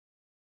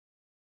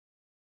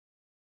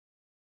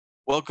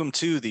Welcome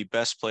to the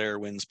Best Player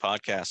Wins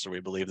podcast, where we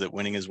believe that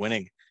winning is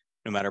winning,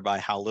 no matter by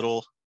how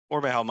little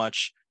or by how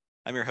much.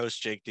 I'm your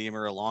host, Jake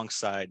Deemer,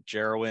 alongside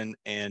Jerwin,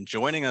 and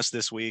joining us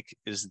this week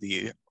is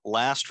the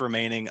last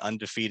remaining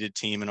undefeated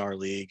team in our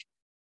league.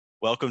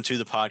 Welcome to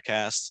the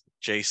podcast,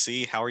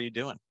 JC. How are you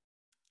doing?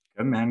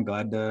 Good, man.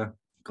 Glad to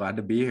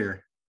be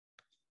here.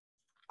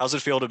 How's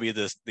it feel to be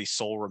the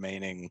sole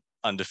remaining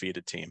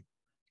undefeated team?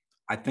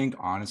 I think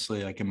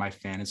honestly, like in my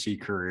fantasy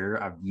career,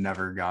 I've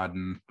never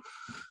gotten.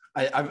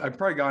 I've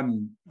probably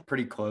gotten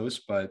pretty close,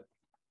 but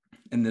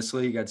in this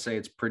league, I'd say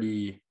it's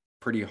pretty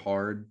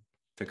hard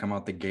to come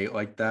out the gate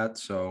like that.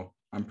 So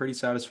I'm pretty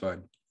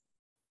satisfied.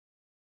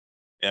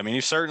 Yeah, I mean,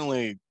 you've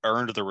certainly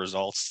earned the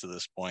results to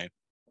this point.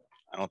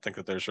 I don't think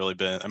that there's really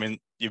been. I mean,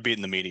 you've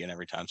beaten the median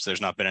every time, so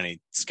there's not been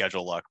any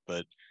schedule luck.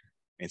 But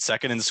I mean,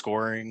 second in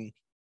scoring,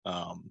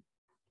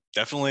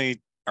 definitely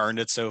earned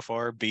it so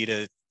far. Beat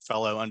a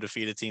fellow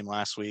undefeated team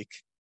last week,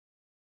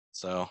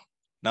 so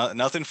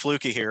nothing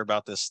fluky here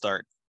about this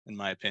start, in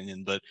my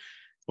opinion. But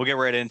we'll get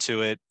right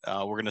into it.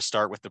 We're going to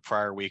start with the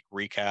prior week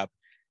recap,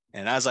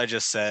 and as I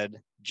just said,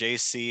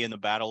 JC in the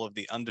battle of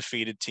the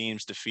undefeated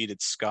teams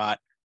defeated Scott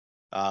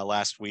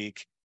last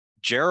week.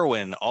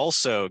 Jerwin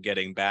also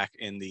getting back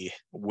in the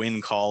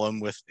win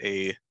column with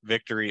a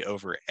victory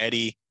over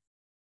Eddie.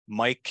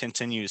 Mike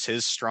continues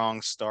his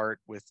strong start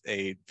with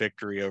a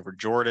victory over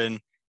Jordan.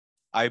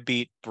 I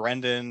beat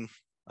Brendan.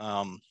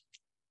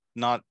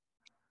 Not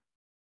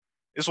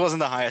this wasn't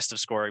the highest of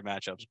scoring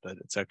matchups, but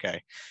it's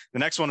okay. The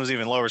next one was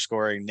even lower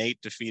scoring.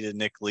 Nate defeated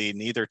Nick Lee.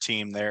 Neither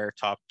team there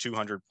topped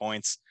 200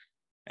 points.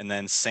 And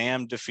then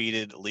Sam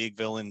defeated league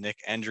villain Nick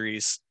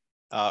Endries.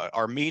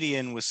 Our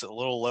median was a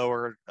little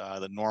lower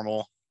than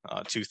normal,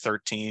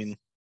 213.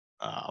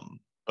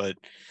 But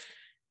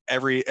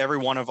every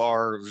one of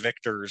our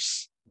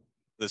victors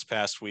this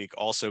past week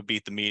also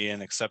beat the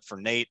median, except for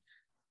Nate.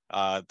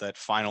 The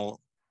final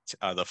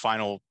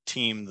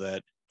team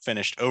that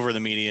finished over the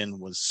median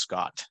was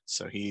Scott,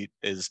 so he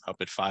is up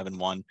at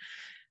 5-1.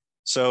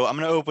 So I'm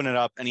going to open it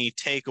up. Any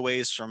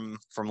takeaways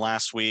from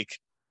last week?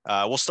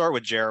 We'll start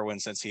with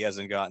Jerwin since he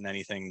hasn't gotten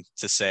anything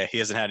to say. He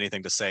hasn't had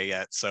anything to say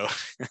yet, so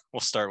we'll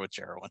start with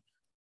Jerwin.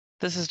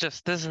 This is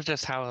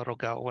just how it'll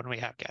go when we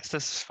have guests.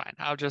 This is fine.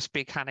 I'll just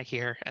be kind of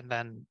here and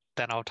then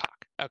I'll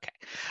talk. Okay.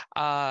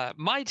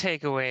 My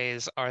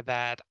takeaways are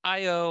that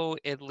I owe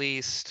at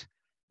least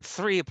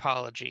 3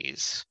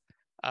 apologies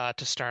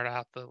to start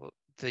out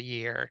the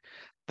year.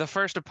 The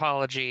first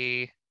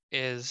apology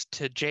is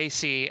to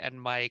JC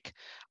and Mike.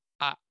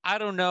 I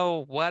don't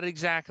know what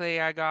exactly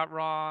I got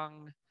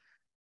wrong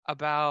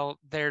about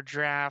their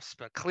drafts,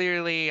 but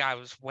clearly I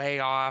was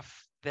way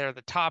off. They're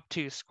the top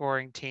 2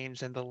 scoring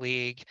teams in the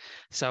league.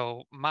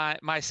 So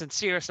my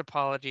sincerest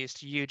apologies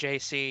to you,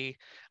 JC.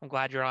 I'm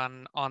glad you're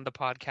on the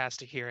podcast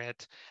to hear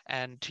it,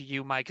 and to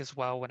you, Mike, as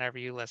well. Whenever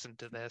you listen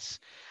to this,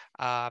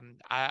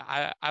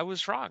 I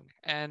was wrong,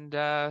 and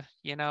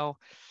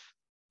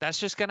that's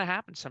just gonna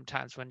happen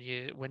sometimes when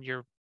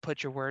you're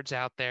put your words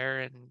out there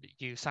and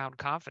you sound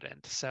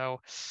confident. So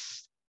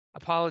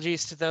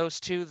apologies to those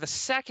 2. The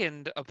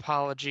second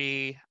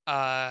apology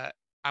I'm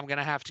going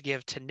to have to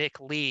give to Nick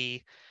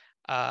Lee,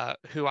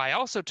 who I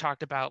also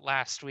talked about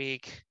last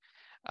week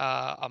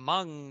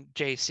among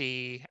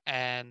JC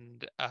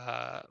and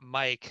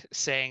Mike,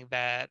 saying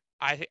that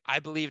I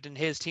believed in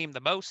his team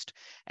the most,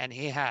 and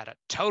he had a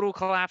total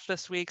collapse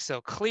this week.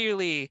 So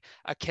clearly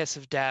a kiss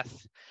of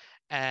death.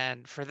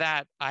 And for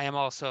that, I am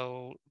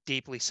also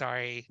deeply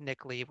sorry,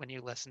 Nick Lee, when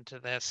you listen to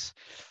this.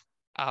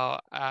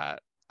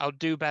 I'll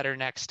do better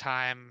next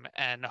time,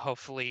 and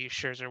hopefully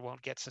Scherzer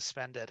won't get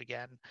suspended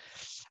again.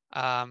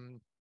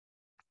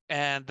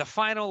 And the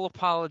final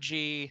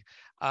apology,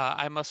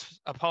 I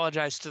must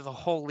apologize to the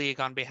whole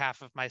league on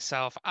behalf of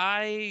myself.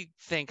 I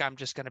think I'm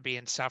just going to be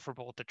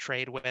insufferable to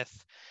trade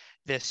with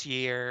this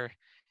year.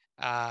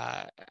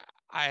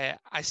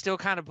 I still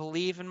kind of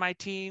believe in my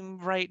team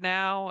right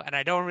now, and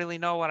I don't really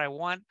know what I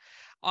want.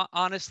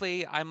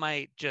 Honestly, I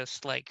might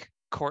just like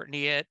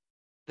Courtney it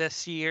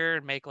this year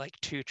and make like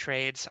 2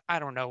 trades. I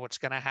don't know what's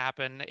going to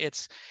happen.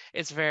 It's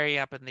very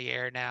up in the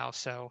air now.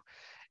 So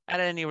at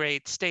any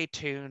rate, stay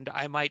tuned.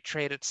 I might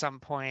trade at some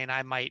point.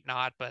 I might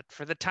not, but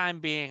for the time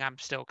being, I'm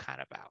still kind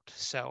of out.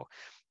 So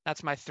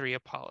that's my 3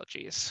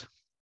 apologies.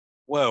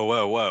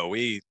 Whoa!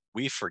 We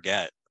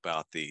forget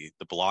about the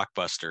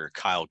blockbuster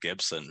Kyle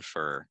Gibson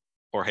for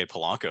Jorge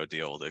Polanco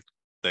deal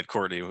that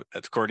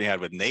Courtney had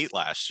with Nate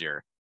last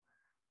year.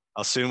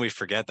 How soon we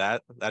forget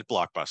that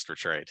blockbuster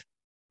trade.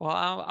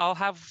 Well, I'll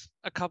have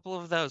a couple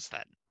of those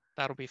then.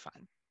 That'll be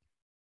fine.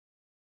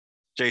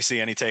 JC,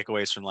 any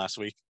takeaways from last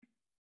week?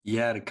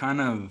 Yeah, to kind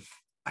of,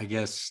 I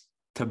guess,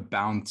 to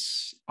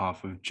bounce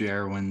off of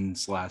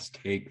Jerwin's last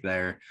take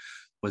there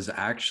was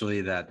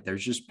actually that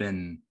there's just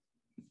been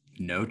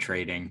no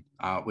trading,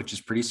 which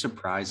is pretty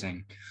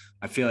surprising.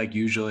 I feel like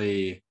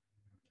usually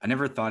I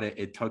never thought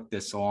it took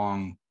this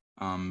long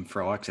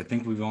for Alex. I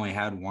think we've only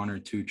had 1 or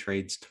 2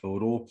 trades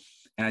total.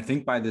 And I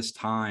think by this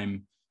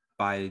time,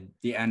 by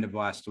the end of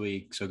last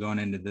week, so going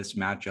into this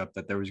matchup,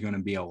 that there was going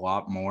to be a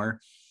lot more.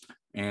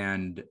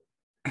 And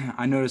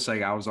I noticed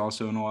like I was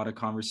also in a lot of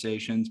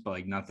conversations, but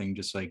like nothing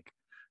just like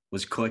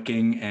was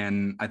clicking.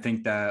 And I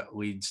think that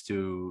leads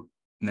to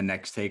the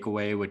next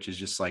takeaway, which is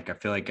just like I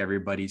feel like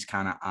everybody's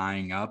kind of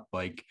eyeing up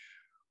like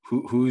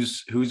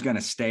who's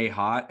gonna stay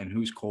hot and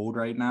who's cold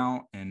right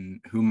now,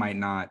 and who might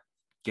not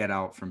get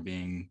out from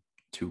being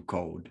too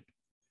cold.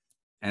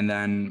 And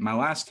then my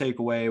last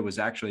takeaway was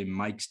actually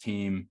Mike's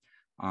team,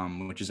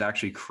 which is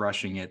actually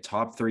crushing it.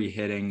 Top 3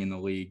 hitting in the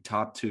league,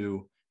 top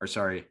 2, or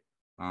sorry,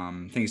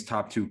 I think it's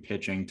top 2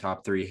 pitching,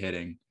 top 3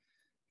 hitting.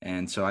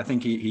 And so I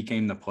think he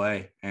came to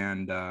play.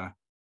 And I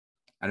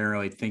didn't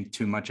really think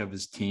too much of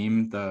his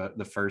team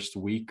the first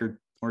week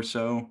or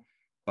so,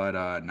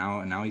 but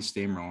now he's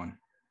steamrolling.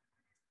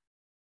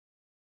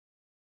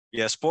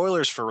 Yeah,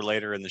 spoilers for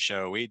later in the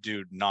show. We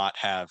do not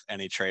have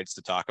any trades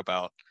to talk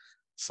about.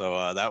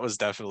 So that was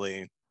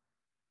definitely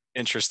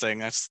interesting.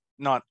 That's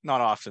not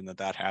often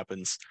that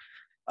happens.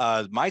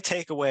 My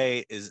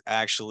takeaway is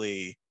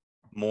actually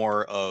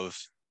more of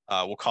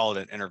we'll call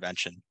it an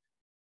intervention.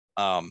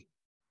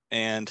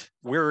 And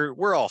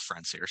we're all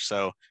friends here.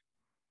 So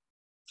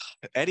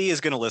Eddie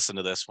is going to listen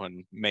to this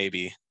one,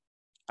 maybe.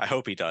 I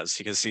hope he does,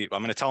 because I'm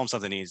going to tell him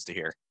something he needs to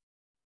hear.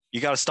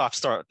 You got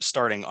to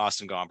starting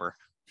Austin Gomber.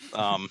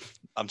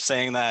 I'm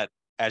saying that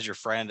as your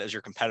friend, as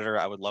your competitor.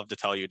 I would love to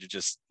tell you to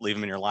just leave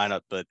him in your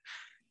lineup, but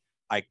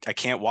I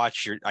can't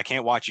watch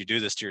you do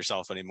this to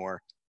yourself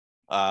anymore.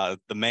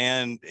 The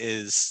man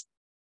he's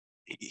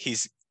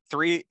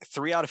three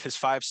out of his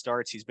 5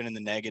 starts. He's been in the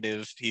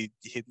negative. He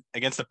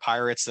against the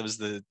Pirates. That was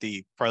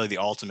the probably the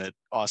ultimate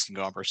Austin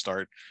Gomber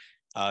start.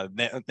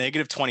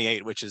 Negative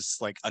 28, which is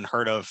like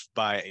unheard of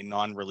by a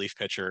non-relief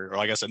pitcher, or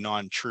I guess a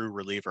non-true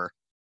reliever.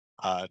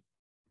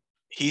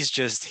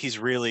 He's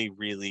really,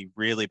 really,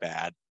 really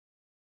bad.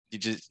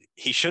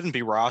 He shouldn't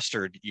be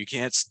rostered. You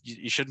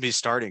shouldn't be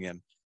starting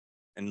him.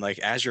 And like,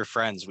 as your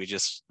friends, we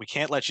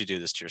can't let you do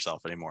this to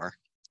yourself anymore.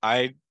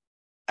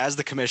 As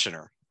the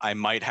commissioner, I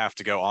might have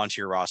to go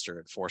onto your roster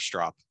and force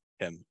drop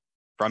him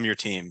from your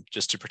team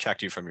just to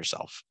protect you from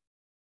yourself.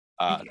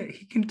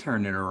 He can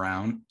turn it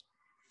around.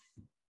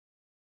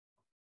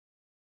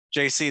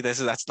 JC,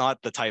 that's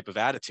not the type of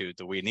attitude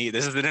that we need.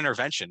 This is an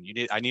intervention.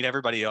 I need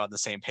everybody on the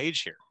same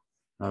page here.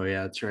 Oh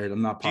yeah, that's right.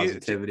 I'm not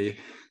positivity.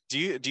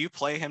 Do you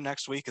play him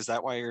next week? Is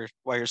that why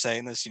you're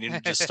saying this? You need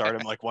to just start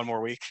him like one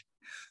more week?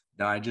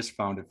 No, I just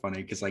found it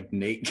funny because like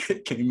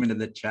Nate came into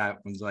the chat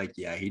and was like,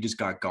 yeah, he just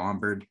got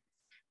gombered.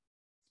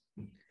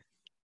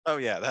 Oh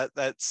yeah,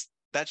 that's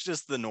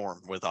just the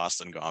norm with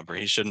Austin Gomber.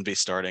 He shouldn't be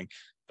starting.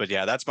 But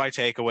yeah, that's my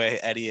takeaway.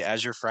 Eddie,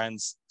 as your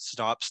friends,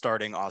 stop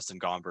starting Austin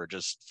Gomber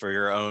just for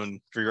your own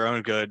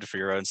good, for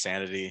your own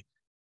sanity.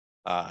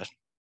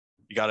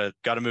 You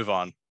gotta move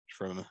on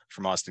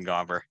from Austin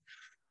Gomber.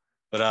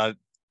 But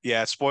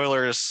yeah,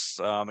 spoilers.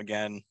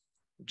 Again,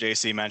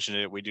 JC mentioned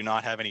it. We do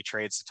not have any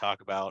trades to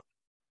talk about.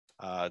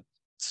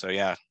 So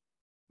yeah,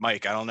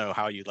 Mike, I don't know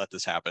how you let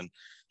this happen,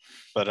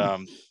 but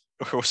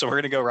so we're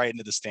gonna go right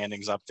into the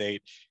standings update.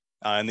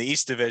 In the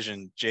East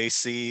Division,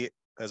 JC,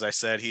 as I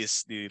said,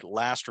 he's the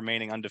last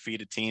remaining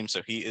undefeated team,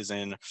 so he is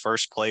in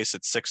first place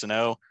at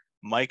 6-0.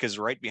 Mike is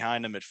right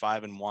behind him at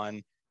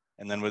 5-1,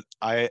 and then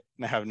I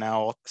have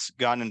now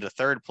gotten into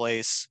third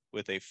place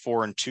with a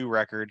 4-2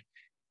 record.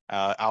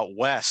 Out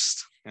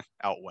west,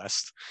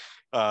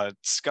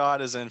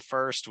 Scott is in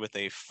first with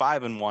a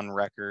 5-1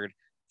 record,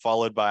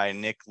 followed by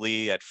Nick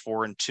Lee at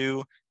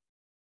 4-2,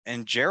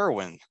 and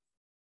Jerwin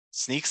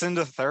sneaks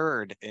into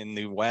third in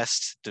the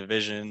West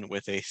Division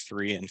with a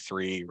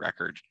 3-3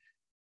 record.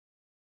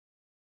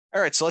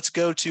 All right, so let's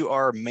go to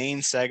our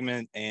main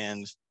segment.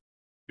 And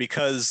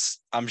because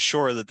I'm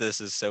sure that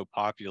this is so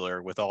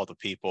popular with all the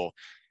people,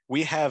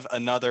 we have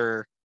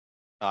another,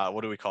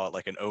 what do we call it?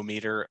 Like an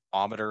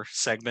ometer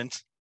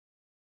segment.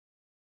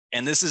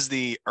 And this is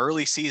the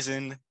early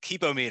season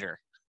keep-o-meter.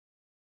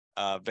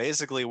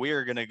 Basically, we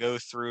are going to go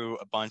through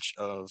a bunch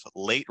of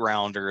late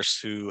rounders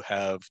who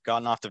have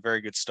gotten off to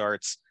very good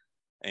starts,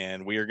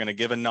 and we are going to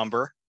give a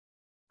number.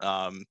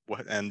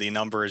 And the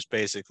number is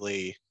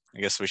basically, I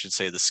guess we should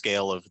say, the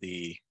scale of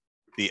the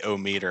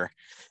o-meter,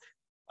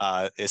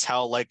 is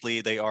how likely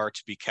they are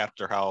to be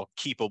kept or how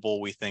keepable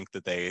we think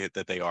that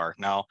they are.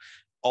 Now,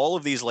 all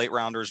of these late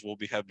rounders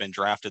have been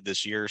drafted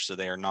this year, so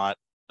they're not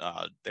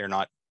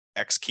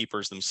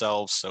ex-keepers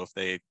themselves. So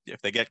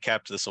if they get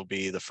kept, this will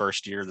be the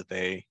first year that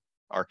they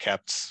are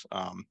kept,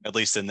 at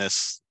least in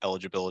this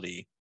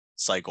eligibility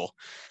cycle.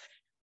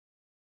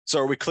 So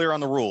are we clear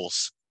on the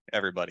rules,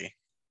 everybody?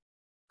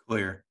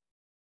 Clear.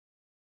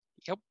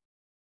 Yep.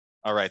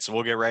 All right, so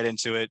we'll get right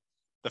into it.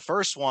 The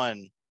first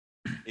one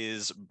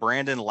is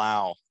Brandon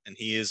Lau, and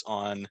he is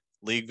on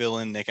league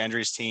villain Nick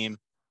Endry's team.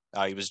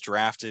 He was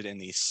drafted in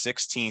the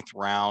 16th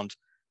round.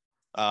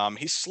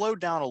 He's slowed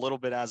down a little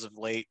bit as of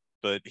late,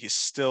 but he's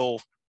still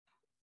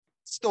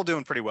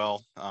doing pretty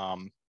well.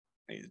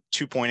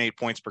 2.8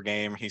 points per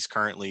game. He's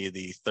currently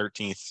the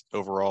 13th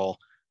overall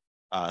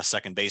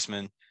second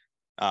baseman.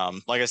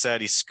 Like I said,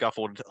 he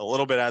scuffled a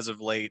little bit as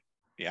of late.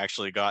 He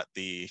actually got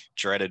the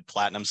dreaded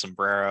platinum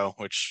sombrero,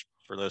 which,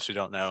 for those who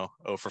don't know,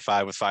 0 for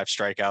 5 with 5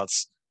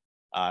 strikeouts.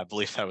 I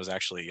believe that was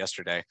actually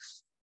yesterday.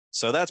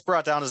 So that's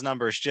brought down his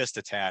numbers just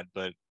a tad,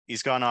 but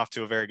he's gone off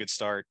to a very good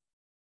start.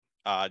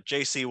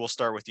 JC, we'll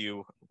start with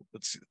you.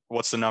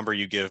 What's the number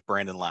you give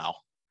Brandon Lau?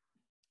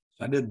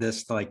 I did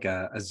this like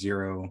a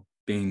 0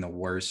 being the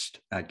worst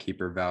at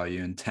keeper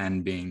value and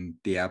 10 being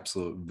the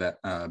absolute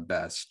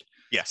best.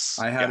 Yes.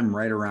 I had him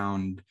right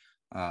around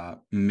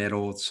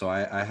middle, so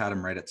I had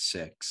him right at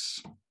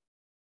 6.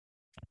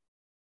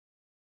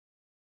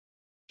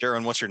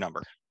 Jaron, what's your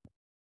number?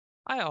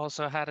 I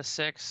also had a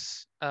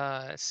 6.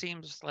 It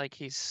seems like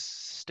he's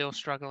still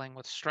struggling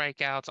with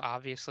strikeouts,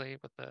 obviously,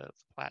 with the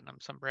platinum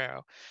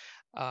sombrero.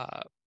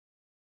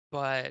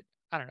 But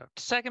I don't know.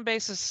 Second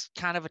base is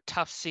kind of a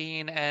tough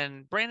scene,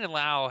 and Brandon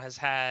Lau has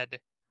had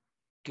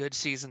good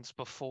seasons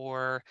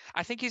before.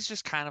 I think he's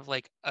just kind of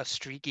like a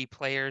streaky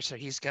player, so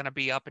he's gonna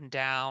be up and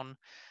down.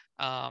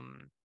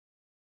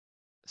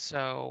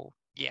 So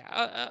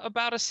yeah,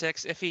 about a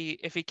 6. If he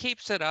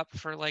keeps it up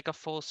for like a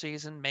full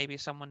season, maybe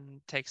someone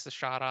takes the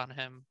shot on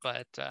him.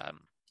 But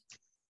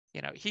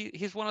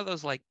he's one of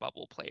those like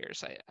bubble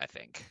players, I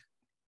think.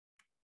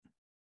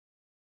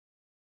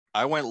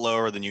 I went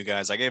lower than you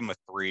guys. I gave him a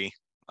 3.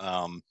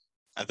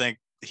 I think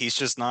he's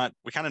just not.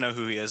 We kind of know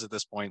who he is at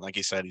this point. Like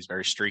you said, he's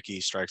very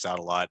streaky, strikes out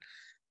a lot.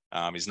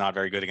 He's not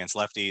very good against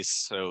lefties,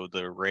 so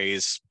the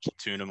Rays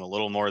platoon him a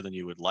little more than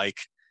you would like.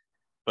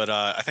 But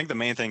I think the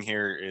main thing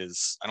here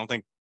is I don't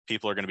think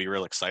people are going to be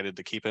real excited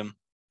to keep him,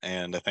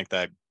 and I think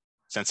that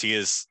since he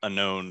is a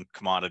known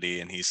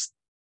commodity and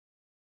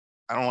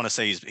I don't want to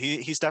say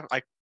he's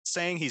definitely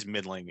saying he's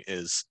middling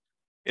is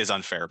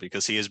unfair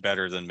because he is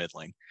better than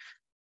middling,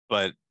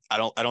 but I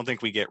don't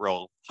think we get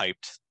real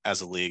hyped as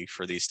a league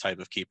for these type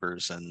of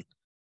keepers, and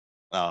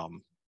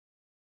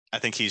I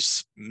think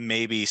he's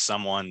maybe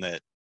someone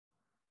that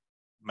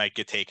might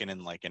get taken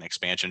in like an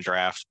expansion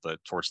draft,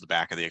 but towards the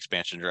back of the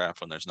expansion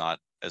draft when there's not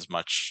as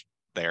much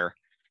there.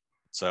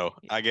 So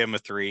I gave him a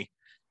 3.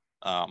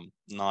 Not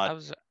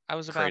I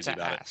was about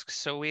to ask.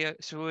 So we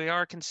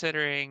are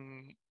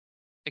considering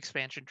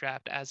expansion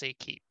draft as a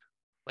keep.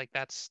 Like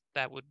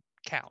that would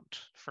count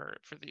for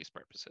these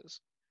purposes.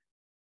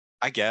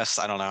 I guess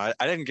I don't know.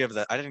 I didn't give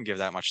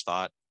that much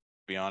thought,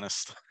 to be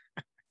honest.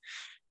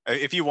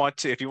 If you want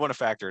to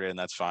factor it in,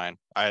 that's fine.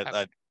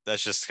 I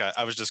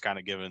was just kind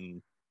of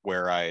given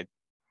where I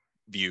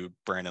view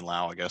Brandon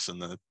Lau, I guess, in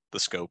the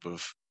scope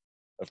of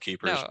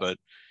keepers. No, but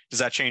does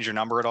that change your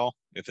number at all?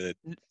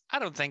 I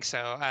don't think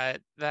so.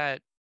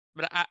 But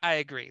I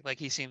agree. Like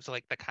he seems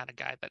like the kind of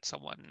guy that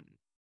someone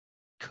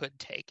could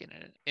take in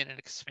an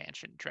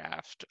expansion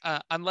draft,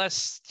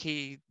 unless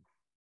he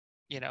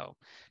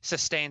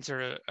sustains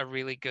a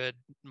really good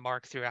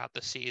mark throughout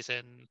the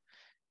season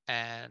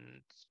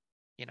and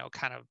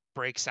kind of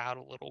breaks out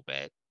a little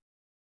bit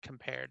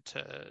compared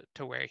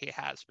to where he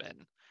has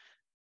been.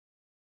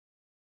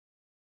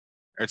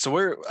 All right,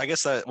 so I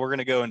guess that we're going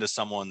to go into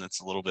someone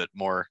that's a little bit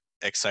more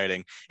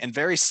exciting and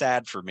very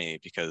sad for me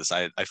because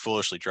I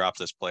foolishly dropped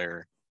this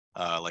player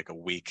like a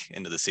week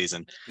into the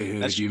season.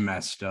 Dude, you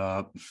messed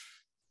up.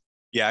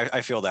 Yeah,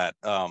 I feel that.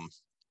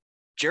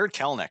 Jared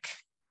Kelenic,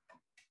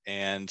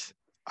 and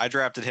I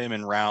drafted him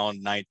in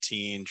round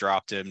 19,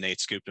 dropped him, Nate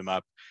scooped him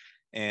up,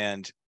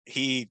 and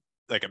he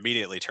like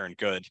immediately turned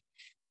good.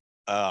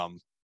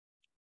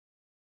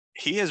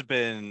 He has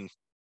been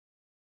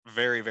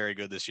very, very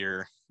good this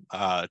year.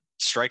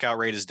 Strikeout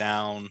rate is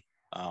down.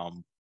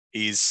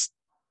 He's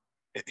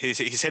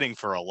hitting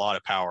for a lot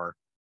of power.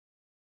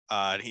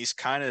 He's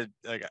kind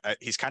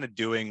of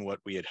doing what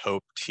we had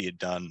hoped he had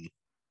done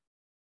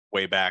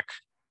way back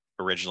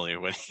originally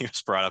when he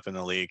was brought up in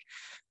the league.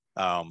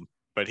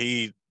 But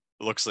he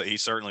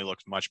certainly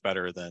looks much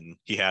better than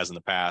he has in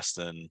the past.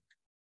 And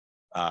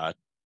I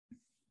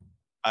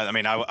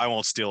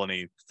won't steal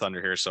any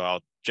thunder here, so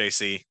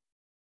JC,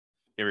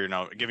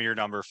 give me your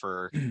number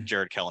for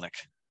Jared Kelenic.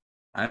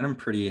 I had him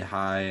pretty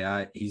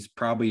high. He's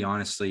probably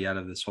honestly out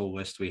of this whole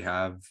list we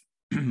have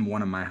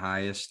one of my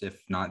highest,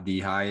 if not the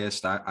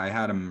highest. I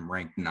had him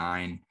ranked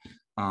 9.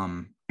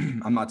 I'm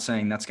not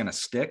saying that's going to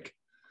stick.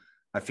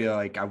 I feel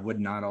like I would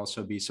not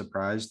also be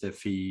surprised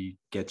if he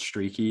gets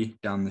streaky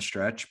down the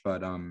stretch.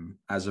 But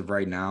as of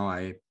right now,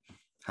 I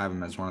have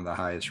him as one of the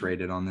highest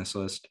rated on this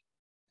list.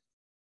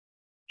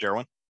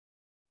 Jerwin?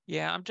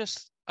 Yeah, I'm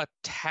just a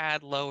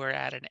tad lower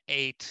at an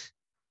 8.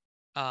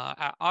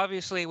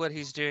 Obviously, what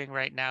he's doing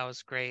right now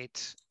is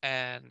great,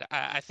 and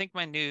I think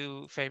my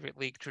new favorite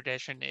league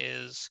tradition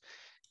is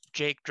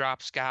Jake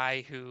drops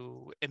guy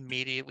who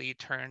immediately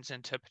turns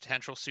into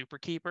potential super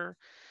keeper.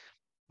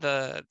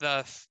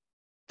 The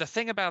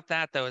thing about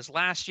that though is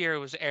last year it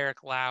was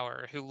Eric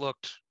Lauer who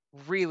looked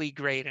really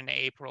great in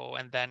April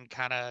and then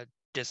kind of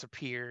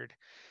disappeared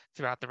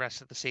throughout the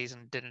rest of the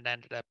season. Didn't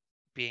ended up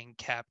being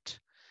kept,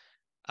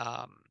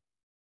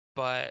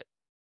 but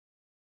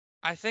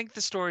I think the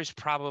story is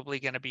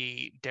probably going to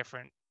be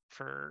different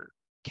for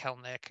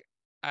Kelenic.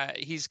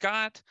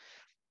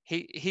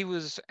 He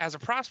was, as a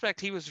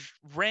prospect, he was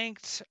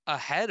ranked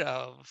ahead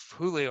of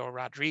Julio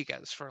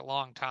Rodriguez for a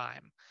long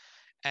time.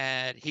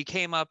 and he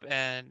came up,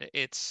 and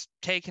it's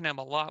taken him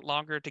a lot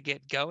longer to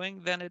get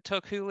going than it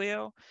took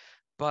Julio.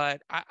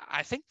 But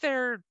I think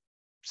they're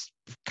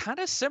kind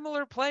of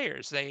similar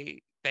players.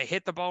 They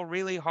hit the ball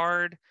really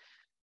hard.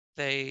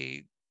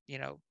 They,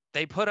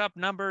 they put up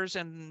numbers,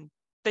 and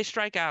they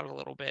strike out a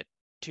little bit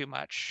too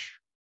much.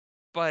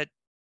 But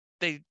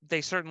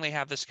they certainly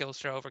have the skills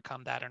to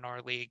overcome that in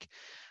our league.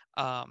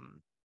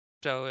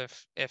 So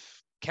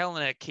if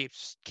Kelenic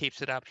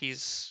keeps it up,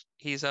 he's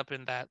up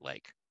in that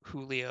like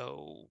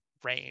Julio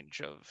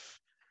range of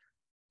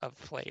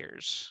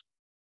players.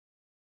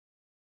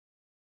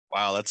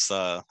 Wow, that's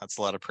a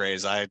lot of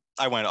praise. I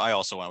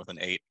also went with an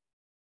 8.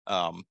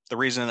 The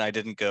reason I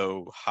didn't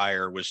go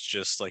higher was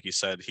just like you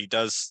said,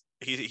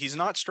 he's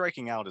not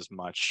striking out as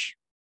much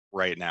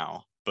right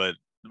now, but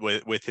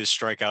with his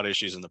strikeout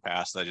issues in the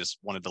past, I just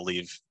wanted to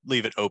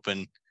leave it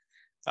open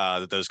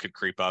that those could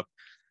creep up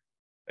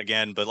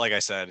again. But like I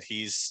said,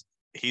 he's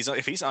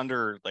if he's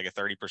under like a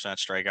 30%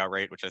 strikeout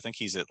rate, which I think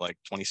he's at like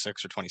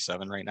 26 or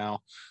 27 right now,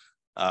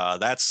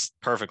 that's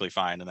perfectly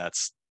fine, and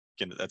that's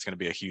going to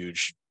be a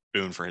huge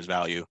boon for his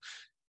value.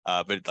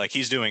 But like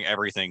he's doing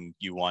everything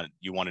you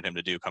wanted him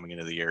to do coming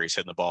into the year. He's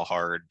hitting the ball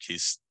hard.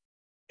 He's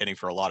hitting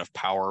for a lot of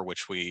power,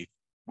 which we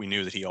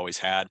knew that he always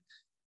had.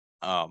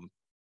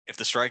 If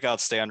the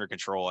strikeouts stay under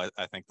control,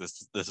 I think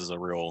this is a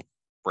real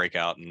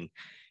breakout. And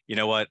you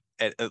know what?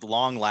 At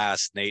long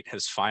last, Nate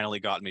has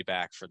finally gotten me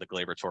back for the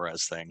Gleyber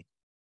Torres thing,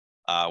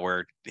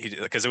 where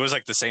because it was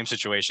like the same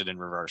situation in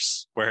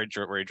reverse, where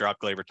he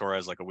dropped Gleyber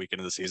Torres like a week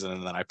into the season,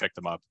 and then I picked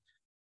him up.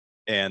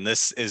 And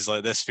this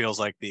feels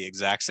like the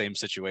exact same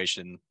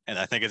situation. And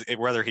I think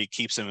whether he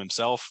keeps him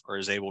himself or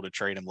is able to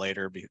trade him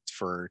later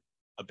for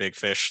a big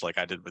fish like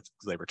I did with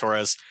Gleyber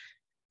Torres,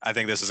 I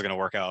think this is going to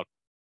work out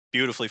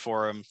beautifully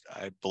for him.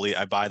 I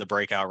buy the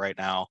breakout right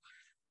now.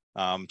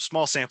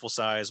 Small sample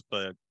size,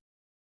 but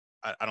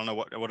I don't know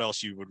what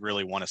else you would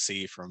really want to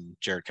see from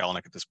Jared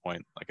Kelenic at this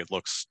point. Like it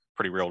looks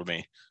pretty real to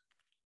me.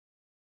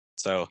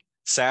 So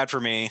sad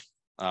for me.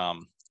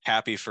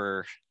 Happy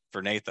for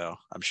Nate though,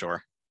 I'm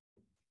sure.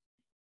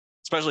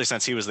 Especially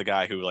since he was the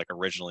guy who like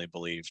originally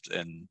believed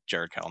in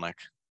Jared Kelenic.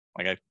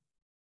 Like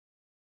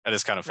that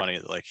is kind of funny.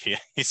 Like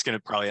he's going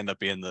to probably end up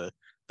being the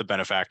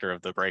benefactor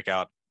of the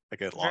breakout,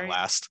 like at long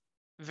last.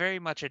 Very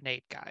much a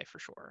Nate guy for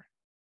sure.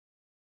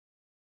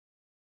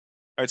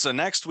 All right, so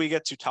next we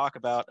get to talk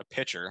about a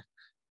pitcher,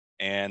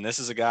 and this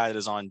is a guy that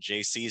is on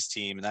JC's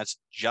team, and that's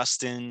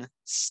Justin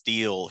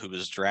Steele, who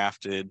was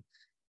drafted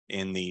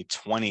in the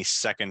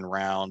 22nd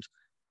round.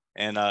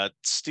 And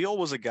Steele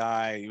was a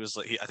guy.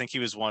 I think he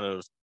was one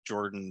of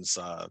Jordan's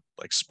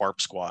like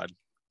Sparp Squad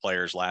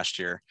players last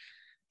year,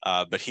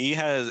 but he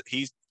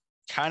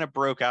kind of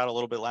broke out a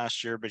little bit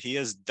last year, but he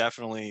has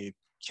definitely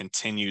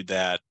continued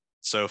that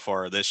so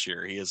far this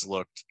year. He has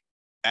looked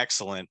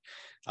excellent.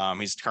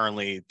 He's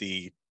currently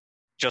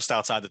just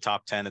outside the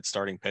top 10 at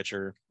starting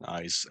pitcher.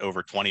 He's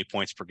over 20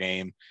 points per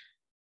game,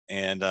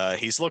 and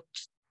he's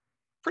looked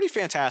pretty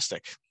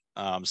fantastic.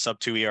 Sub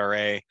 2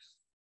 ERA,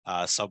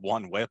 sub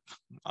 1 WHIP.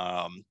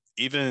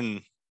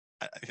 Even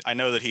I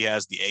know that he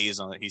has the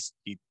A's on it.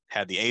 He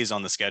had the A's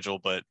on the schedule,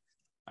 but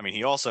I mean,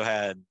 he also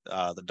had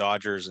the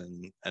Dodgers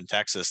and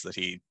Texas that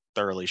he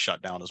thoroughly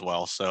shut down as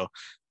well. So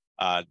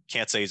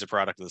can't say he's a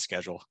product of the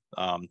schedule.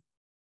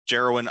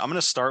 Jarwin, I'm going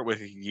to start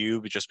with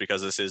you just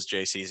because this is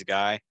JC's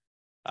guy.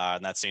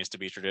 And that seems to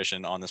be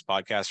tradition on this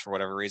podcast for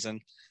whatever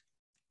reason.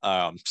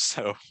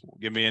 So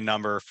give me a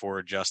number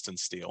for Justin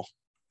Steele.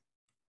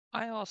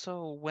 I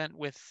also went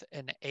with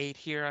an 8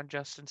 here on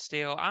Justin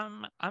Steele.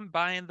 I'm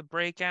buying the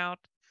breakout.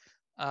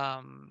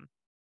 Partially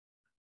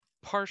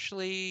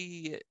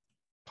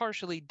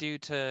due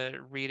to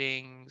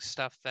reading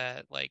stuff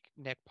that like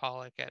Nick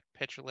Pollock at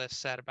Pitcher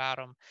List said about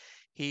him.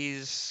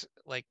 He's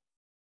like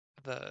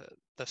the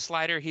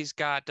slider he's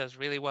got does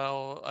really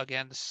well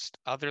against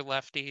other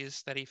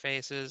lefties that he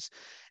faces,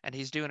 and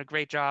he's doing a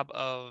great job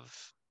of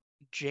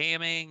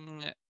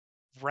jamming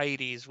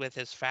righties with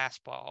his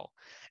fastball,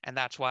 and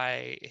that's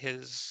why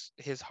his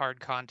hard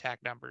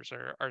contact numbers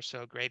are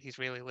so great. He's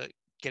really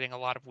getting a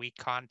lot of weak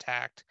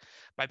contact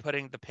by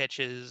putting the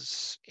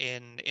pitches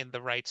in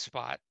the right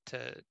spot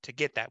to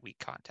get that weak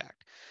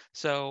contact.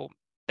 So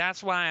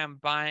that's why I'm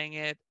buying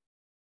it.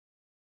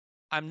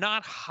 I'm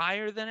not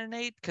higher than an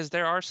 8 because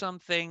there are some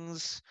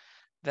things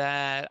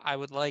that I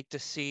would like to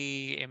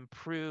see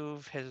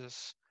improve.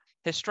 His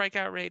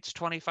strikeout rate's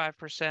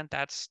 25%.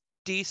 That's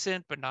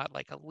decent, but not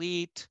like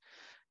elite.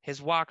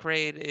 His walk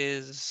rate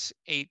is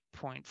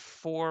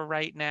 8.4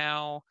 right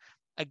now.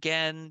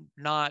 Again,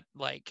 not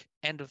like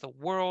end of the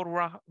world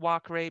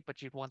walk rate,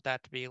 but you'd want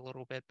that to be a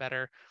little bit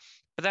better.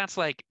 But that's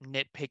like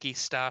nitpicky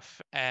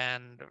stuff.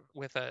 And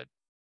with a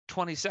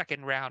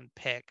 22nd round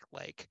pick,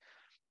 like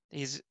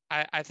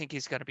I think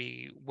he's going to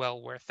be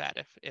well worth that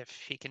if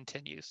he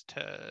continues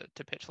to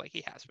pitch like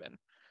he has been.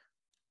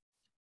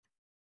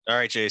 All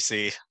right,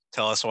 JC,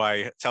 tell us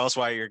why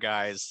your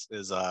guys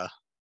is a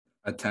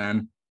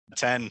 10.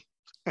 10.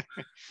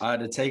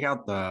 To take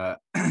out the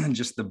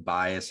just the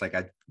bias, like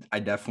I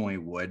definitely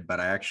would, but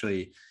I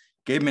actually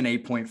Gave him an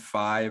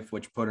 8.5,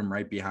 which put him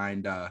right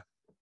behind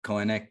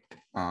Kalinick,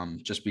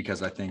 just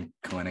because I think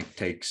Kalinick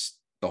takes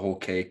the whole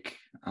cake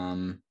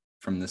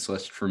from this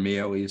list, for me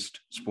at least.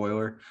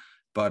 Spoiler.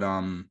 But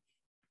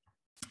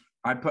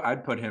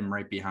I'd put him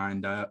right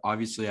behind.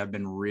 Obviously, I've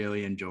been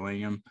really enjoying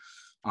him.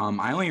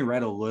 I only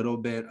read a little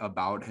bit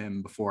about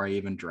him before I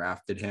even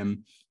drafted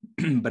him,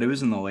 but it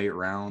was in the late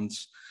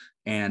rounds.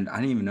 And I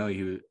didn't even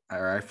know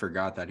I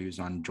forgot that he was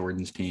on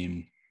Jordan's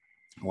team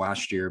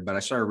last year. But I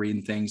started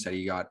reading things that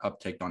he got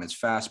upticked on his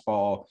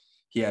fastball.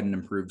 He had an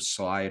improved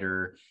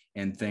slider,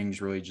 and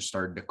things really just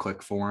started to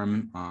click for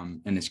him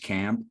in his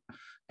camp.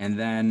 And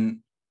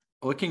then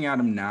looking at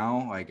him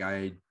now, like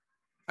I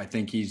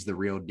think he's the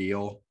real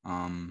deal.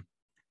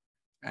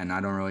 And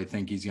I don't really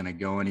think he's going to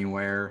go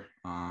anywhere.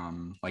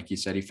 Like you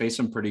said, he faced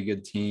some pretty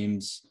good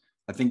teams.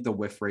 I think the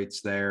whiff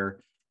rate's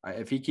there.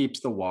 If he keeps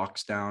the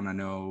walks down, I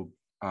know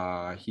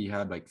he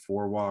had like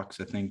 4 walks,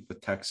 I think,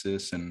 with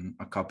Texas and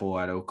a couple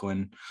at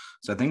Oakland.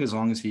 So I think as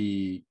long as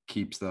he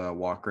keeps the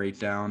walk rate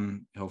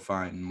down, he'll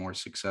find more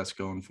success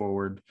going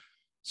forward.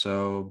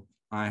 So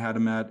I had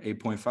him at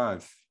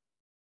 8.5.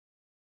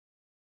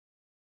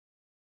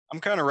 I'm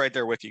kind of right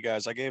there with you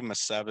guys. I gave him a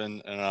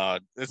 7,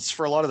 and it's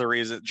for a lot of the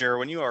reasons. Jared,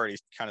 when you already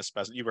kind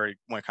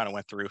of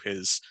went through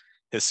his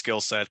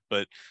skill set,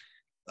 but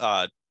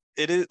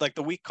it is like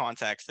the weak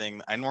contact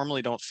thing. I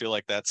normally don't feel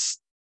like that's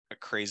a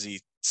crazy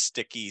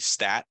sticky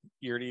stat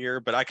year to year,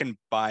 but I can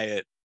buy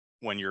it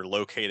when you're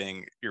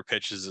locating your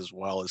pitches as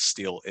well as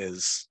Steele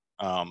is.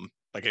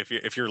 Like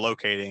if you're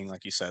locating,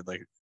 like you said,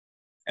 like,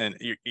 and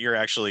you're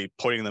actually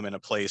putting them in a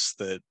place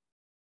that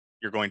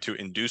you're going to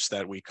induce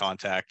that weak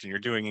contact, and you're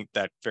doing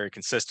that very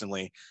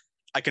consistently,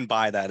 I can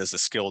buy that as a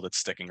skill that's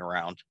sticking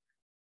around.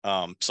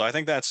 So I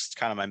think that's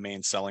kind of my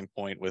main selling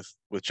point with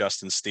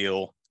Justin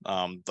Steele.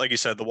 Like you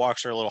said, the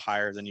walks are a little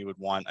higher than you would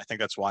want. I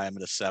think that's why I'm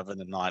at a 7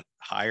 and not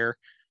higher.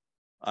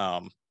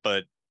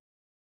 But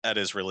that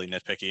is really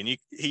nitpicky, and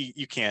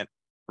you can't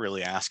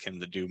really ask him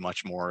to do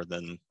much more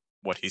than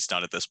what he's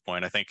done at this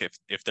point. I think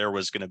if there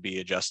was going to be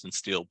a Justin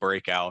Steele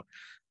breakout,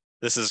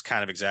 this is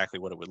kind of exactly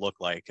what it would look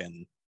like.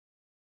 And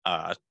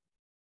I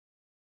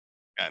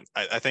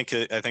think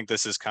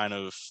this is kind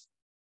of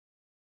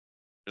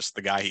just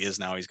the guy he is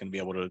now. He's going to be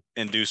able to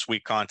induce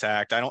weak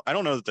contact. I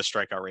don't know that the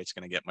strikeout rate's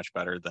going to get much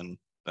better than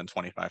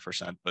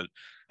 25%, but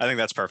I think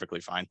that's perfectly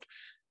fine.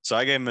 So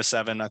I gave him a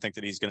 7. I think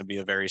that he's going to be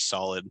a very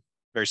solid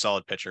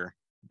pitcher,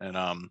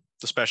 and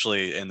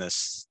especially in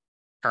this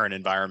current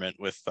environment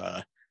with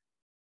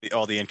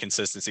all the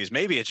inconsistencies.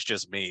 Maybe it's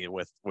just me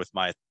with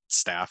my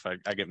staff.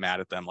 I get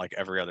mad at them like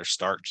every other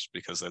start just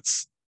because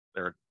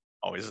they're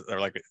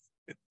like,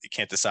 you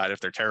can't decide if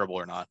they're terrible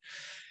or not.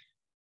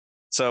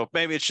 So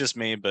maybe it's just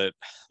me, but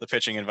the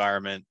pitching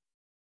environment,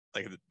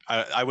 like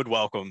I would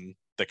welcome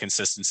the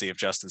consistency of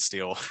Justin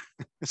Steele.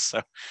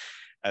 So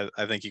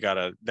I think you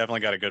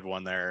definitely got a good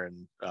one there,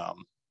 and I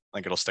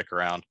think it'll stick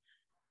around.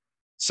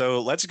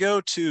 So let's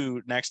go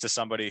next to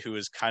somebody who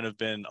has kind of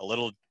been a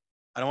little,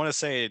 I don't want to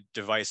say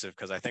divisive,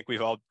 because I think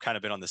we've all kind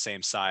of been on the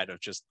same side of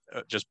just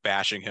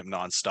bashing him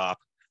nonstop,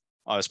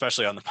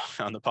 especially on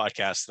the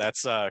podcast.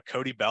 That's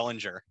Cody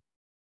Bellinger,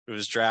 who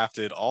was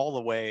drafted all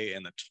the way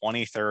in the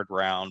 23rd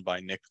round by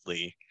Nick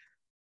Lee.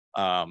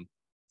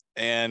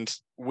 And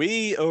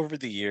we, over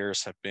the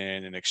years, have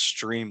been an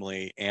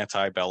extremely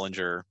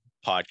anti-Bellinger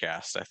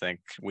podcast. I think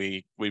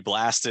we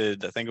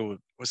blasted, I think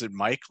was it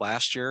Mike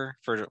last year,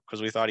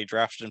 because we thought he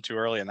drafted him too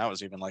early, and that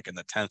was even like in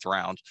the 10th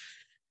round.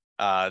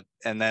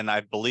 And then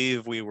I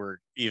believe we were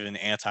even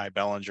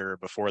anti-Bellinger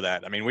before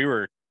that. I mean, we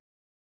were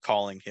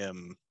calling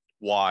him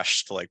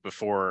washed like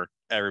before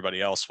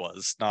everybody else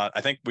was.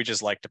 I think we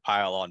just like to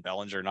pile on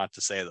Bellinger, not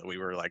to say that we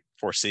were like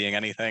foreseeing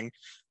anything.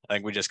 I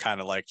think we just kind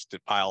of liked to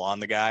pile on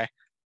the guy.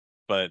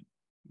 But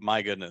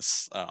my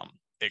goodness,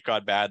 it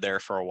got bad there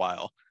for a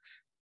while.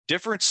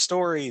 Different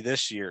story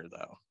this year,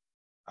 though,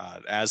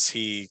 as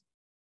he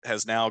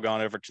has now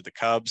gone over to the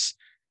Cubs,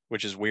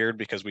 which is weird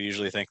because we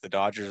usually think the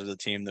Dodgers are the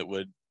team that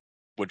would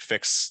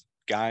fix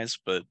guys.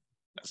 But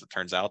as it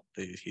turns out,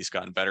 he's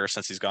gotten better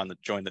since he's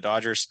joined the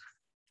Dodgers.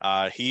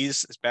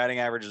 His batting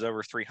average is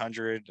over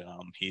 300.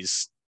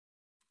 He's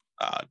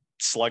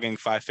slugging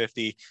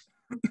 550.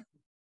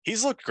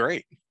 He's looked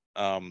great.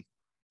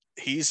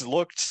 He's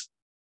looked.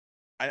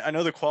 I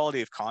know the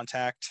quality of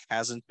contact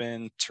hasn't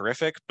been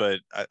terrific, but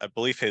I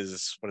believe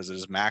his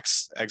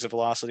max exit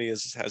velocity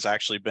has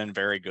actually been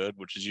very good,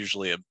 which is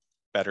usually a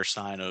better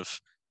sign of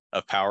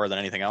power than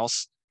anything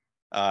else.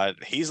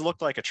 He's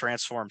looked like a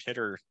transformed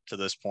hitter to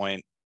this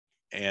point,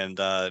 and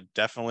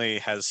definitely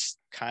has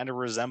kind of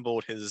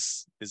resembled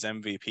his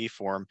MVP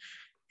form.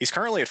 He's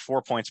currently at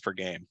 4 points per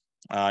game,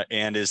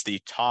 and is the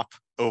top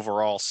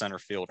overall center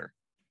fielder.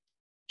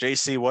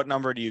 JC, what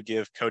number do you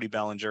give Cody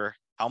Bellinger?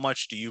 How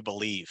much do you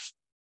believe?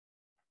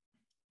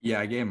 Yeah,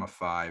 I gave him a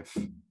 5.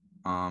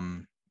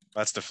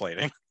 That's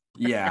deflating.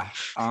 Yeah.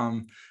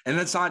 And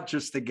that's not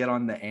just to get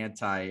on the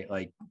anti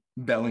like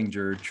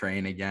Bellinger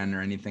train again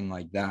or anything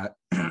like that.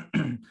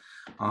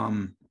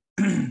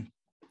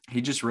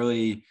 He just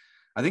really,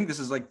 I think this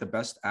is like the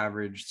best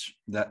average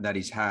that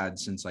he's had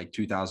since like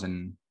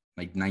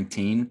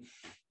 2019.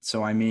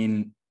 So I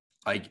mean,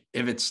 like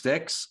if it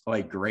sticks,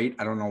 like great.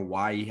 I don't know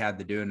why he had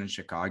to do it in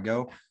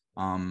Chicago.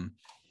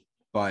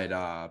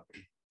 But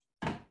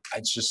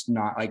it's just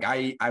not like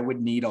I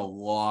would need a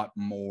lot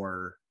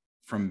more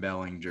from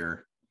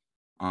Bellinger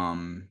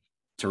to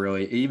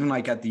really even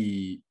like at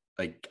the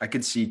like I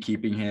could see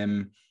keeping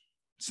him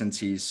since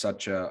he's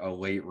such a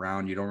late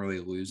round. You don't really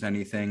lose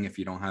anything if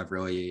you don't have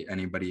really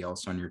anybody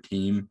else on your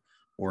team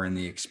or in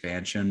the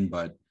expansion.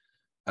 But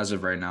as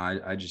of right now,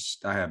 I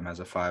have him as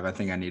a 5. I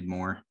think I need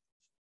more.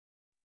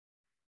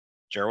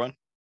 Jerwin?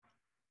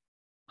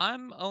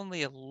 I'm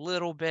only a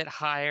little bit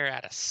higher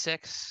at a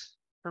 6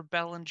 for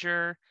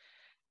Bellinger,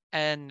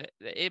 and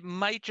it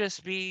might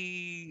just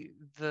be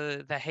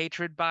the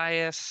hatred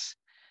bias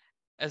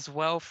as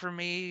well for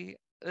me.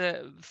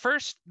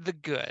 First, the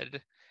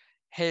good.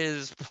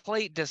 His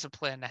plate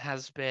discipline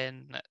has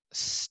been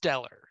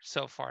stellar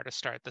so far to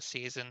start the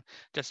season.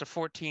 Just a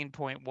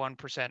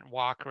 14.1%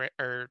 walk rate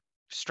or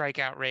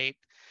strikeout rate.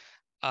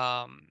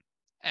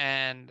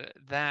 And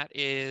that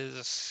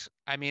is,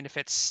 I mean, if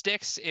it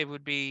sticks, it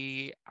would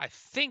be, I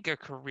think, a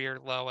career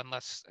low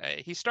unless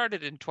he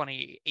started in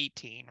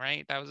 2018,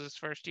 right? That was his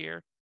first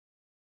year.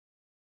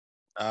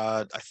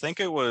 I think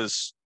it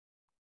was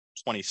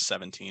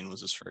 2017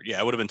 was his first. Yeah,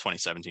 it would have been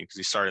 2017 because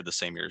he started the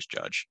same year as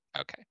Judge.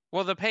 Okay.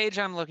 Well, the page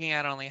I'm looking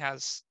at only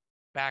has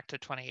back to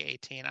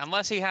 2018,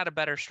 unless he had a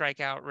better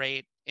strikeout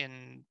rate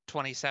in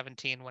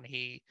 2017 when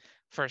he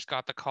first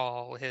got the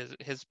call.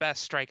 His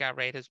best strikeout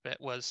rate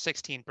was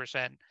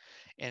 16%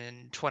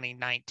 in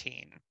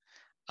 2019.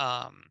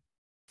 But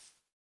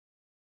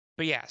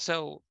yeah,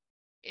 so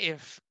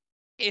if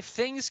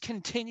things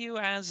continue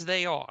as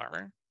they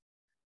are,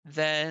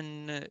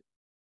 then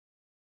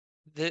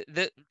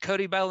the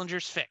Cody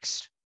Bellinger's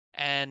fixed,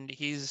 and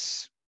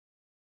he's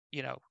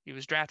he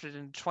was drafted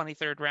in the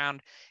 23rd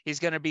round. He's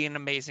going to be an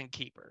amazing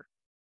keeper.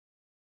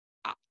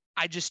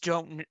 I just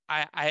don't.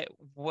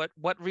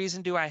 What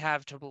reason do I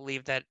have to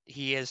believe that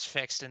he is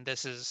fixed and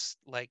this is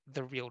like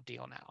the real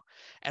deal now?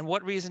 And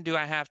what reason do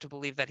I have to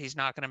believe that he's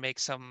not going to make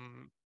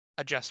some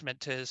adjustment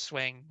to his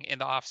swing in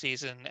the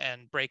offseason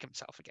and break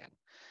himself again?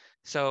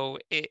 So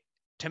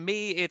to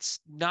me, it's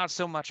not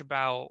so much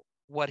about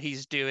what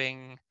he's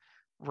doing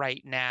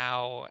right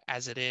now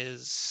as it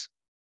is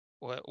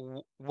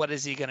what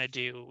is he going to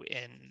do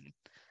in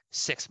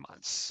 6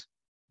 months?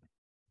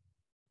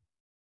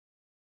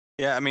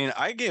 Yeah, I mean,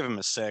 I gave him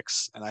a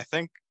 6, and I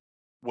think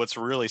what's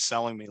really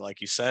selling me, like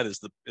you said, is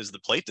the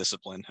plate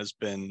discipline has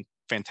been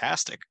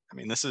fantastic. I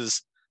mean, this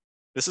is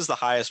the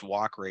highest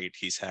walk rate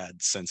he's had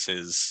since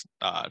his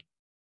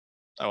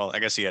well, I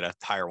guess he had a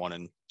higher one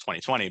in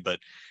 2020, but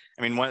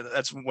I mean,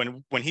 that's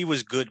when he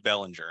was good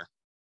Bellinger,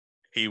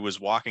 he was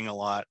walking a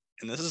lot,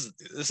 and this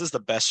is the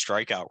best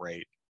strikeout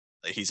rate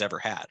that he's ever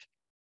had,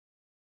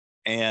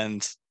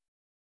 and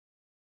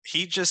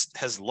he just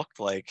has looked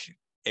like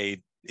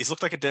he's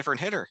looked like a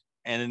different hitter.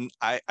 And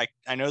I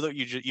know that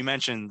you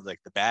mentioned like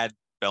the bad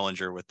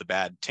Bellinger with the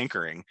bad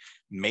tinkering.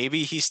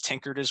 Maybe he's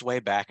tinkered his way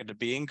back into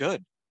being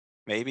good.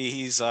 Maybe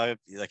he's like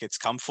it's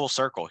come full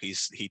circle.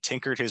 He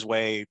tinkered his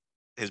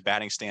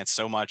batting stance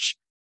so much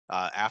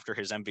after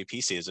his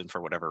MVP season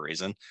for whatever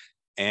reason,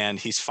 and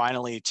he's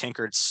finally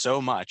tinkered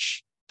so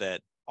much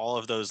that all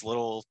of those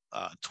little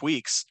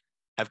tweaks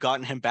have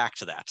gotten him back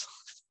to that.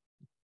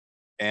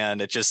 And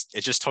it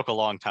just took a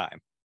long time.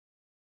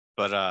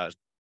 But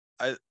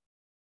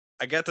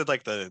I get that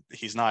like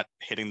he's not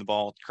hitting the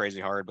ball crazy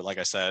hard, but like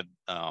I said,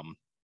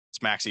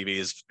 his max EV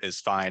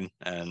is fine,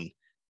 and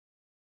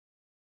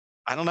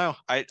I don't know.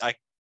 I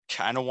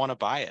kind of want to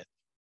buy it.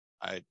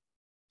 I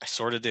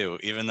sort of do,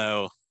 even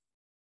though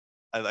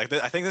I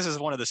think this is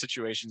one of the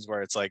situations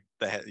where it's like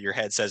your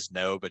head says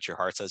no, but your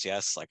heart says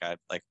yes. Like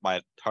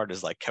my heart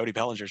is like Cody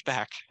Bellinger's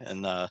back,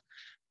 and I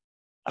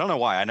don't know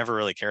why. I never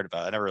really cared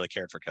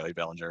for Cody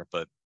Bellinger,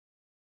 but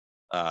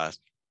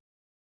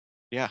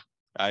yeah,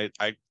 I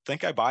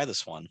think I buy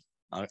this one.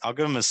 I'll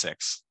give him a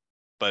 6,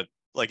 but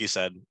like you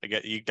said,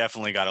 you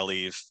definitely got to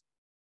leave.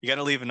 You got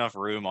to leave enough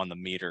room on the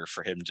meter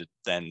for him to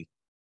then,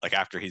 like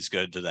after he's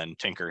good, to then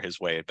tinker his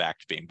way back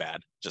to being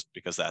bad, just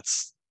because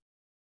that's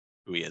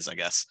who he is, I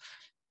guess.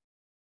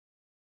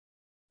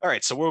 All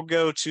right, so we'll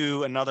go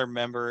to another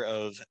member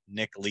of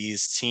Nick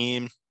Lee's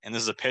team, and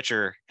this is a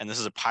pitcher, and this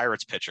is a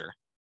Pirates pitcher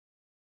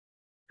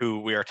who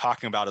we are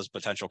talking about as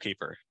potential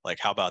keeper. Like,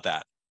 how about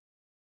that?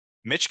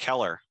 Mitch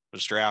Keller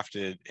was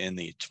drafted in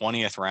the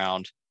 20th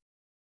round.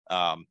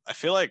 I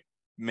feel like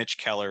Mitch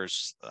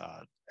Keller's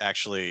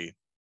actually,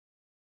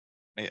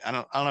 I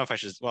don't know if I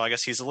should. Well, I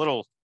guess he's a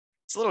little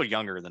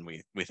younger than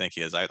we think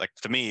he is.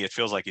 To me, it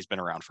feels like he's been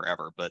around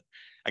forever, but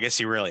I guess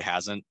he really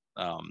hasn't.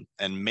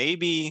 And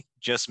maybe,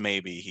 just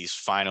maybe, he's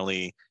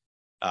finally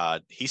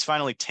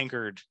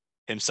tinkered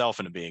himself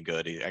into being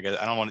good.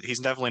 He's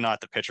definitely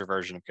not the pitcher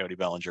version of Cody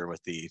Bellinger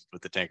with the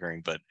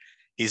tinkering, but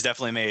he's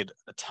definitely made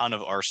a ton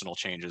of arsenal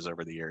changes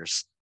over the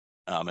years.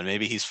 And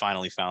maybe he's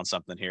finally found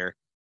something here.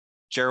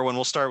 Jerwin,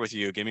 we'll start with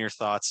you. Give me your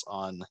thoughts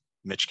on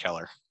Mitch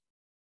Keller.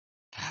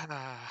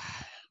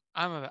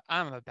 I'm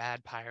a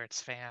bad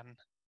Pirates fan.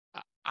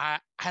 I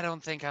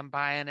don't think I'm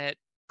buying it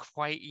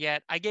quite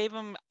yet. I gave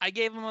him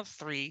a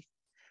 3,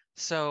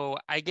 so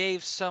I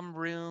gave some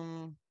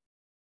room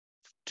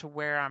to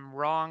where I'm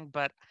wrong,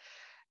 but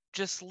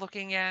just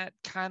looking at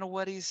kind of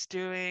what he's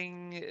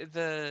doing,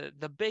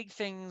 the big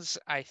things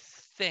I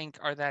think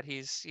are that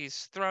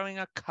he's throwing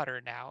a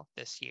cutter now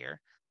this year.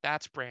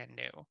 That's brand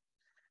new.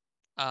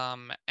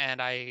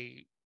 And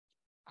I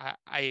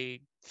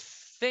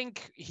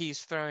think he's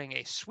throwing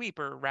a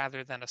sweeper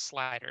rather than a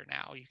slider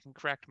now. You can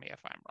correct me if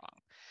I'm wrong,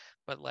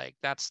 but like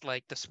that's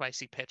like the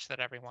spicy pitch that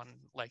everyone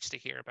likes to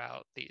hear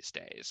about these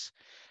days.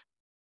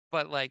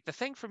 But like the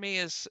thing for me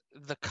is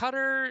the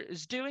cutter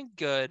is doing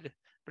good,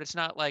 but it's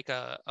not like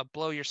a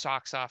blow your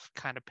socks off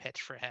kind of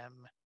pitch for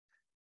him.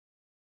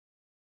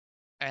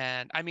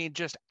 And I mean,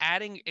 just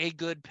adding a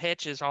good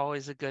pitch is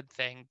always a good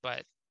thing,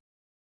 but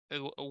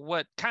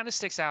what kind of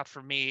sticks out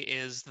for me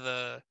is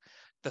the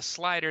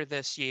slider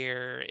this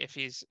year. If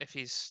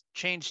he's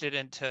changed it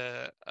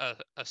into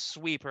a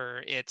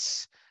sweeper,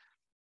 it's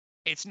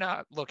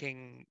not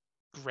looking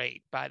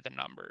great by the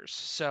numbers.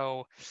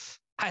 So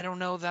I don't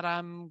know that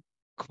I'm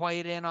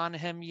quite in on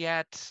him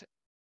yet.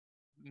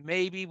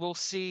 Maybe we'll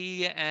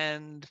see.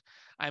 And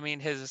I mean,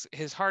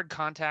 his hard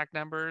contact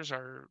numbers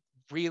are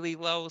really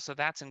low, so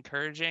that's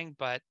encouraging,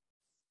 but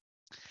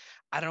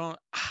I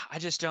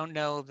just don't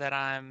know that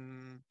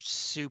I'm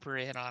super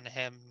in on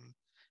him,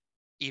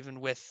 even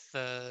with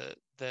the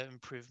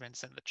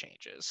improvements and the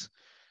changes.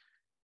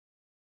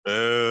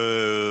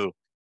 Oh,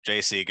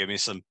 JC, give me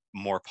some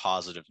more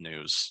positive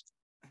news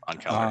on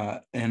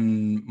Keller.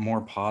 And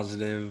more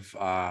positive,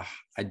 I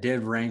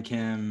did rank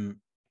him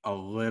a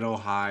little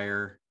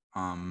higher,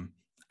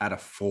 at a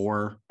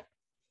 4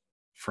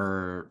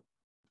 for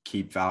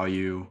keep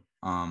value.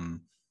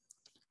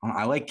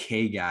 I like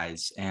K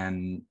guys,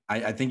 and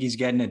I think he's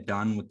getting it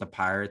done with the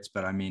Pirates.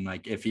 But I mean,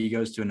 like, if he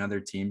goes to another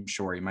team,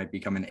 sure, he might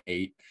become an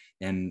 8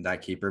 in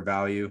that keeper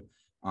value.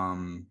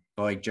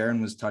 But like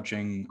Jaron was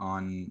touching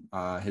on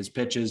his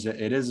pitches,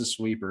 it is a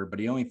sweeper, but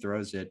he only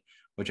throws it,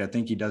 which I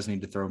think he does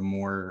need to throw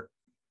more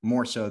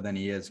so than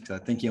he is,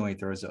 because I think he only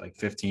throws it like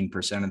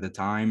 15% of the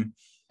time.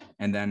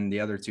 And then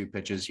the other 2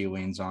 pitches he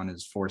leans on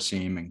is four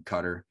seam and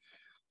cutter.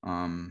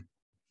 And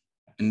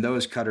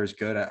those cutters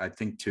good. I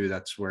think too,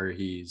 that's where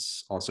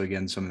he's also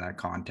getting some of that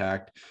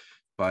contact,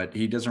 but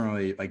he doesn't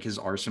really like, his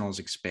arsenal is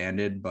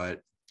expanded,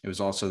 but it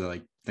was also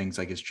like things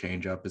like his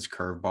changeup, his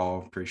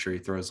curveball. Pretty sure he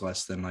throws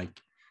less than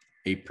like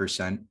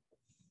 8%.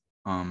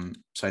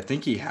 So I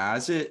think he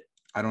has it.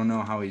 I don't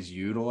know how he's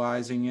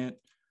utilizing it.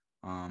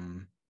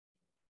 And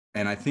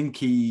I think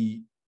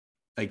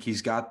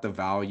he's got the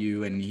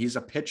value, and he's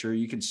a pitcher.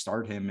 You can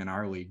start him in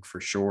our league for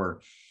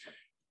sure,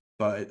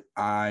 but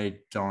I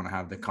don't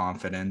have the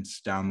confidence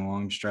down the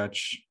long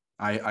stretch.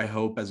 I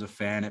hope as a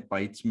fan it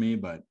bites me,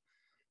 but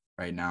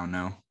right now,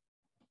 no.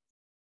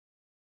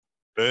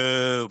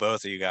 Boo,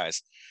 both of you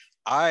guys.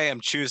 I am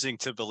choosing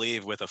to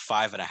believe with a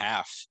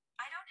 5.5.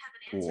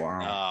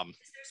 Wow.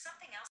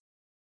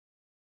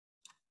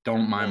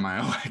 Don't mind my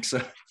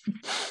Alexa.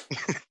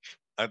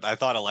 I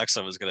thought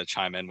Alexa was going to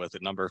chime in with a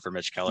number for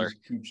Mitch Keller.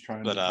 She keeps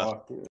trying to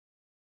talk to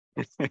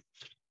it.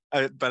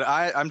 But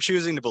I'm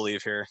choosing to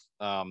believe here.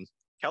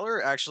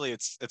 Keller, actually,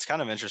 it's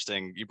kind of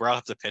interesting. You brought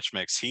up the pitch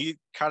mix. He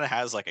kind of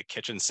has like a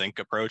kitchen sink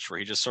approach where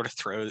he just sort of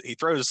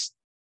throws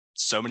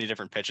so many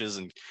different pitches,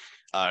 and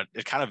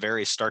it kind of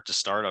varies start to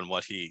start on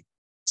what he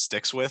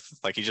sticks with.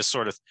 Like he just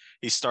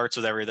he starts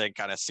with everything,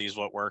 kind of sees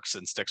what works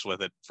and sticks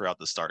with it throughout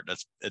the start.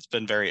 It's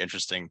been very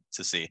interesting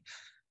to see.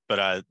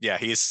 But yeah,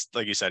 he's,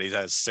 like you said, he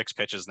has 6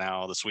 pitches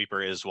now. The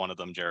sweeper is one of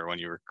them, Jared, when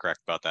you were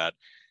correct about that.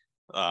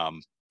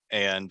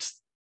 And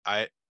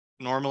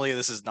normally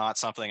this is not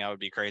something I would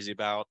be crazy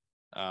about,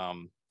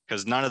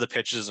 because none of the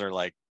pitches are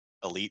like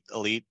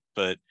elite,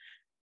 but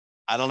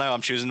I don't know.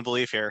 I'm choosing to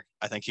believe here.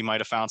 I think he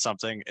might have found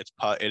something.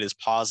 It is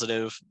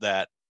positive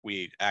that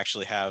we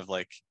actually have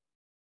like,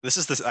 I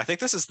think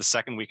this is the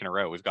second week in a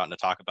row we've gotten to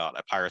talk about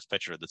a Pirates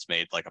pitcher that's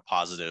made like a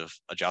positive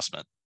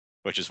adjustment,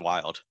 which is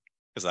wild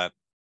because that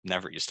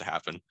never used to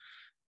happen.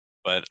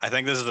 But I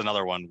think this is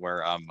another one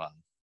where I'm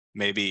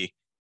maybe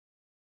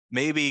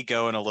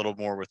going a little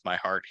more with my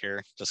heart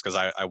here, just because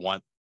I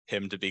want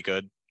him to be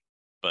good.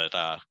 But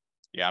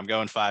yeah, I'm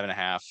going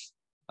 5.5.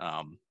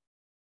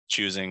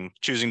 Choosing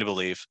to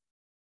believe.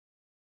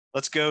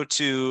 Let's go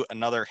to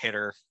another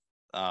hitter.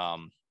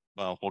 Well,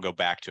 we'll go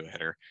back to a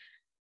hitter,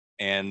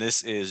 and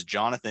this is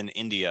Jonathan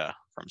India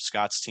from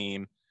Scott's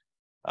team.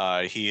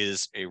 He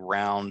is a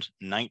round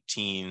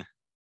 19.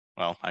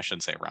 Well, I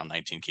shouldn't say round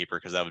 19 keeper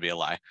because that would be a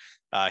lie.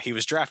 He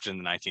was drafted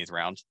in the 19th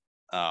round.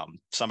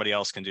 Somebody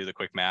else can do the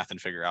quick math and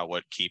figure out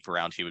what keep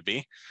round he would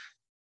be.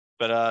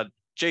 But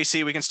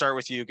JC, we can start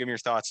with you. Give me your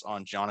thoughts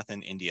on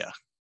Jonathan India.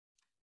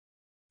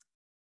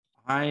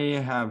 I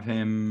have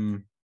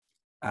him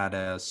at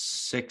a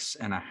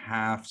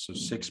 6.5, so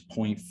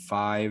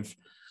 6.5.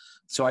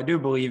 So I do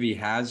believe he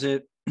has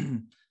it.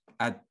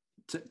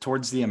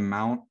 Towards the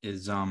amount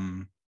is what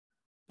I'm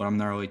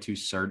not really too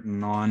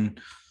certain on.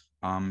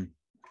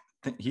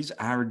 he's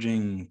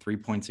averaging 3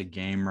 points a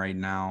game right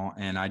now,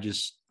 and I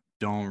just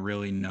don't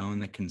really know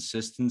the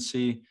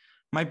consistency.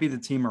 Might be the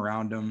team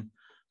around him,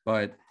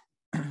 but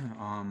I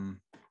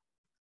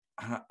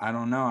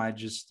don't know. I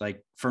just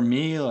like, for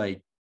me,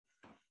 like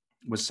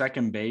with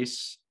second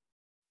base,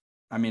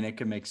 I mean, it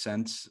could make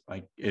sense.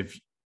 Like if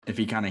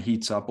he kind of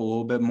heats up a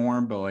little bit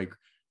more, but like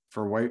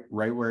for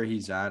right where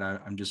he's at,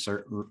 I'm just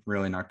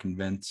really not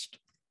convinced.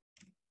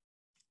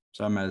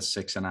 So I'm at a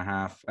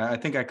 6.5. I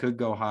think I could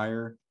go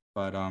higher,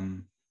 but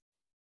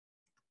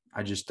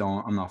I just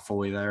don't. I'm not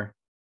fully there.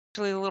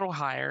 Actually, a little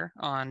higher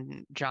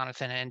on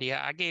Jonathan India.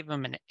 I gave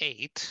him an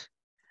 8.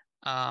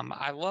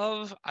 I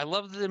love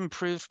the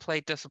improved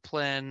plate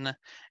discipline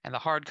and the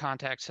hard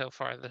contact so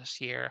far this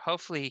year.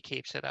 Hopefully, he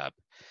keeps it up.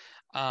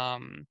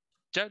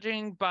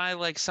 Judging by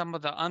like some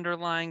of the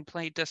underlying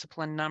plate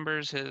discipline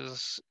numbers,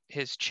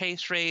 his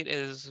chase rate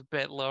is a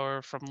bit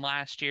lower from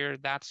last year.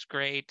 That's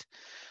great.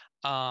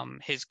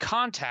 His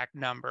contact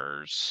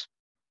numbers,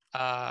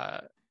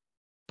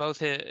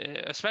 both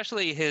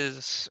especially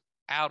his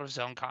out of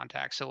zone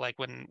contact. So like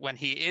when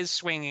he is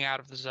swinging out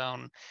of the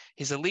zone,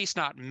 he's at least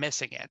not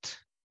missing it.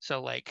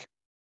 So like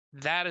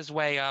that is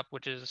way up,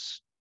 which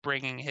is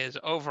bringing his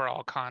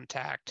overall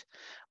contact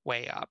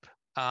way up.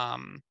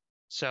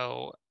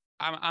 So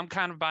I'm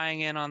kind of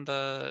buying in on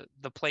the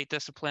plate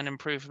discipline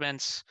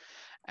improvements,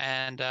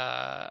 and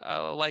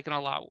liking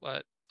a lot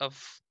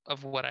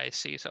of what I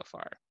see so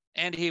far.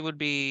 And he would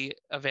be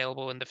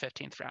available in the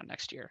 15th round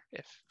next year,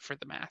 if for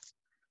the math.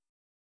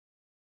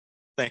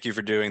 Thank you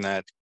for doing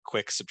that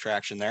quick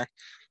subtraction there.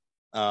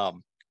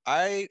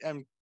 I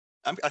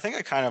think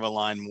I kind of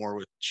align more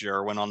with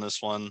Jerwin on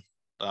this one.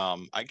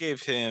 I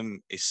gave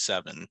him a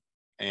 7,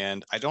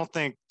 and I don't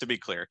think, to be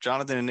clear,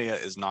 Jonathan India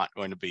is not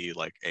going to be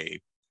like a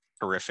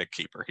horrific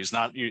keeper. He's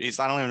not.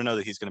 I don't even know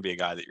that he's going to be a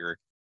guy that you're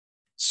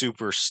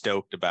super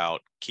stoked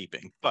about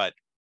keeping, but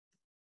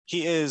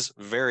he is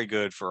very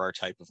good for our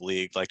type of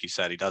league. Like you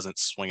said, he doesn't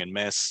swing and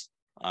miss.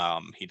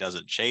 He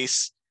doesn't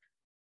chase.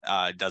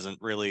 Doesn't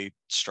really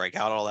strike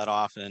out all that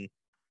often,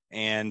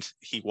 and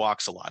he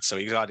walks a lot. So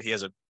he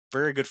has a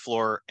very good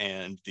floor,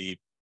 and the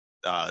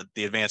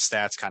advanced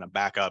stats kind of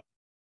back up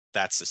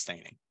that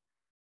sustaining.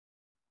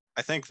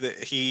 I think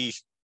that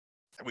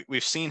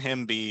we've seen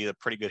him be a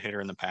pretty good hitter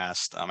in the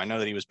past. I know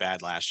that he was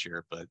bad last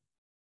year, but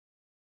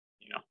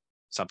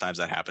sometimes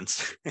that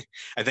happens.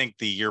 I think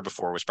the year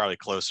before was probably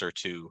closer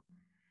to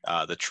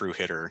the true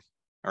hitter,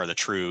 or the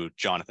true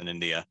Jonathan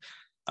India.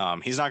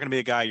 He's not going to be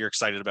a guy you're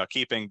excited about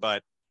keeping,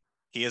 but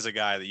he is a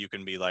guy that you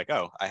can be like,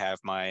 oh, I have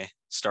my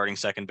starting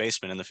second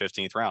baseman in the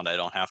 15th round. I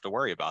don't have to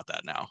worry about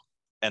that now.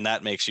 And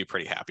that makes you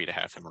pretty happy to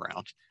have him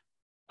around.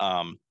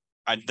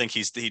 I think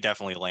he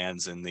definitely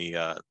lands in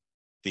the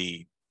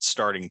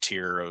starting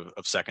tier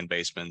of second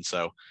baseman.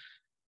 So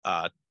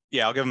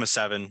yeah, I'll give him a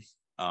 7.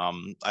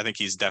 I think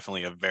he's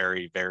definitely a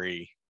very,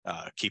 very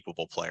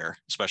keepable player,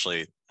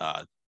 especially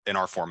in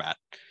our format,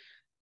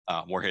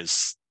 where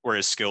his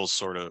skills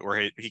sort of,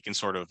 where he can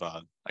sort of,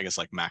 I guess,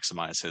 like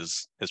maximize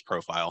his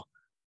profile.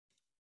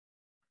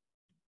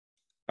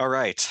 All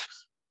right.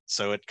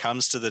 So it's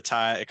the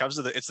time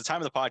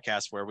of the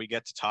podcast where we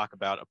get to talk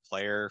about a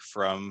player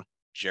from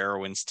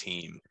Jerwin's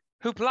team.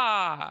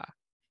 Hoopla!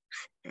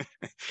 Can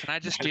I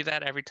just do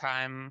that every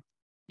time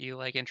you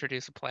like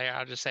introduce a player?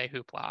 I'll just say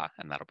hoopla,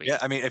 and that'll be. Yeah,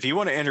 I mean, if you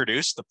want to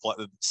introduce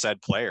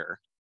said player,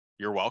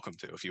 you're welcome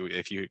to.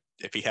 If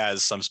he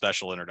has some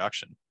special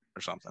introduction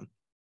or something.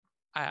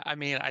 I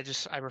mean,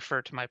 I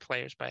refer to my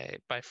players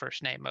by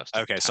first name most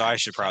of the time. Okay, so I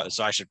should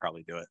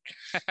probably do it.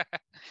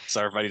 So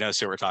everybody knows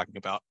who we're talking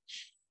about.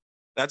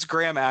 That's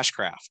Graham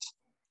Ashcraft.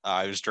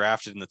 He was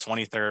drafted in the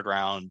 23rd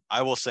round.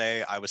 I will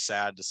say I was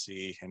sad to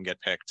see him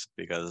get picked,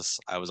 because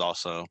I was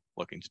also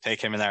looking to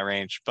take him in that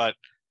range, but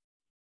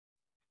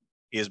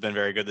he has been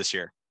very good this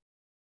year.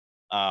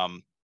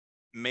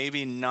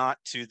 Maybe not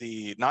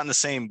in the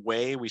same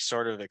way we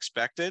sort of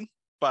expected,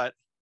 but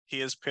he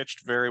has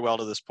pitched very well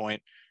to this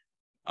point.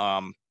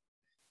 I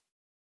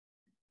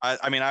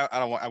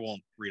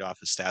won't read off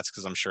his stats,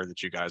 because I'm sure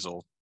that you guys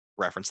will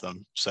reference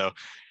them. So,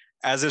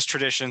 as is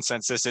tradition,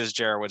 since this is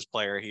Jerwood's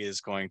player, he is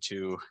going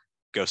to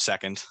go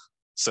second.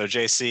 So,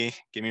 JC,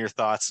 give me your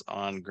thoughts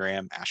on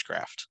Graham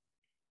Ashcraft.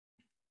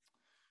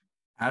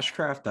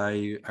 Ashcraft,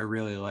 I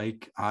really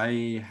like.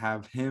 I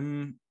have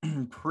him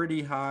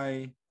pretty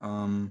high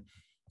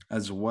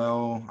as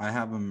well. I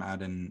have him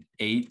at an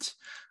 8.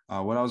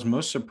 What I was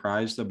most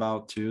surprised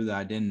about too, that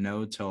I didn't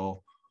know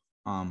till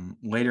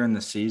later in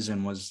the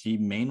season, was he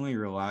mainly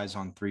relies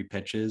on 3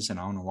 pitches, and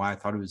I don't know why. I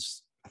thought it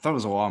was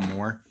a lot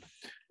more.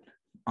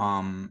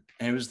 And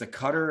it was the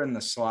cutter and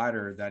the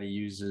slider that he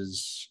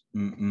uses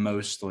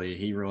mostly.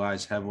 He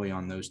relies heavily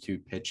on those 2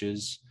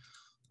 pitches.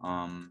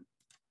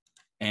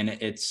 And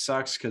it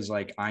sucks, because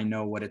like I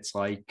know what it's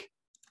like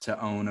to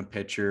own a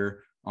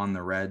pitcher on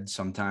the red.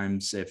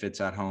 Sometimes if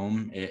it's at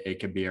home, it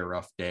could be a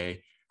rough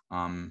day.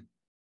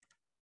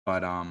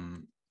 But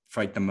for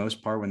like the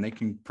most part, when they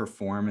can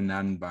perform in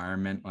that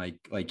environment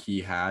like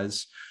he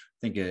has, I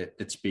think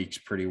it speaks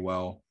pretty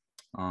well.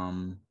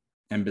 And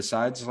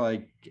besides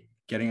like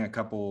getting a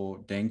couple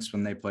dinks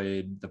when they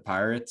played the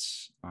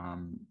Pirates.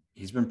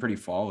 He's been pretty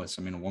flawless.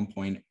 I mean, a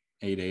 1.88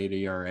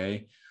 ERA.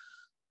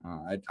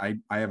 I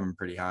have him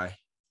pretty high.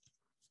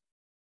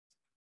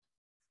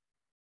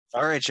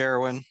 All right,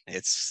 Jerwin,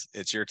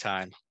 it's your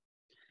time.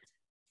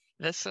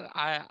 This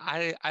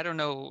I don't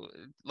know,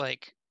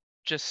 like,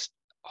 just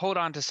hold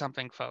on to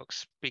something,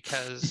 folks,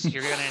 because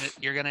you're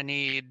gonna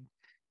need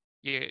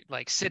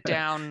sit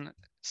down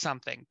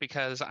something,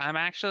 because I'm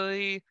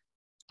actually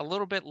a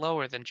little bit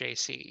lower than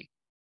JC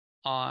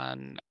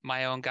on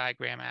my own guy,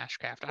 Graham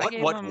Ashcraft. I gave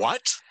him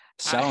What?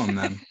 Sell him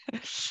then.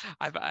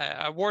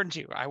 I warned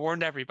you. I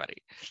warned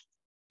everybody.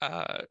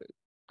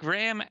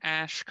 Graham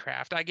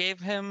Ashcraft, I gave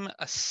him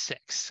a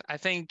 6. I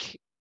think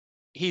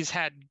he's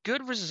had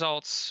good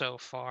results so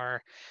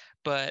far,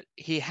 but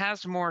he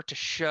has more to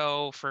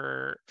show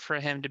for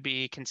him to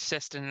be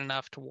consistent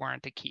enough to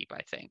warrant a keep,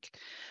 I think.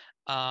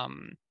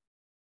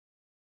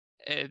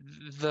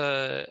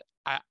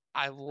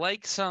 I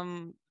like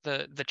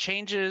the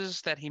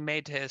changes that he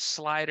made to his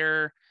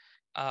slider,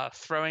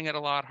 throwing it a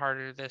lot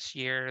harder this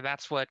year.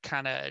 That's what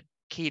kind of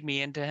keyed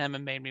me into him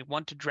and made me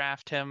want to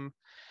draft him.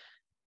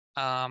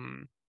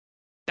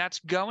 That's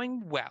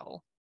going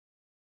well,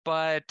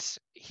 but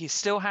he's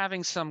still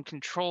having some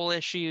control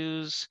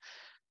issues,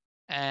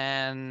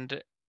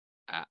 and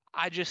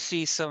I just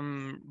see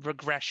some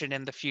regression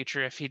in the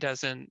future if he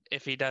doesn't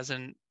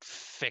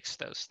fix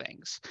those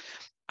things.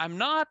 I'm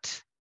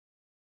not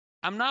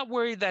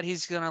worried that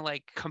he's gonna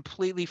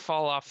completely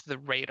fall off the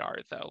radar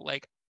though.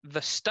 Like,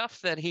 the stuff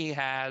that he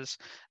has,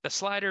 the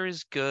slider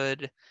is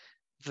good.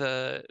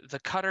 The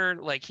cutter,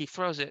 he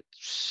throws it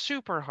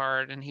super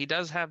hard, and he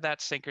does have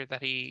that sinker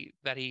that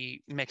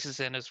he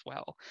mixes in as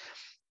well.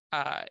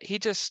 He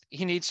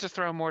needs to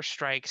throw more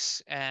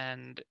strikes,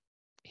 and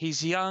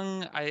he's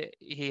young.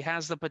 He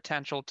has the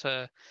potential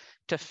to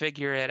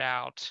figure it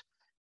out.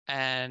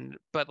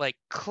 But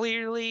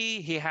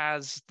clearly he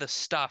has the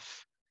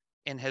stuff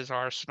in his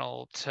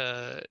arsenal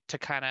to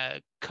kind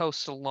of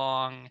coast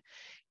along,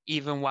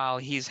 even while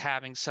he's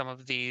having some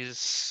of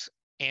these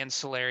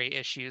ancillary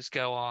issues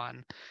go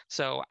on.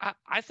 So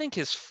I think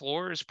his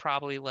floor is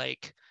probably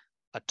like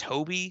a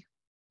Toby.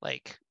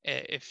 Like,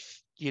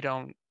 if you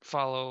don't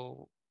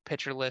follow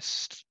pitcher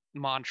list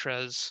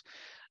mantras,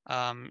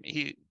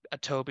 a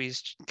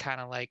Toby's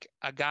kind of like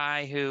a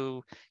guy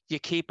who you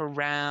keep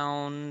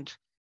around.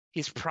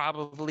 He's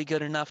probably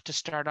good enough to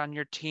start on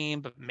your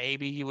team, but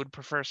maybe you would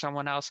prefer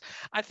someone else.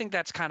 I think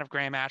that's kind of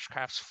Graham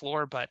Ashcraft's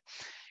floor, but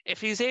if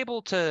he's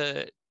able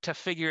to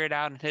figure it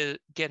out and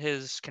get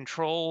his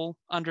control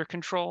under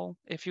control,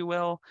 if you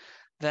will,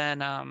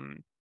 then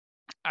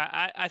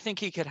I think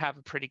he could have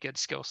a pretty good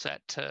skill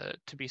set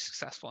to be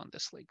successful in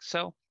this league.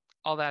 So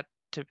all that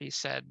to be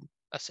said,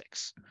 a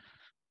 6.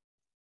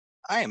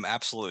 I am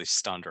absolutely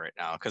stunned right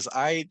now because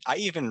I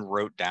even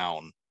wrote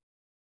down,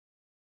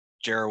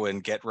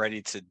 Jerwin, get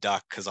ready to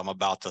duck because I'm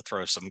about to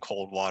throw some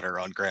cold water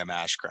on Graham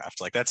Ashcraft.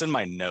 Like, that's in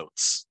my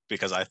notes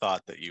because I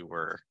thought you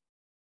were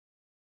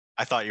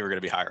going to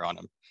be higher on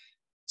him.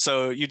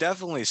 So you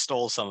definitely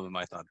stole some of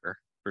my thunder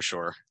for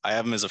sure. I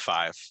have him as a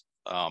 5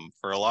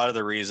 for a lot of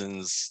the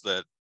reasons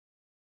that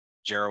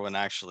Jerwin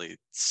actually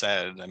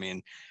said. I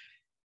mean,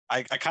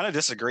 I kind of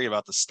disagree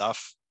about the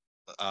stuff.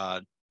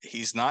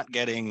 He's not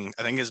getting,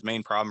 I think his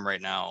main problem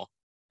right now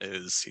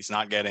is he's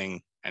not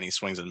getting any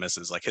swings and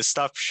misses. Like, his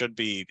stuff should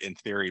be, in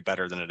theory,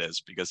 better than it is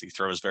because he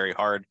throws very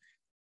hard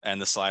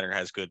and the slider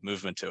has good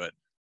movement to it.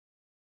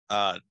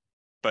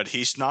 But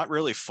he's not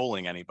really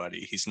fooling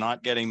anybody. He's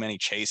not getting many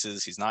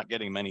chases. He's not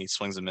getting many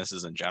swings and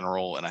misses in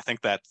general. And I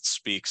think that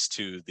speaks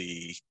to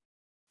the,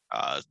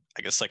 I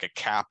guess, like a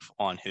cap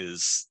on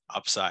his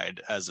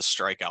upside as a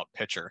strikeout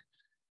pitcher.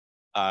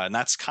 And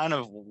that's kind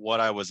of what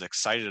I was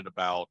excited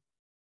about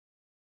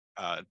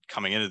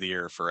coming into the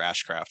year for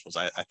Ashcraft. Was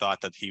I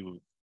thought that he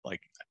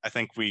like I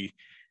think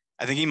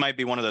he might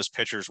be one of those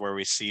pitchers where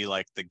we see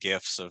like the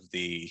gifts of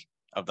the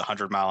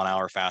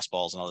 100-mile-an-hour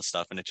fastballs and all this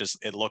stuff, and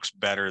it looks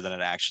better than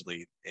it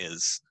actually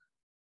is.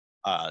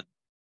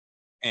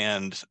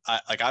 And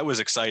I was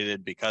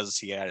excited because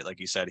he had, like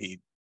you said, he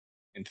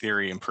in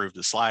theory improved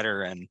the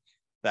slider, and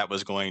that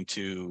was going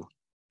to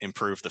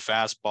improve the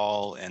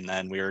fastball, and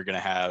then we were going to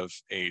have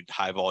a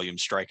high volume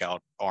strikeout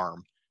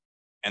arm,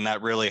 and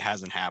that really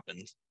hasn't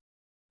happened.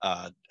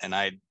 And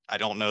I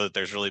don't know that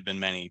there's really been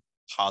many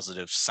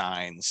positive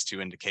signs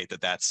to indicate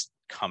that that's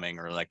coming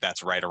or like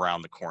that's right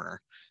around the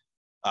corner.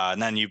 And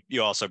then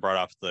you also brought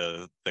up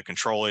the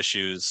control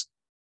issues.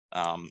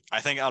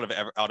 I think out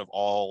of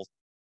all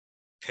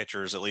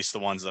pitchers, at least the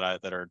ones that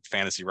are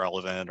fantasy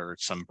relevant or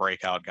some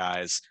breakout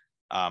guys,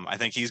 I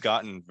think he's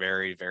gotten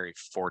very, very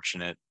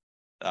fortunate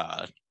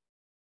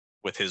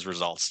with his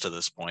results to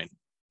this point.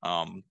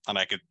 And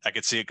I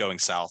could see it going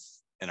south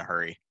in a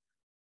hurry.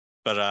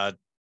 But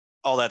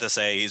all that to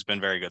say, he's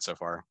been very good so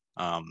far.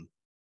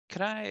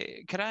 Could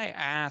I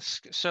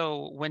ask,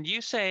 so when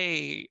you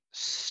say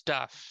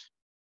stuff,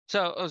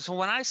 so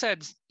when I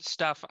said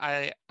stuff,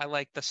 I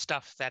like the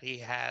stuff that he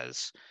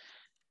has.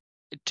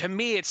 to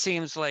me, it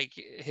seems like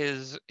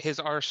his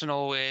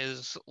arsenal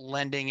is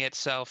lending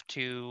itself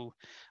to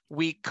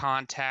weak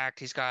contact.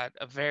 He's got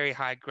a very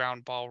high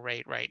ground ball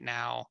rate right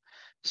now.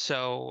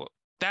 So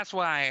that's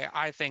why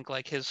I think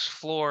like his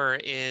floor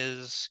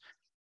is,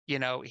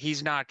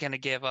 he's not going to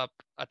give up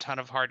a ton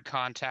of hard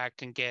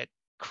contact and get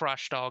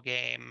crushed all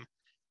game.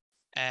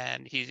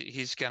 And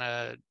he's going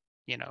to,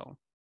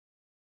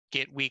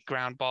 get weak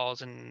ground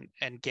balls and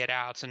get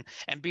outs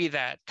and be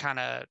that kind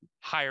of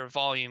higher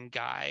volume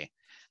guy.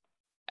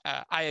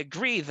 I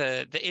agree.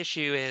 The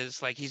issue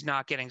is like he's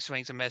not getting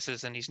swings and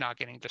misses, and he's not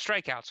getting the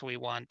strikeouts we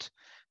want.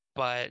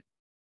 But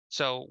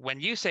so when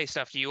you say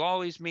stuff, do you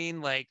always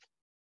mean like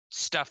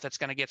stuff that's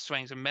going to get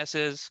swings and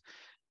misses?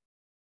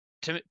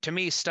 To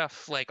me,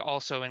 stuff like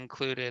also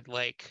included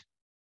like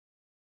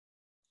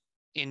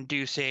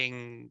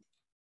inducing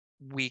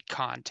weak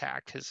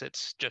contact because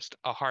it's just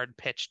a hard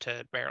pitch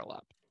to barrel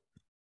up.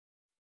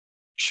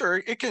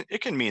 Sure,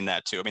 it can mean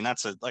that too. I mean,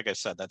 like I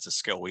said, that's a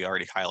skill. We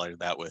already highlighted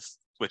that with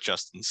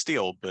Justin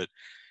Steele, but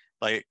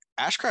like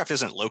Ashcraft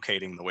isn't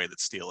locating the way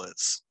that Steele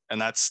is. And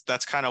that's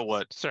kind of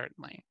what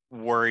certainly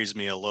worries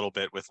me a little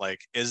bit with like,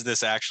 is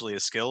this actually a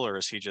skill or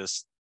is he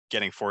just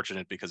getting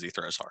fortunate because he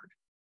throws hard?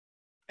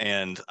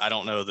 And I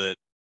don't know that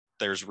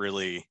there's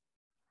really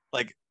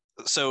like,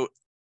 so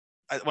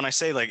when I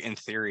say like in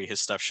theory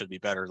his stuff should be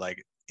better,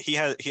 like he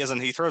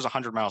throws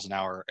 100 miles an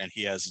hour and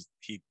he has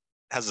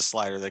a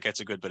slider that gets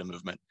a good bit of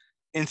movement.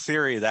 In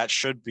theory, that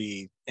should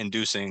be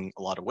inducing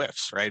a lot of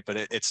whiffs, right? But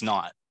it's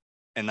not.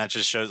 And that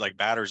just shows like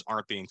batters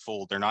aren't being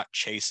fooled. They're not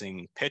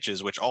chasing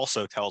pitches, which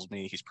also tells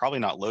me he's probably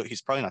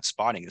not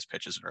spotting his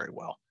pitches very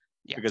well.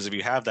 Yeah. Because if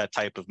you have that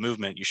type of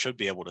movement, you should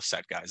be able to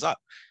set guys up.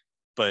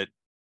 But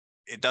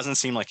it doesn't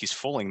seem like he's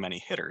fooling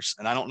many hitters.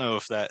 And I don't know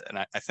if that, and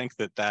I think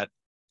that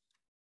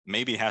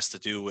maybe has to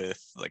do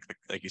with like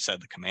you said,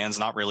 the command's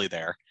not really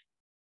there.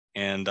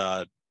 And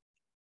I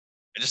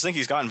just think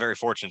he's gotten very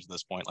fortunate at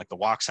this point. Like the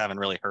walks haven't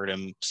really hurt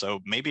him. So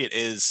maybe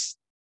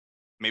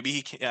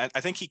he can,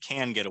 I think he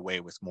can get away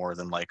with more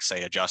than like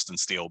say a Justin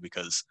Steele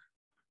because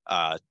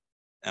and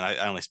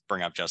I only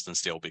bring up Justin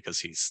Steele because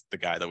he's the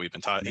guy that we've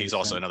been talking. He's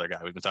also another guy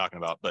we've been talking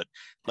about, but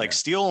like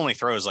Steele only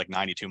throws like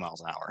 92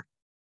 miles an hour.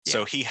 Yeah.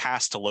 So he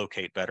has to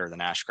locate better than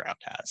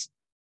Ashcraft has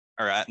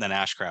or than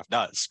Ashcraft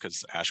does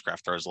because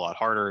Ashcraft throws a lot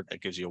harder.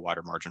 It gives you a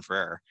wider margin for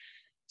error.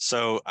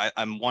 So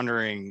I'm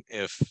wondering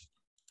if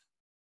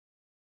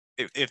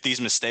these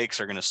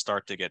mistakes are going to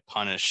start to get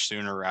punished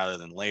sooner rather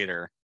than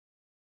later.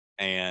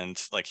 And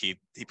like he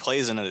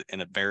plays in a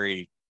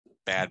very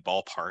bad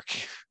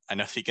ballpark. I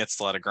know he gets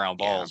a lot of ground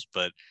balls,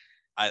 but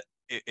I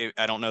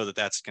don't know that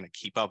that's going to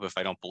keep up if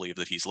I don't believe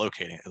that he's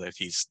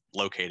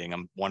locating.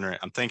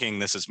 I'm thinking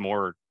this is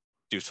more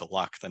due to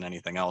luck than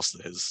anything else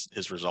that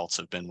his results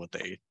have been what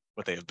they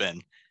have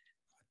been.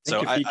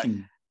 So if he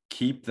can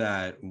keep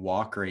that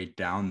walk rate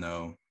down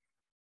though,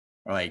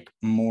 like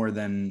more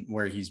than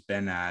where he's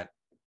been at,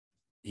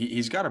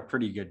 he's got a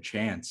pretty good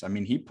chance. I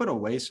mean, he put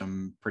away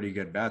some pretty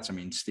good bats. I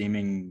mean,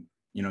 steaming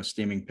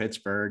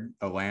Pittsburgh,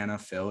 Atlanta,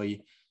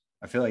 Philly.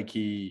 I feel like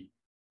he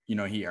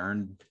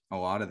earned a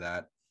lot of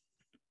that.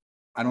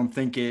 I don't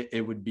think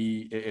it would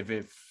be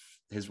if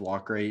his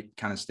walk rate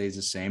kind of stays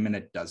the same and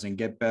it doesn't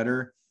get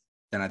better,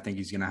 then I think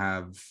he's going to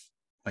have,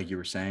 like you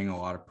were saying, a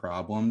lot of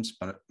problems.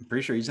 But I'm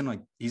pretty sure he's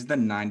the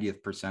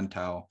 90th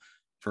percentile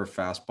for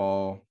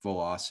fastball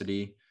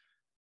velocity.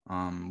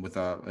 With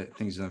I think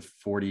he's in the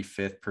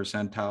 45th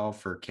percentile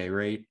for K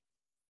rate.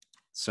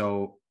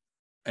 So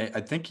I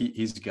think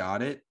he's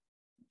got it,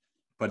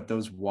 but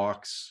those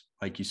walks,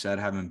 like you said,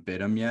 haven't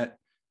bit him yet.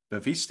 But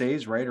if he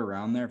stays right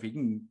around there, if he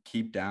can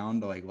keep down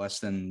to like less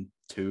than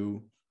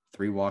 2-3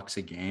 walks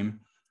a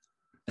game,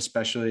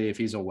 especially if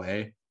he's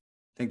away,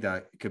 I think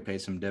that could pay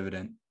some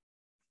dividend.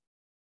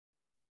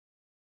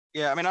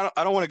 Yeah, I mean,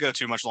 I don't want to go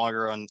too much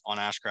longer on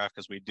Ashcraft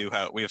because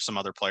we have some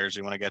other players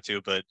we want to get to,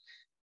 but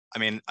I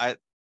mean,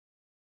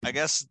 I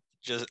guess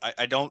just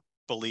I don't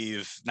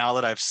believe now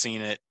that I've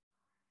seen it,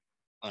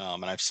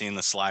 and I've seen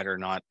the slider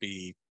not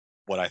be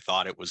what I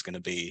thought it was going to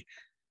be.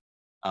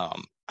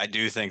 I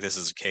do think this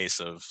is a case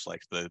of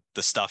like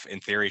the stuff in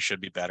theory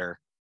should be better,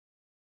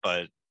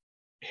 but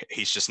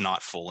he's just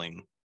not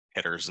fooling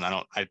hitters. And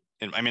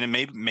I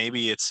mean,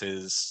 maybe it's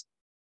his,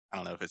 I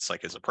don't know if it's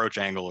like his approach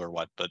angle or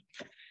what, but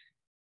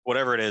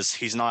whatever it is,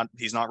 he's not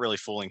really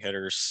fooling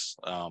hitters.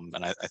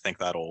 And I think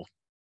that'll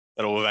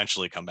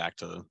eventually come back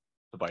to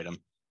bite him.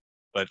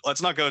 But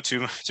let's not go too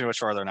much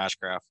farther in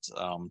Ashcraft.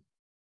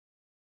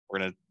 We're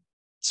going to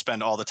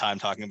spend all the time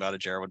talking about a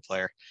Jerwood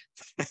player.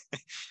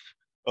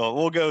 Well,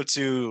 we'll go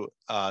to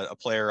a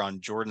player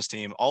on Jordan's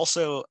team.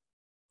 Also,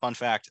 fun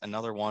fact,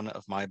 another one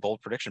of my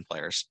bold prediction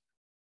players.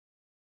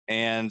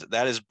 And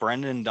that is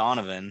Brendan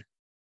Donovan,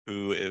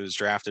 who was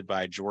drafted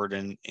by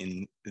Jordan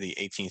in the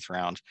 18th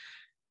round.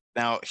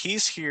 Now,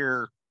 he's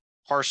here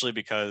partially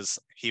because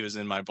he was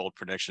in my bold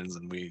predictions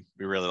and we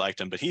really liked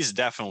him, but he's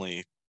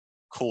definitely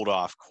cooled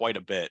off quite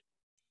a bit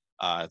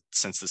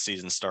since the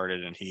season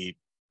started. And I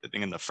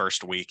think in the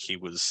first week he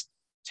was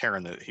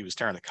tearing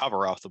the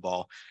cover off the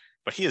ball.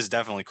 but he has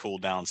definitely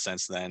cooled down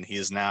since then. He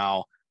is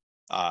now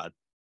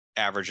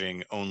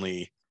averaging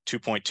only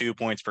 2.2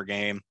 points per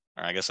game,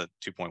 or I guess at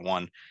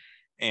 2.1.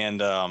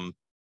 And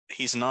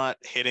he's not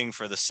hitting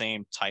for the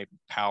same type of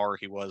power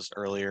he was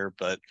earlier,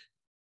 but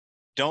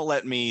don't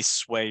let me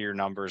sway your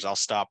numbers. I'll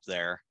stop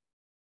there.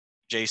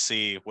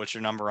 JC, what's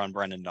your number on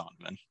Brendan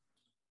Donovan?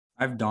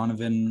 I have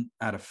Donovan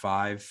at a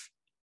 5.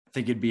 I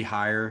think it'd be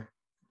higher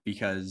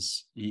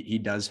because he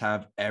does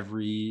have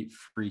every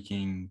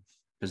freaking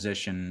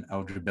position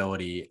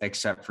eligibility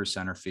except for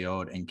center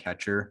field and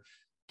catcher.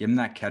 Give him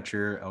that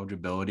catcher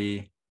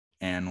eligibility,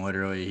 and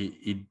literally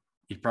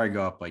he'd probably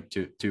go up like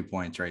two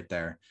points right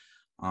there.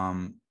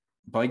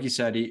 But like you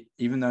said,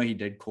 even though he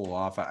did cool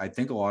off, I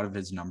think a lot of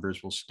his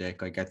numbers will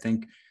stick. Like I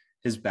think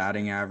his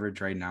batting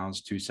average right now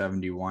is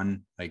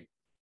 271. Like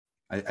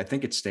I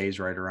think it stays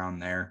right around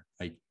there.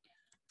 Like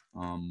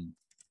I'm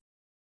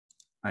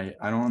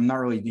not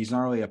really, he's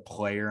not really a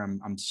player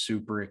I'm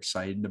super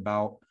excited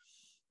about.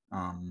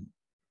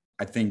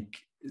 I think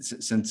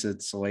since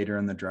it's later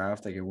in the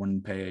draft, like it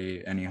wouldn't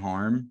pay any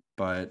harm,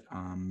 but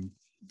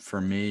for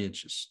me,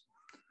 it's just,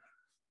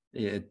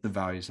 the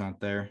value's not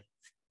there.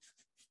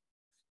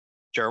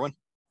 Jerwin?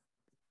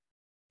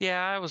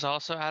 Yeah, I was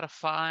also at a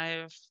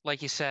 5.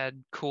 Like you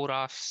said, cooled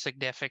off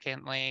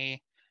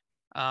significantly.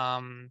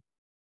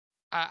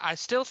 I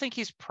still think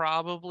he's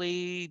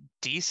probably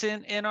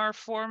decent in our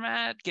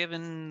format,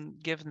 given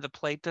the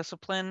plate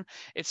discipline.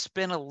 It's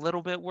been a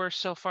little bit worse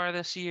so far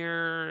this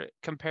year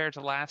compared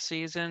to last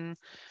season,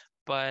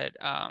 but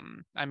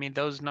I mean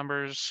those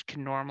numbers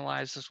can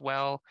normalize as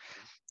well.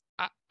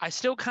 I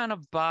still kind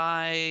of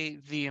buy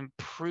the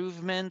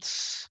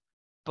improvements,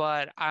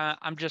 but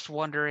I'm just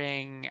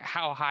wondering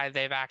how high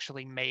they've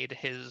actually made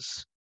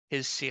his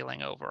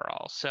ceiling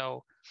overall.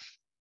 So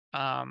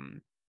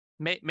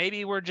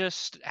maybe we're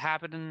just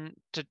happening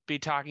to be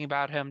talking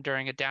about him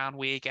during a down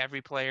week.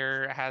 Every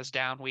player has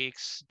down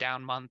weeks,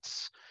 down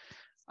months.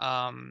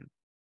 But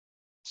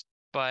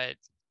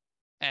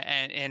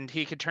and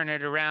he could turn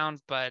it around,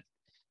 but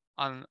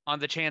on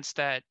the chance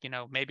that,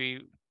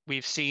 maybe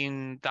we've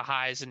seen the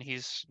highs and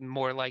he's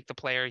more like the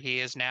player he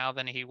is now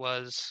than he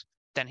is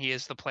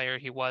the player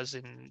he was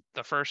in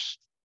the first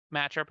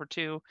matchup or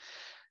two.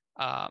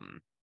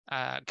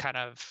 Kind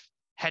of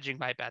hedging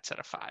my bets at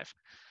a 5.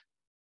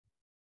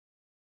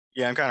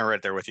 Yeah, I'm kind of right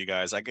there with you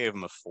guys. I gave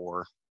him a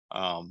 4.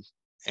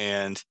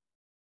 And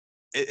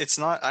it's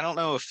not, I don't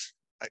know if,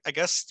 I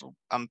guess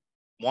I'm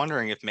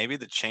wondering if maybe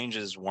the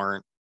changes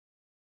weren't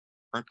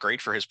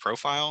great for his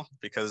profile,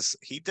 because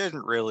he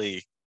doesn't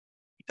really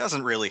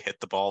hit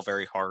the ball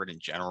very hard in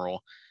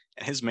general.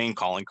 And his main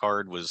calling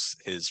card was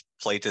his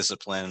play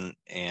discipline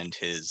and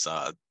his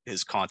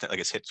content, like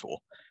his hit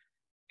tool.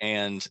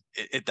 And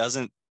it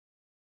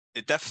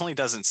definitely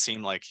doesn't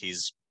seem like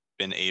he's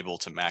been able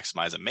to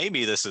maximize it.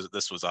 Maybe this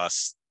was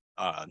us.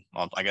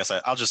 Well, I guess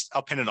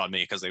I'll pin it on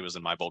me because it was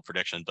in my bold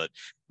prediction. But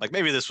like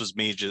maybe this was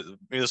me.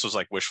 Maybe this was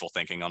like wishful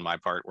thinking on my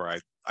part, where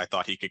I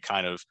thought he could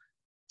kind of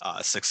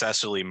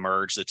successfully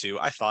merge the two.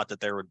 I thought that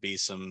there would be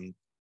some,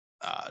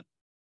 I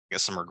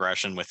guess, some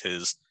regression with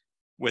his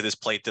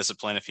plate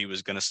discipline if he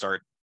was going to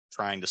start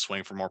trying to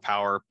swing for more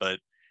power, but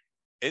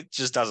it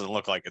just doesn't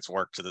look like it's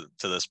worked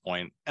to this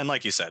point. And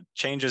like you said,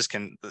 changes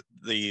can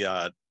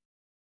the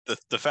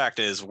fact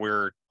is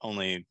we're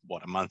only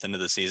a month into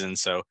the season,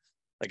 so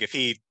like if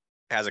he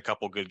has a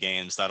couple good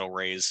games, that'll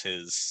raise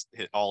his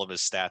all of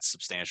his stats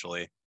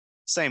substantially.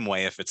 Same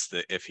way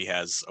if he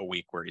has a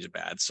week where he's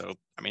bad. So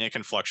I mean, it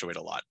can fluctuate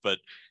a lot, but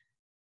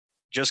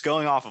just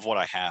going off of what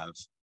I have,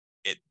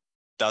 it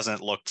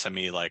doesn't look to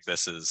me like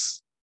this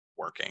is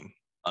working,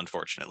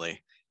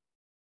 unfortunately.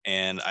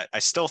 And I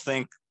still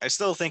think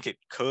it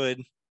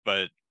could,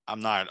 but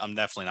I'm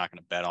definitely not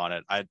going to bet on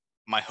it.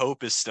 My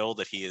hope is still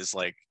that he is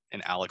like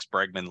an Alex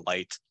Bregman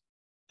light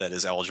that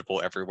is eligible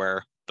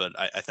everywhere, but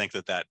I think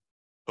that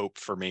hope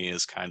for me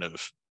is kind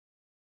of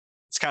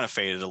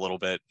faded a little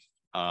bit.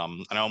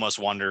 And I almost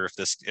wonder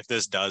if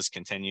this does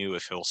continue,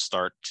 if he'll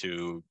start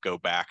to go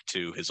back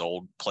to his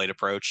old plate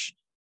approach.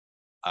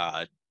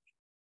 I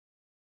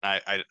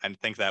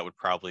think that would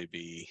probably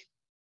be.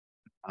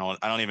 I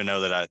don't even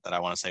know that I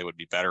want to say would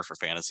be better for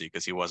fantasy,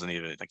 because he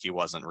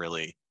wasn't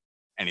really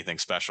anything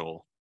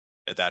special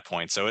at that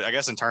point. So I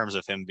guess in terms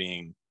of him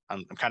being,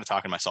 I'm kind of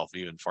talking myself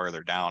even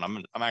farther down.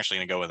 I'm actually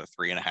going to go with a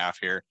 3.5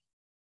 here.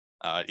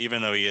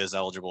 Even though he is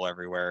eligible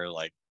everywhere,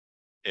 like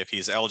if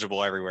he's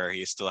eligible everywhere,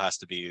 he still has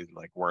to be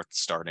like worth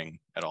starting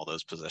at all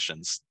those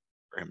positions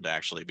for him to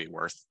actually be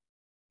worth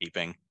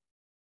keeping.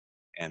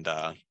 And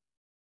I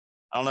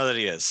don't know that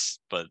he is,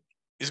 but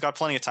he's got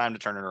plenty of time to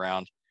turn it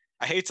around.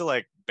 I hate to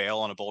like bail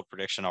on a bold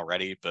prediction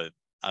already, but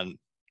I don't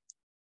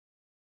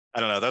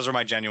know. Those are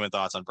my genuine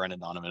thoughts on Brendan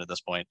Donovan at this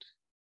point.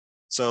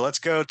 So let's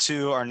go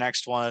to our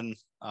next one.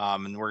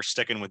 And we're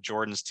sticking with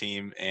Jordan's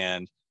team.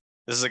 And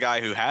this is a guy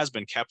who has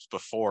been kept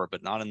before,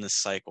 but not in this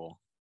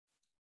cycle.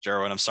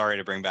 Jerwin, I'm sorry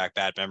to bring back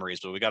bad memories,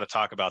 but we got to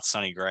talk about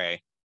Sonny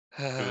Gray,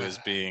 who is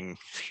being,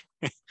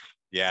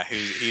 yeah,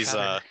 he's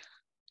Shudder.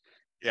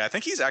 yeah, I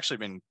think he's actually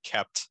been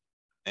kept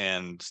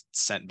and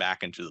sent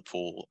back into the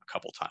pool a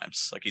couple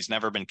times. Like he's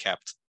never been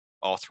kept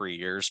all 3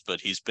 years, but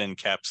he's been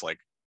kept like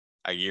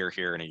a year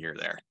here and a year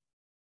there.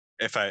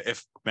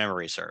 If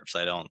memory serves,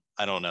 I don't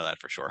know that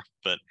for sure.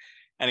 But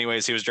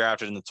anyways, he was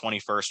drafted in the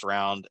 21st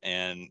round,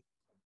 and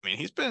I mean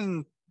he's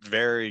been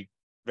very,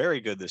 very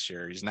good this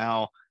year. He's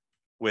now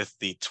with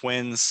the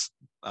Twins.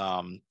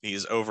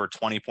 He's over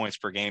 20 points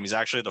per game. He's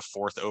actually the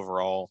 4th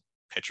overall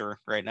pitcher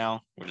right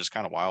now, which is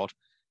kind of wild.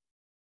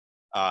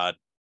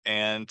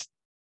 And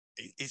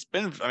he's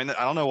been, I mean,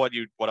 I don't know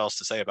what else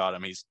to say about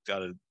him. He's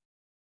got a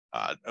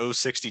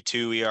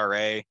 0.62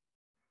 ERA.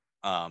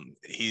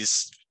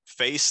 He's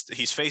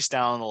faced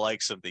down the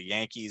likes of the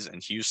Yankees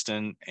and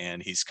Houston,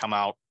 and he's come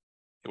out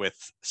with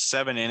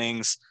 7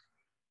 innings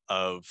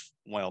of,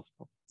 well,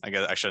 I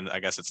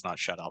guess it's not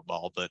shutout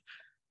ball, but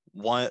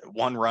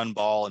one run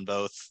ball in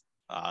both.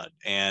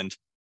 And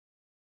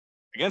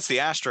against the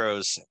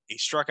Astros, he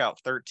struck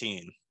out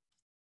 13.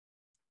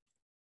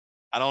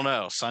 I don't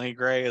know. Sonny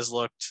Gray has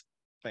looked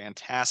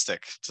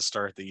fantastic to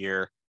start the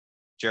year.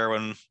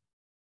 Jerwin,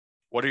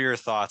 what are your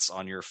thoughts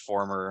on your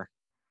former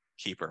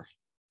keeper?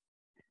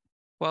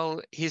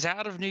 Well, he's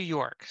out of New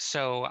York,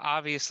 so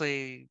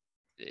obviously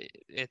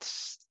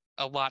it's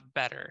a lot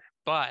better.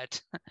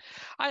 But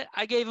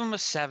I gave him a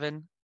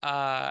 7.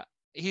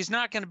 He's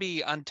not going to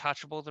be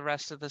untouchable the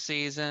rest of the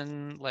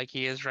season like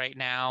he is right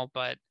now,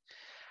 but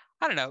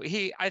I don't know.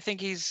 I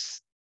think he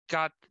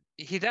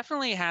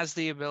definitely has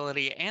the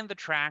ability and the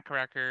track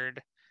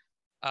record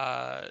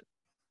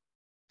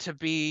to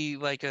be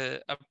like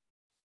a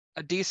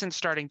decent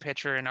starting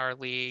pitcher in our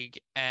league,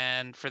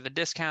 and for the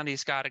discount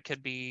he's got, it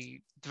could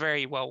be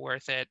very well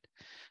worth it.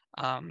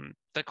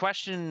 The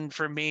question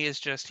for me is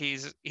just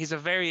he's a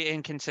very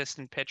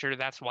inconsistent pitcher.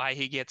 That's why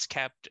he gets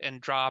kept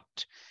and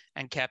dropped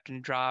and kept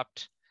and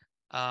dropped.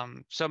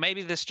 So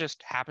maybe this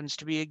just happens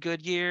to be a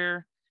good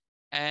year,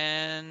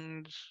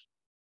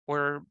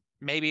 or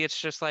maybe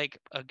it's just like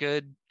a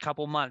good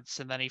couple months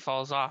and then he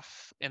falls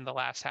off in the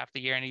last half of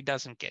the year and he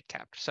doesn't get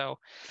kept. So,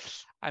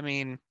 I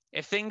mean,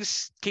 if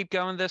things keep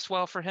going this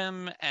well for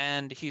him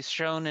and he's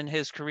shown in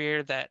his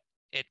career that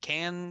it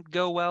can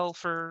go well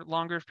for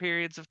longer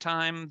periods of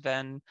time,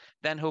 then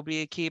he'll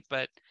be a keep.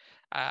 But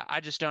I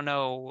just don't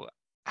know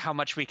how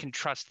much we can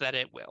trust that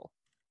it will.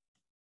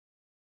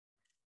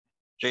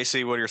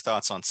 JC, what are your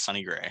thoughts on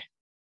Sonny Gray?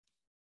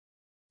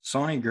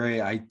 Sonny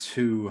Gray, I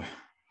too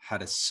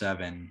had a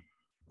 7.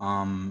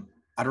 I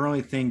don't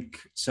really think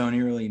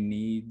Sonny really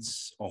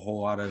needs a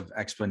whole lot of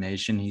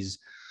explanation. He's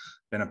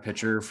been a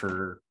pitcher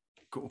for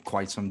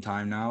quite some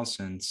time now,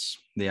 since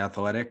the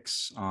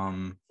Athletics.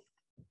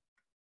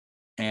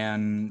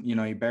 And,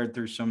 he bared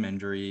through some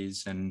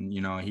injuries, and,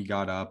 he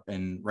got up,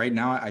 and right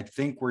now I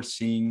think we're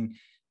seeing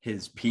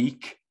his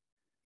peak.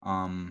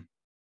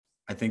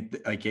 I think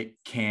like it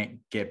can't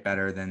get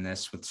better than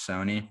this with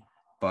Sony,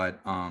 but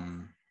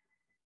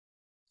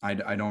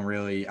I don't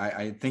really,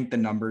 I think the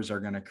numbers are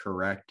going to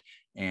correct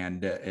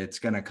and it's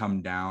going to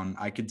come down.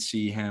 I could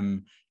see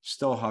him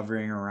still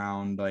hovering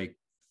around like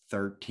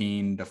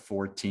 13 to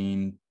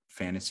 14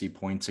 fantasy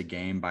points a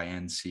game by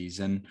end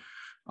season.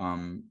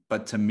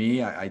 But to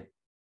me, I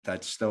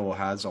that still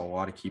has a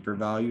lot of keeper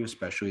value,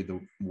 especially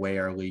the way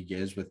our league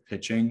is with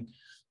pitching.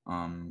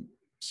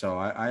 So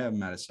I have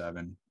him at a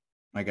 7.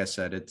 Like I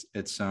said, it's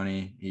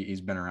Sony.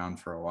 He's been around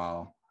for a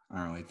while. I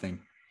don't really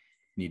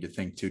need to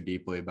think too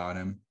deeply about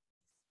him.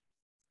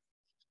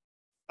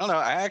 I don't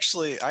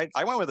know.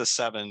 I went with a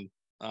 7.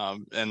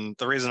 And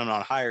the reason I'm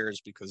not higher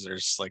is because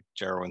there's, like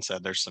Jerwin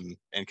said, there's some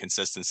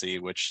inconsistency,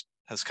 which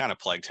has kind of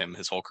plagued him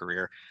his whole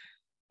career.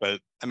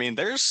 But I mean,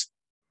 there's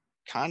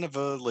kind of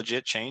a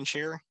legit change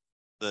here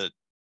that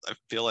I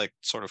feel like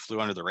sort of flew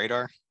under the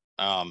radar.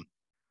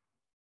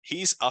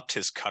 He's upped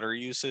his cutter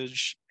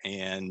usage,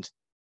 and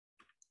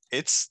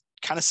it's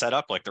kind of set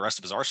up like the rest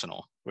of his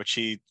arsenal, which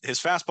his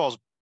fastball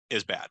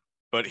is bad,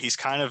 but he's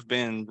kind of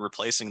been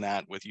replacing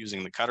that with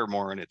using the cutter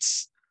more, and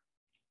it's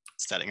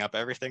setting up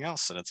everything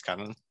else, and it's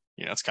kind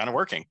of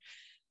working.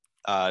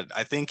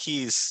 I think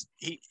he's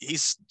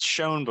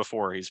shown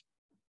before he's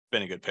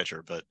been a good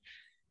pitcher, but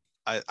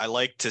I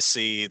like to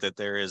see that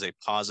there is a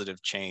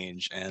positive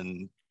change,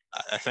 and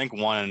I think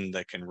one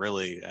that can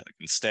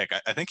stick.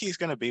 I think he's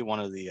going to be one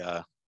of the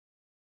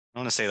I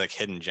don't want to say like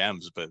hidden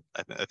gems, but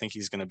I think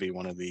he's going to be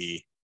one of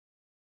the,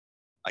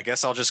 I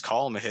guess I'll just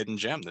call him a hidden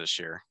gem this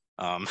year.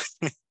 And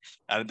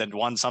then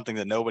something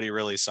that nobody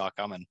really saw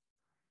coming.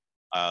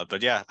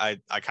 But yeah, I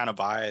kind of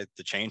buy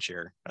the change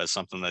here as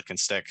something that can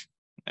stick.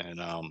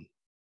 And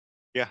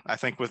yeah, I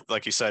think with,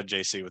 like you said,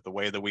 JC, with the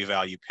way that we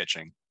value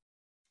pitching,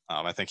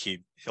 I think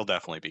he'll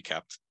definitely be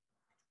kept.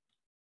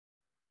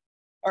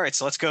 All right,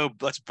 so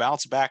let's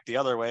bounce back the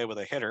other way with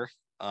a hitter.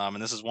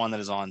 And this is one that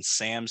is on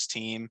Sam's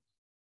team,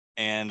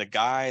 and a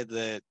guy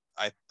that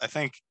I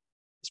think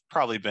has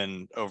probably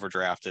been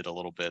overdrafted a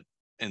little bit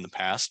in the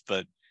past,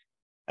 but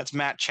that's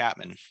Matt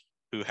Chapman,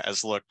 who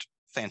has looked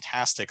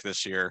fantastic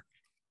this year.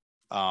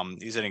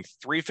 He's hitting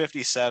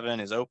 357.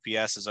 His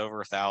OPS is over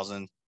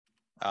 1,000.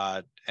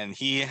 And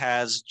he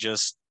has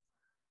just,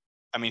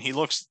 I mean, he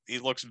looks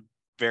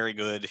very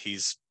good.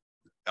 He's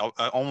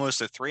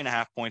almost at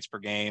 3.5 points per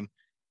game.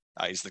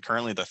 He's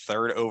currently the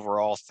third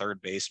overall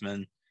third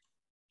baseman.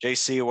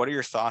 JC, what are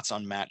your thoughts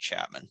on Matt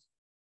Chapman?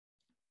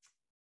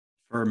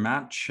 For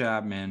Matt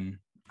Chapman,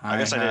 I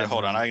guess I did.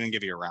 Hold on, him, I didn't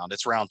give you a round.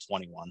 It's round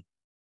 21.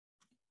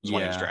 Is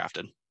when he was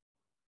drafted.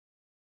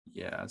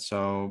 Yeah,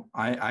 so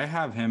I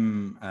have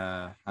him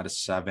at a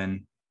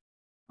 7.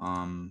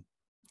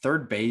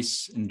 Third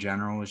base in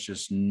general is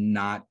just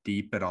not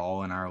deep at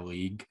all in our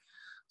league.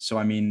 So,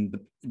 I mean,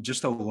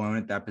 just alone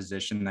at that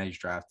position that he's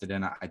drafted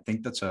in, I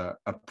think that's a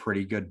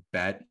pretty good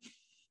bet.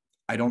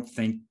 I don't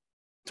think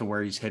to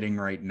where he's hitting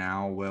right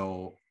now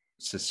will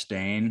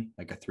sustain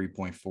like a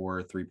 3.4,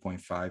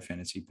 3.5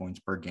 fantasy points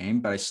per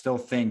game, but I still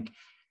think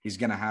he's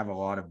going to have a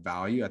lot of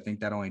value. I think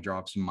that only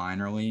drops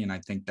minorly, and I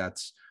think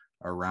that's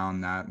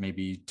around that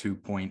maybe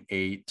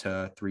 2.8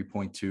 to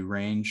 3.2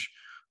 range,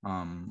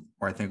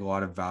 where I think a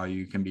lot of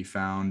value can be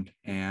found.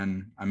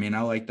 And I mean,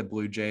 I like the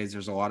Blue Jays.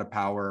 There's a lot of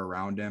power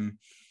around him,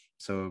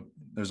 so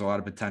there's a lot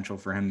of potential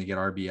for him to get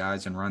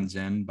RBIs and runs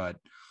in. But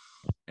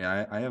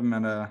yeah, I have him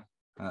at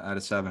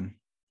a 7.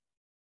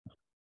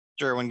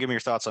 Jerwin, give me your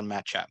thoughts on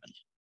Matt Chapman.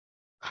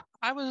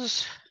 I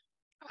was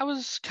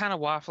kind of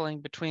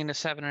waffling between a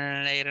 7 and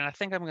an 8, and I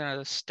think I'm going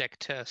to stick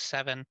to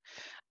 7.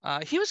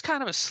 He was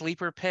kind of a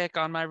sleeper pick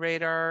on my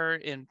radar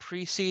in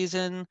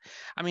preseason.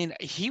 I mean,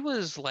 he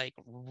was like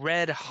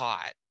red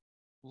hot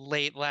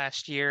late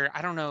last year.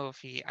 I don't know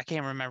if I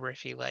can't remember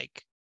if he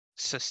like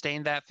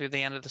sustained that through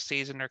the end of the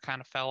season or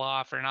kind of fell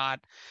off or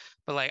not.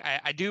 But like,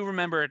 I do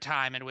remember a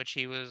time in which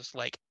he was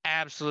like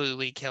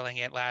absolutely killing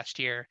it last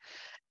year.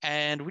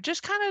 And we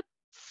just kind of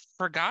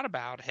forgot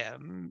about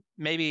him.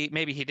 Maybe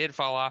he did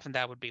fall off and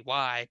that would be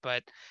why,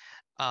 but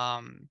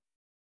um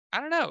I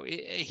don't know.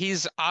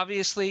 He's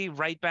obviously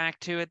right back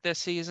to it this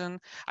season.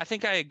 I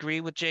think I agree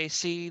with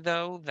JC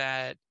though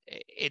that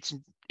it's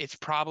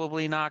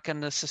probably not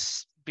going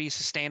to be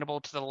sustainable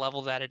to the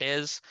level that it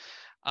is.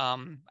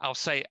 I'll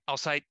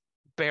cite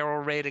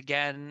barrel rate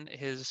again.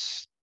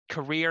 His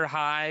career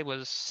high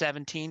was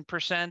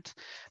 17%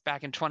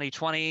 back in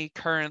 2020.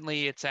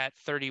 Currently, it's at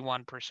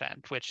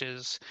 31%, which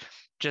is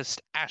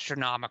just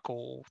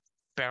astronomical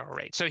barrel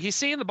rate. So he's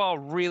seeing the ball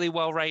really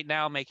well right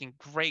now, making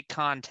great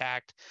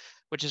contact,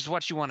 which is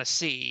what you want to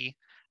see.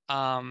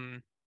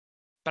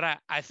 But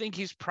I think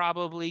he's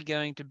probably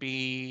going to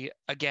be,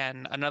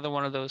 again, another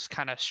one of those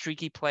kind of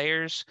streaky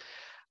players.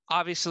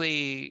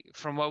 Obviously,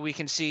 from what we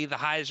can see, the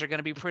highs are going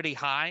to be pretty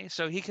high,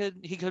 so he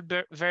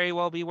could very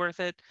well be worth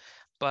it.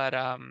 But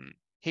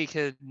he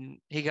could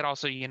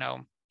also,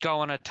 go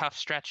on a tough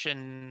stretch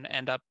and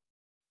end up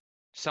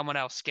someone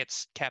else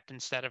gets kept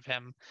instead of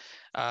him.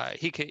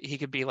 He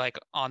could be like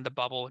on the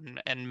bubble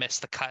and miss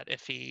the cut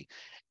if he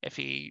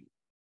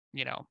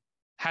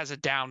has a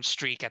down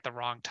streak at the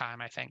wrong time,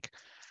 I think.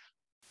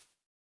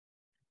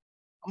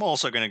 I'm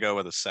also going to go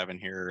with a 7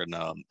 here, and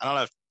I don't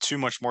have too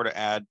much more to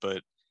add,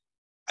 but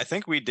I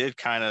think we did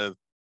kind of,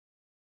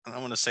 I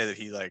don't want to say that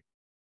he like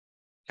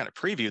kind of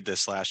previewed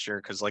this last year,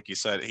 because like you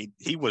said,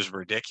 he was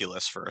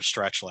ridiculous for a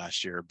stretch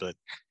last year. But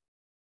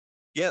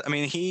yeah, I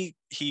mean, he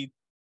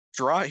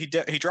dropped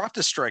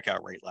his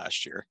strikeout rate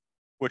last year,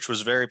 which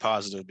was very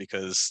positive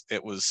because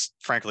it was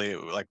frankly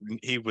like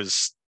he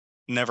was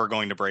never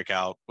going to break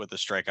out with a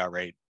strikeout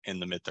rate in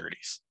the mid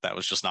 30s. That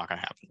was just not going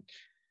to happen.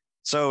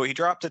 So he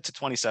dropped it to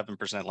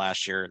 27%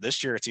 last year.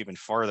 This year it's even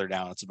farther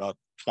down. It's about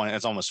 20.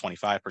 It's almost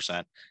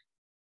 25%.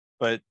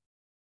 But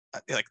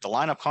like the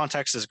lineup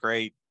context is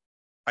great.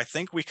 I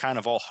think we kind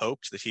of all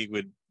hoped that he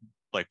would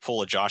like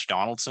pull a Josh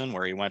Donaldson,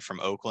 where he went from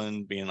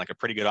Oakland being like a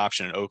pretty good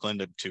option in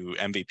Oakland to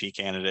MVP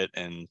candidate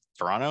in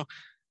Toronto.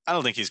 I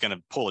don't think he's going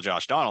to pull a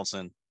Josh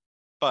Donaldson,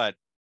 but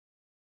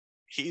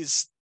I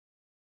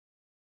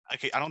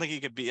don't think he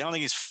could be. I don't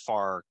think he's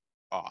far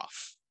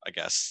off, I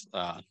guess,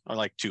 or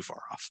like too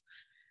far off.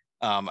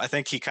 I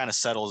think he kind of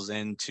settles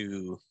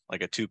into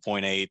like a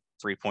 2.8,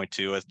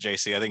 3.2 with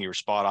JC. I think you were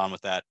spot on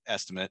with that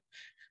estimate.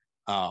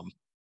 And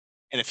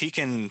if he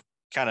can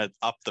kind of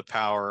up the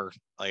power,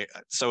 like,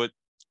 so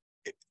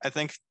I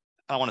think,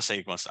 I don't want to say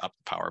he wants to up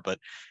the power, but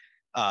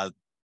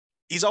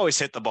he's always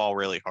hit the ball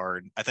really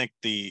hard. I think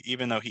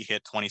even though he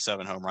hit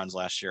 27 home runs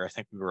last year, I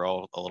think we were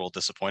all a little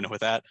disappointed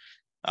with that.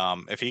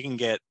 If he can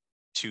get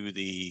to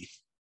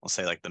let's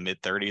say like the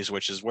mid 30s,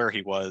 which is where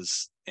he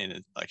was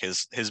in like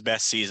his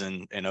best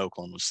season in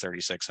Oakland was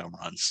 36 home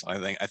runs. So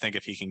I think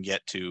if he can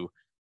get to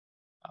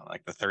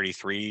like the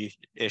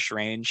 33-ish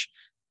range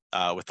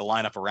with the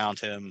lineup around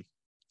him,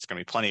 it's going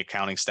to be plenty of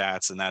counting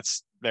stats, and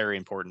that's very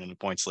important in the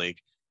points league.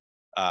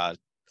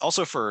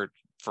 Also for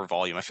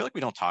volume, I feel like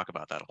we don't talk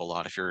about that a whole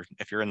lot. If you're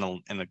in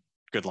the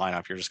good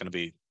lineup, you're just going to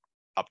be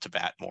up to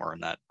bat more,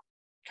 and that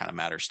kind of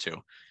matters too.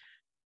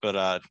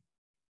 But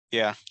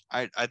yeah,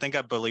 I think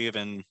I believe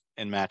in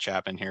Matt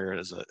Chapman here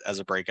as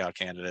a breakout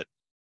candidate,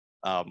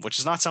 which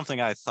is not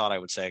something I thought I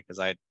would say, because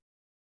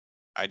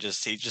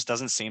he just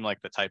doesn't seem like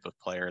the type of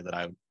player that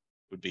I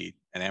would be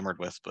enamored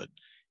with. But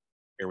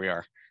here we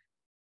are.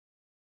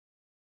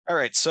 All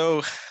right,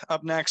 so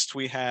up next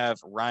we have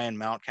Ryan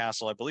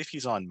Mountcastle. I believe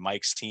he's on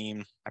Mike's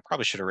team. I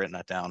probably should have written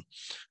that down,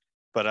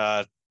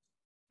 but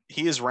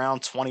he is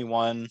round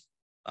 21.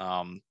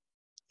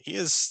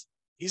 He's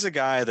a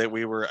guy that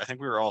I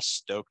think we were all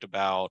stoked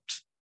about.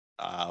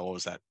 What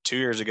was that? 2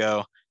 years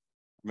ago,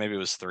 maybe it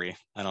was 3.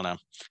 I don't know,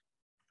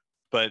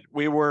 but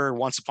we were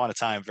once upon a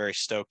time very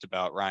stoked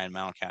about Ryan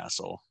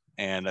Mountcastle,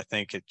 and I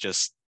think it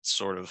just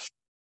sort of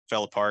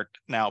fell apart.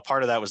 Now,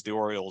 part of that was the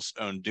Orioles'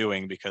 own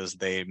doing because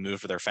they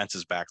moved their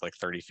fences back like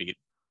 30 feet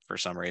for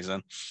some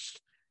reason.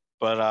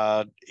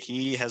 But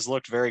he has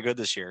looked very good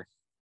this year.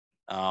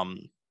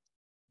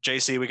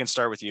 JC, we can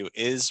start with you.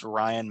 Is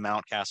Ryan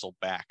Mountcastle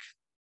back?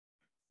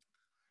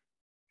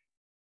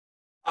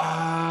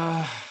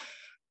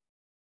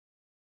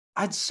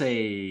 I'd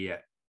say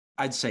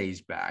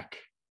he's back.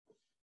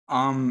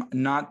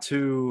 Not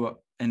to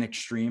an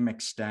extreme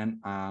extent.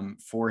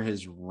 For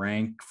his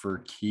rank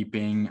for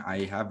keeping,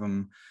 I have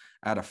him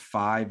at a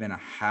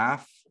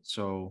 5.5.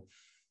 So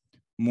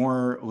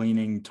more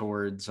leaning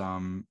towards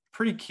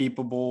pretty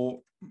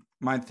keepable.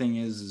 My thing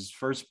is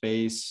first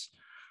base.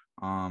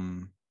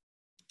 I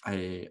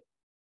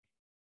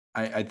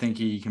think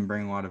he can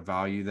bring a lot of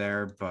value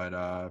there,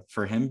 but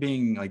for him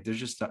being like, there's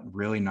just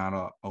really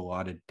not a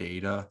lot of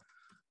data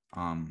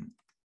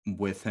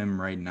with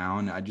him right now,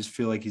 and I just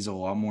feel like he's a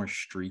lot more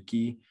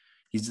streaky.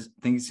 I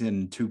think he's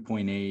in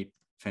 2.8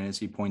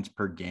 fantasy points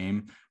per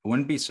game. I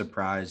wouldn't be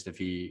surprised if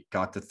he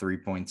got to 3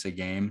 points a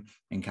game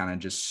and kind of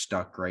just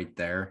stuck right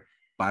there.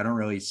 But I don't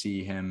really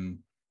see him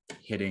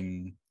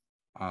hitting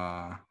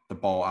the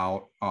ball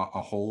out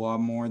a whole lot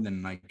more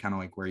than like kind of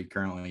like where he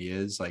currently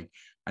is. Like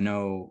I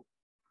know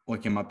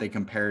looking him up, they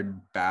compared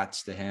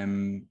bats to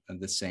him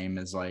the same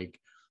as like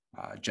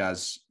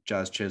Jazz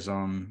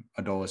Chisholm,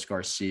 Adolis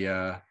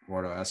Garcia,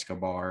 Roberto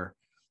Escobar,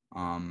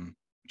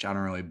 which I don't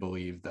really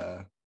believe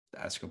the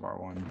Escobar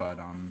one, but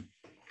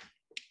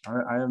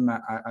I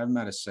have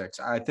met a 6.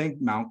 I think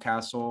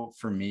Mountcastle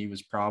for me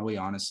was probably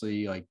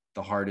honestly like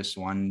the hardest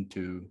one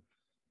to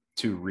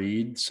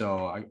read.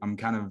 So I'm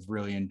kind of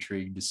really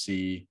intrigued to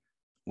see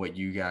what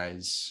you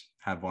guys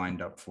have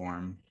lined up for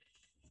him.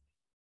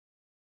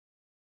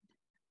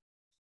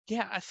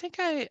 Yeah, I think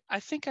I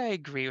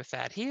agree with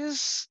that.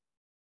 He's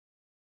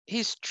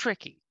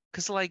tricky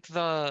because like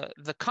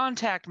the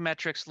contact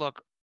metrics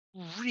look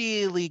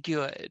really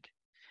good,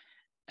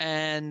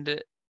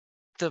 and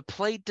the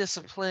plate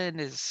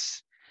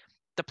discipline's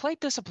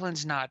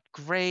not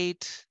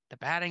great. The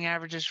batting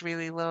average is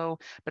really low,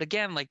 but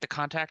again, like the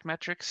contact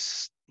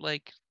metrics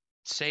like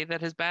say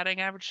that his batting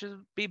average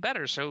should be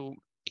better, so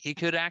he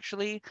could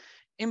actually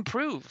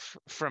improve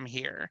from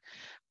here.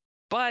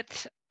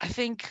 But I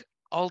think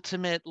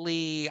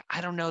ultimately,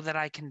 I don't know that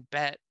I can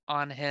bet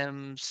on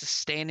him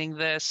sustaining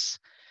this.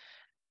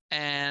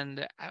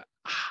 And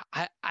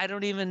I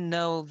don't even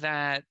know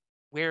that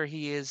where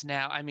he is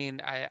now. I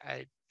mean,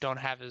 I don't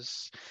have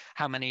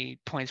how many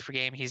points per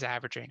game he's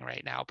averaging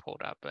right now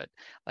pulled up, but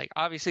like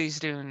obviously he's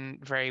doing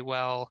very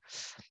well.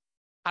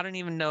 I don't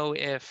even know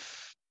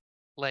if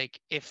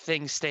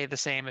things stay the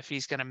same, if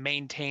he's going to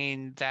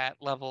maintain that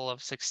level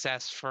of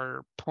success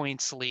for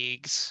points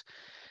leagues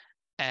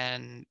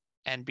and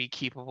be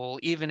keepable,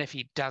 even if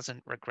he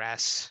doesn't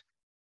regress.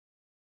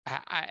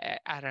 I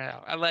don't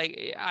know.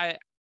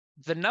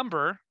 The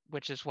number,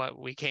 which is what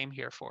we came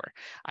here for,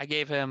 I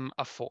gave him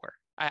a 4.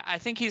 I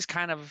think he's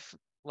kind of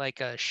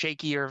like a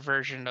shakier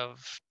version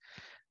of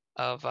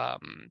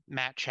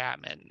Matt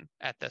Chapman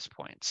at this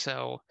point.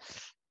 So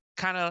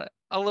kind of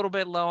a little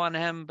bit low on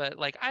him, but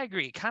like I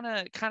agree, kind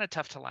of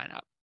tough to line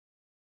up.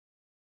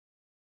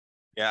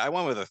 Yeah, I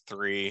went with a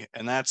 3,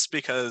 and that's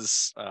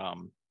because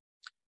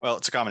well,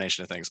 it's a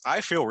combination of things.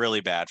 I feel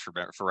really bad for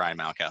Ryan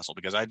Mountcastle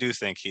because I do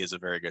think he is a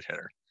very good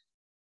hitter,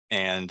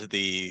 and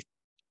the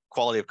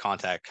quality of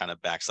contact kind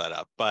of backs that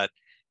up. But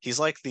he's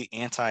like the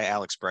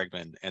anti-Alex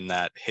Bregman in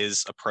that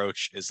his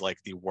approach is like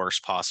the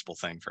worst possible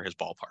thing for his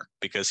ballpark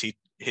because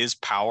his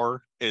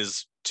power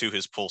is to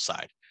his pull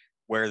side,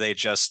 where they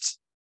just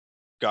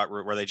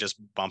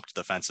bumped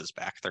the fences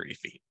back 30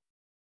 feet.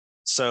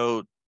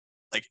 So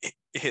like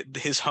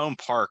his home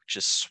park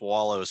just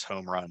swallows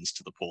home runs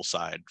to the pull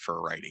side for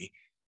a righty,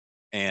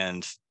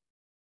 and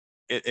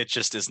it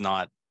just is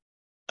not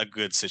a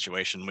good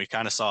situation. We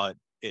kind of saw it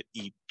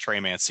eat Trey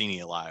Mancini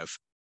alive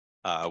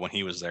when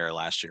he was there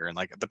last year, and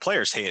like the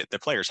players hate it. The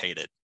players hate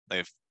it.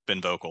 They've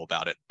been vocal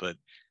about it, but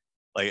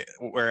like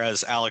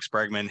whereas Alex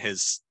Bregman,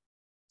 his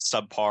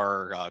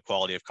subpar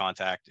quality of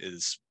contact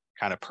is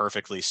kind of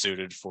perfectly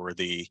suited for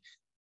the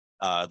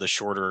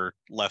shorter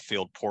left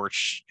field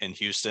porch in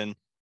Houston.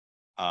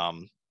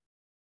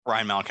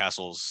 Ryan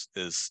Mountcastle's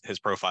his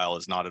profile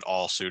is not at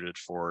all suited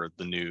for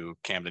the new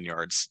Camden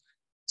Yards.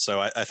 So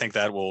I think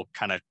that will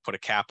kind of put a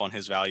cap on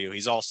his value.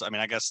 He's also, I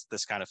mean, I guess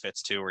this kind of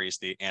fits too, where he's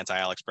the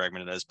anti-Alex Bregman,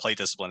 and his plate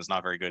discipline is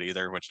not very good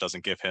either, which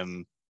doesn't give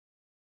him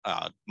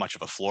much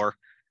of a floor.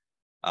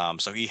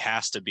 So he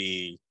has to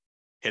be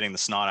hitting the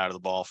snot out of the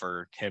ball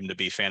for him to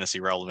be fantasy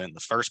relevant in the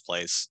first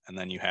place. And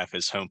then you have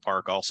his home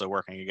park also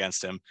working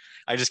against him.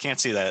 I just can't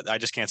see that. I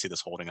just can't see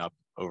this holding up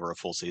over a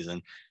full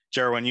season.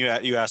 Jared, when you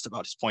asked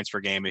about his points per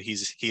game, he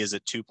is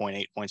at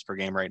 2.8 points per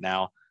game right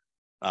now.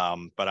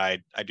 But I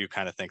do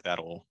kind of think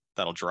that'll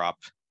drop.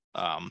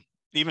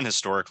 Even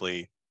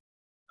historically,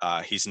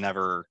 he's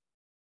never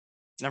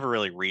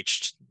really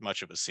reached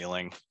much of a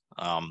ceiling.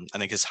 I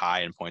think his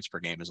high in points per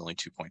game is only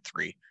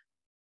 2.3.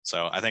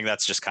 So I think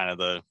that's just kind of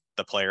the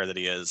player that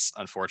he is.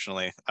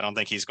 Unfortunately, I don't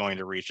think he's going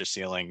to reach a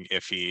ceiling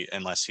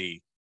unless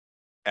he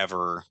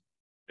ever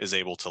is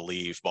able to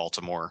leave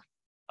Baltimore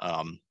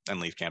and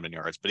leave Camden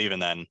Yards. But even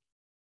then,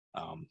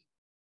 I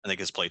think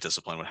his plate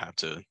discipline would have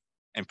to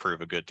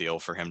improve a good deal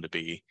for him to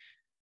be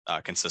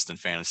a consistent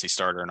fantasy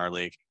starter in our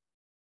league.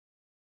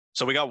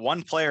 So we got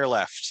one player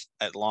left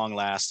at long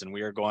last, and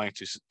we are going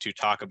to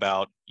talk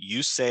about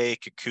Yusei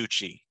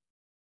Kikuchi,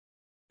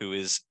 who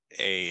is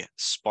a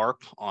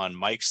Sparp on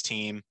Mike's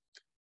team.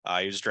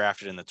 He was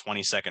drafted in the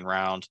 22nd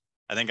round.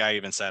 I think I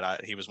even said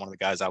he was one of the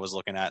guys I was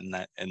looking at in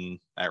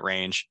that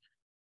range.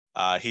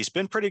 He's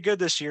been pretty good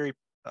this year.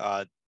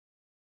 The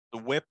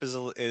WHIP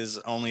is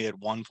only at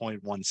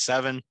 1.17,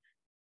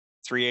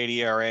 3.80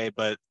 ERA,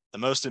 but the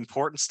most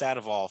important stat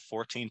of all,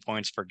 14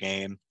 points per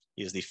game.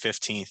 He is the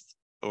 15th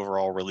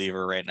overall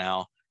reliever right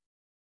now,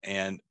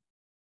 and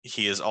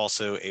he is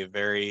also a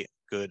very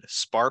good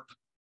Sparp.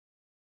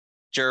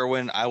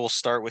 Jerwin, I will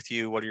start with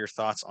you. What are your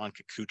thoughts on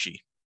Kikuchi?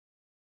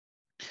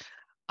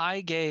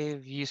 I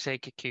gave Yusei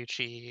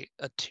Kikuchi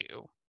a 2.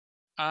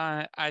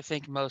 I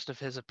think most of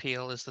his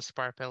appeal is the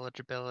Sparp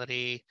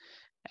eligibility,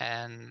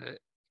 and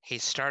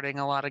he's starting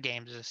a lot of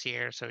games this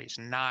year, so he's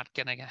not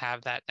going to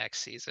have that next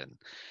season.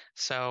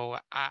 So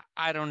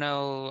I don't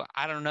know.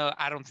 I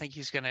don't think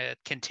he's going to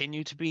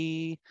continue to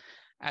be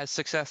as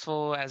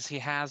successful as he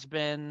has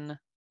been.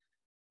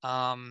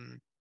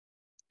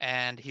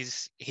 And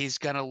he's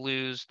gonna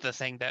lose the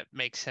thing that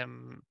makes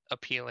him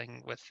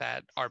appealing with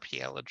that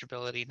RP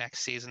eligibility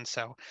next season.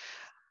 So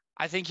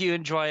I think you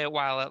enjoy it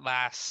while it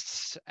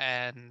lasts,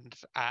 and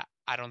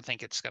I don't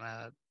think it's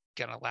gonna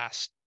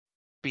last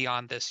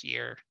beyond this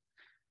year.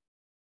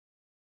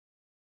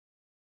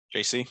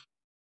 JC?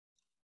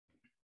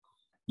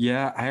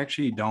 Yeah, I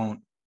actually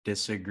don't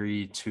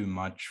disagree too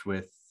much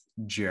with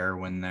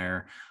Jerwin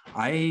there.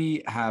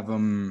 I have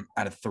him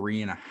at a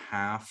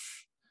 3.5.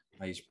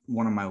 He's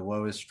one of my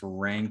lowest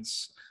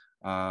ranks.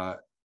 I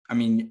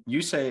mean,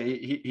 you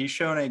say he's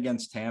shown it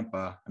against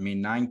Tampa. I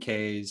mean, 9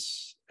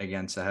 Ks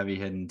against a heavy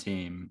hitting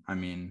team. I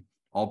mean,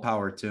 all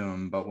power to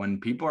him. But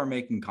when people are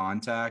making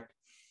contact,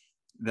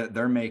 that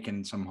they're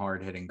making some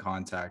hard hitting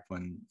contact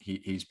when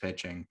he's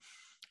pitching.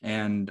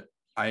 And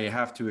I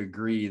have to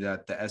agree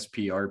that the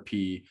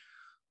SPRP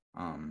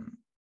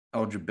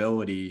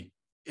eligibility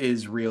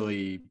is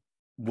really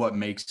what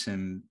makes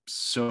him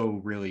so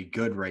really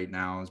good right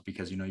now, is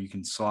because, you know, you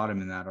can slot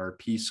him in that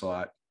RP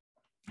slot,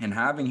 and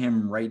having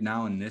him right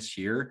now in this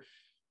year.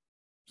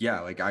 Yeah.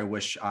 Like, I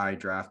wish I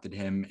drafted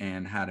him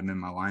and had him in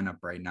my lineup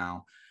right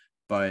now,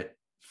 but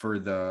for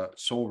the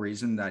sole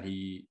reason that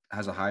he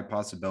has a high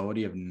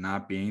possibility of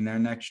not being there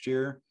next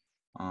year,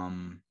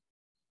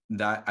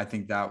 that I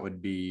think that would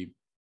be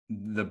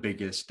the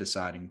biggest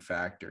deciding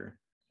factor.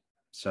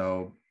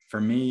 So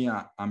for me,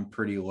 I'm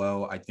pretty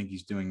low. I think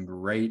he's doing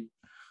great.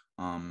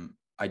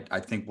 I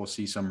think we'll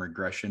see some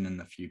regression in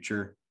the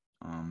future.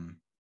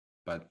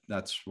 But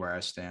that's where I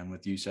stand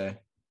with you, say.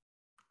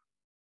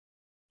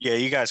 Yeah,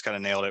 you guys kind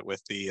of nailed it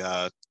with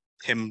the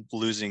him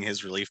losing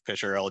his relief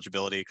pitcher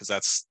eligibility, because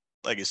that's,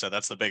 like you said,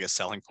 that's the biggest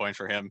selling point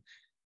for him.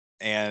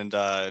 And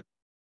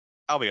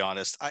I'll be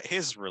honest,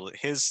 his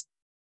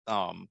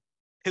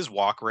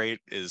walk rate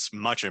is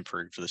much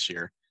improved this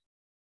year,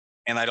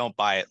 and I don't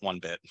buy it one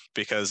bit,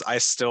 because I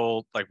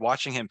still, like,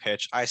 watching him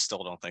pitch, I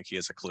still don't think he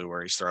has a clue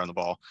where he's throwing the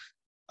ball.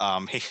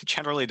 He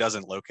generally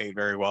doesn't locate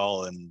very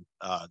well, and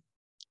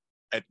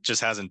it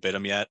just hasn't bit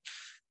him yet.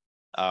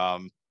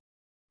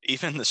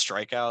 Even the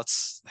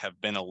strikeouts have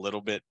been a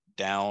little bit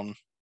down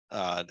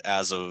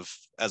as of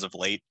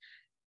late.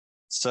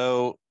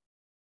 So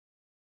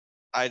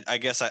I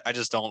guess I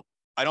just don't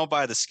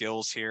buy the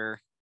skills here,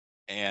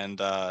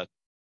 and I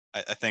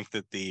think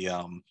that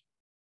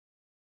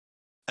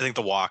I think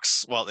the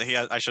walks. Well,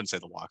 I shouldn't say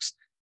the walks.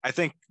 I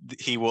think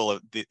he will.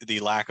 The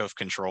lack of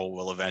control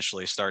will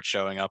eventually start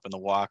showing up in the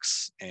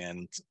walks,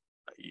 and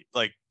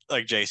like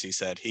JC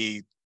said,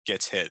 he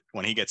gets hit.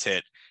 When he gets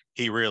hit,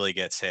 he really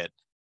gets hit,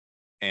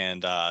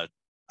 and I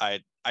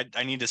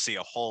need to see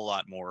a whole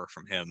lot more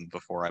from him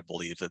before I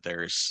believe that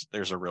there's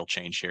a real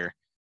change here.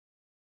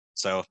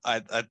 So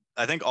I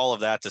think all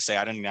of that to say,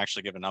 I didn't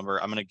actually give a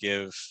number. I'm gonna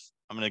give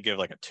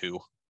like a 2.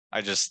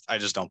 I just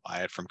don't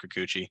buy it from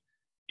Kikuchi,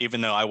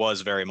 even though I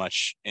was very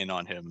much in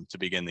on him to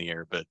begin the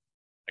year. But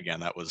again,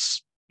 that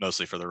was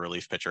mostly for the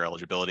relief pitcher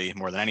eligibility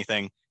more than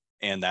anything,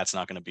 and that's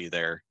not going to be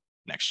there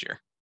next year.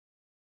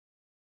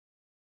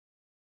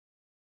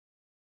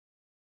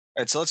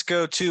 All right, so let's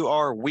go to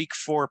our Week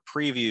 4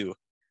 preview.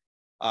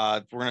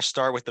 We're going to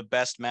start with the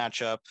best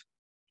matchup.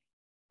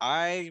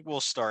 I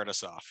will start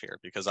us off here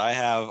because I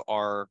have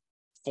our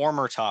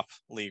former top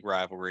league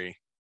rivalry,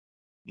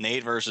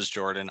 Nate versus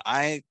Jordan.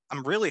 I'm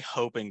really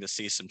hoping to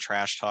see some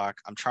trash talk.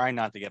 I'm trying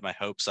not to get my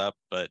hopes up,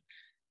 but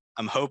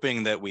I'm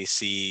hoping that we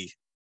see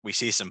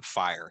some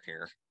fire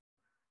here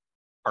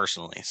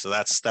personally. So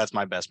that's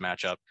my best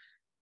matchup.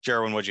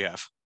 Jerwin, what'd you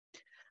have?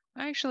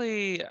 I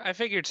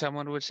figured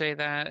someone would say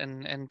that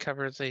and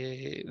cover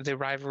the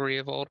rivalry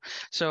of old.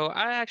 So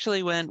I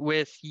actually went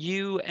with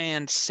you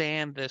and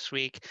Sam this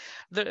week.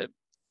 The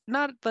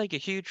Not like a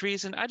huge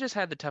reason. I just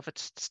had the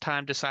toughest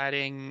time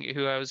deciding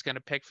who I was going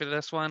to pick for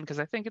this one because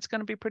I think it's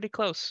going to be pretty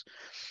close.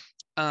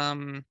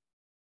 Um,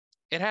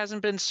 it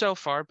hasn't been so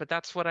far, but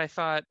that's what I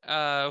thought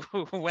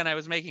when I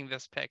was making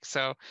this pick.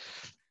 So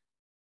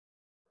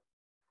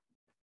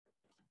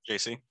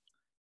JC?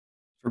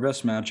 For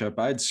best matchup,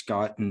 I had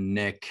Scott and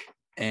Nick,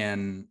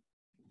 and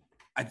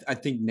I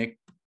think Nick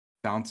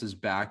bounces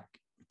back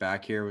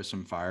here with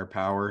some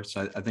firepower.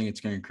 So I think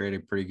it's going to create a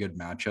pretty good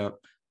matchup.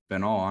 But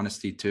in all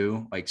honesty,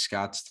 too, like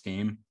Scott's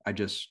team, I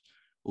just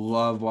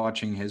love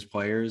watching his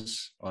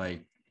players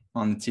like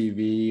on the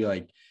TV.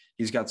 Like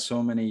he's got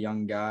so many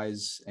young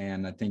guys,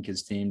 and I think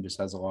his team just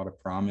has a lot of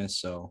promise.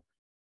 So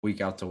week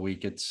out to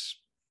week,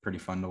 it's pretty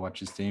fun to watch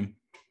his team.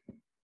 I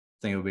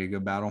think it'll be a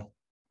good battle.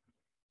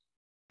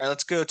 All right,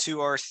 let's go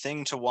to our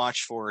thing to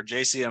watch for.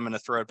 JC, I'm going to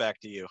throw it back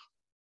to you.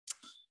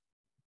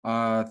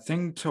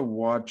 Thing to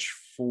watch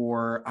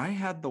for, I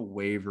had the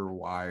waiver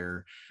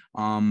wire.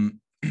 And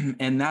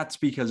that's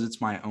because it's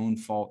my own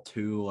fault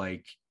too.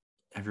 Like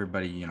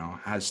everybody,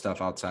 has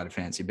stuff outside of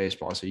fantasy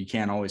baseball. So you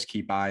can't always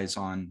keep eyes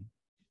on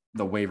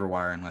the waiver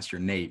wire unless you're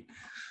Nate.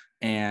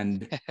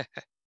 And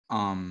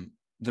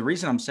the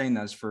reason I'm saying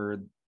that is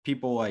for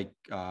people like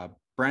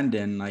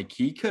Brendan, like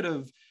he could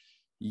have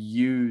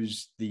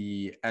used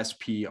the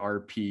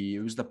SPRP.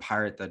 It was the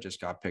pirate that just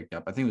got picked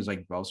up. I think it was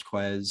like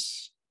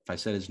Velzquez, if I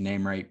said his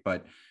name right,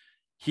 but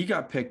he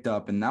got picked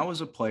up, and that was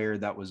a player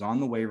that was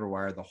on the waiver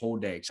wire the whole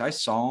day. Because I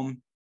saw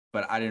him,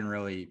 but I didn't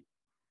really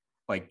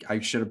I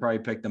should have probably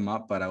picked him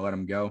up, but I let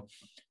him go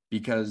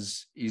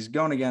because he's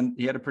going again.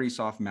 He had a pretty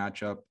soft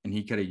matchup, and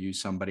he could have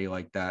used somebody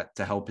like that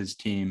to help his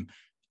team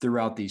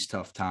throughout these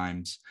tough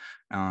times.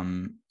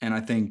 And I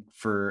think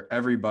for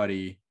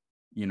everybody,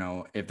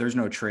 if there's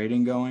no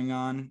trading going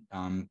on,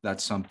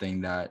 that's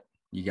something that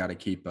you got to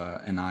keep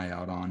an eye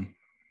out on.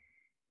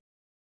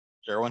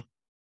 Jerwin?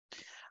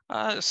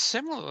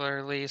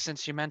 Similarly,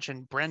 since you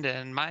mentioned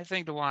Brendan, my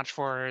thing to watch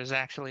for is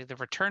actually the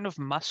return of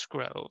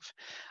Musgrove.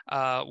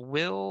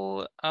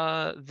 Will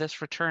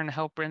this return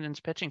help Brendan's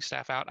pitching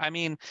staff out? I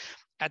mean,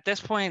 at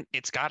this point,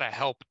 it's got to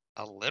help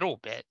a little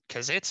bit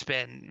because it's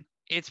been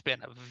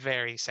a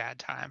very sad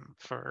time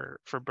for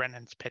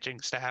Brendan's pitching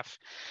staff.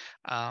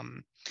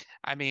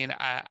 I mean,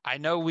 I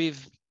know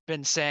we've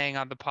been saying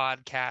on the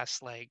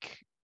podcast like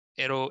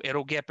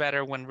it'll get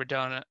better when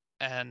Rodona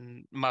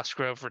and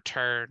Musgrove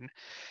return,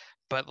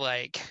 but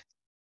like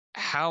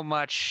how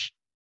much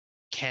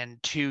can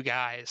two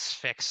guys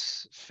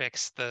fix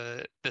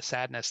the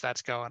sadness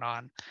that's going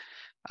on?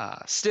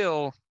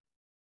 Still,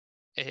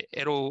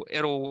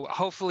 it'll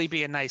hopefully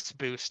be a nice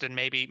boost, and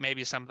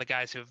maybe some of the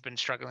guys who have been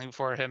struggling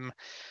for him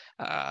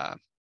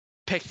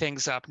pick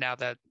things up now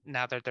that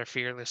their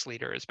fearless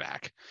leader is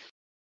back.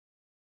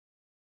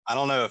 I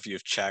don't know if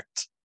you've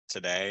checked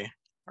today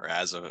or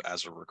as a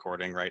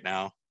recording right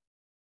now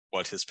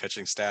what his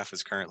pitching staff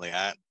is currently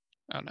at.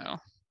 Oh no.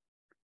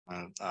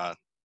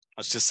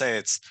 Let's just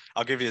say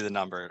I'll give you the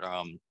number.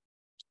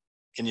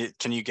 Can you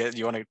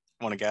want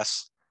to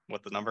guess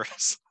what the number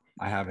is?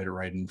 I have it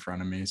right in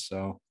front of me,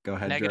 so go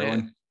ahead, Negative.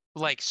 Jerwin.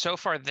 Like so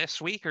far this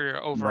week or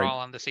overall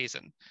on the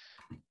season?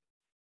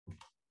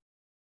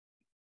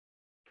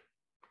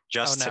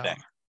 Just today.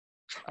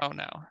 Oh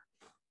no.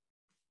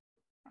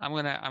 I'm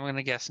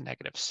gonna guess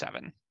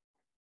 -7.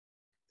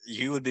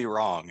 You would be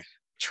wrong.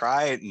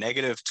 Try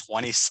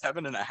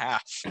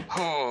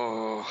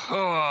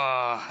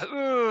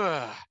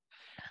 -27.5.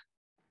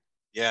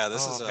 Yeah,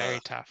 this is very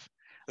tough.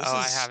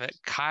 I have it.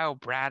 Kyle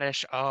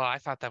Bradish. Oh, I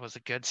thought that was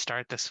a good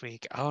start this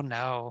week. Oh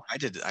no. I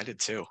did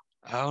too.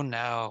 Oh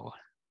no.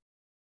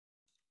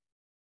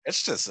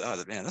 It's just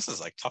man, this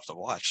is like tough to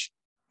watch.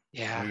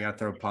 Yeah. We got to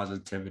throw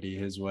positivity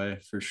his way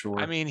for sure.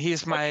 I mean,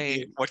 he's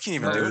my what can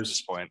you even do at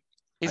this point?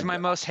 He's my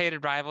most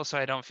hated rival, so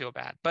I don't feel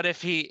bad. But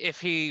if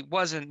he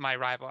wasn't my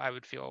rival, I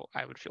would feel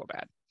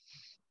bad.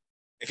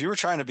 If you were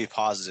trying to be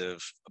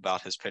positive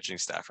about his pitching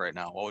staff right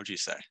now, what would you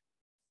say?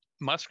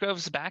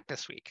 Musgrove's back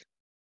this week.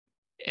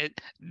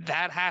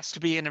 That has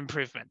to be an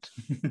improvement.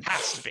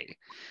 Has to be.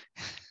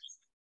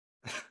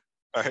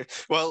 All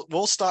right. Well,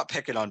 we'll stop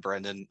picking on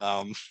Brendan.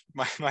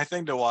 My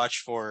thing to watch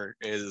for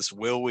is,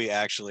 will we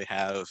actually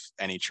have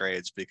any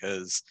trades?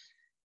 Because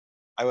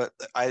I would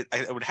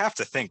have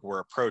to think we're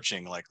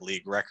approaching like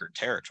league record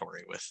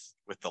territory with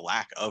the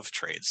lack of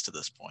trades to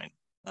this point.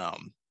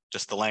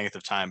 Just the length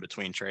of time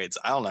between trades.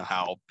 I don't know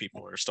how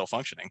people are still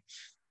functioning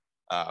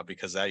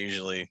because that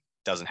usually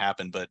doesn't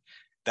happen. But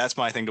that's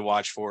my thing to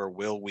watch for.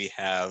 Will we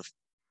have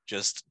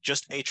just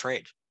a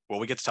trade? Will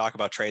we get to talk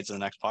about trades in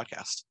the next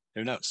podcast?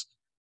 Who knows?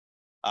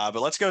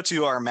 But let's go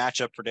to our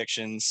matchup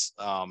predictions.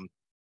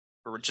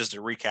 For just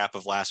a recap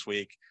of last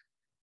week.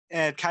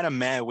 And kind of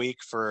meh week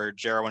for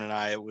Jerwin and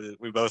I.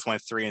 We both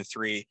went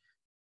 3-3.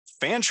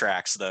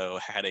 Fantrax, though,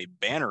 had a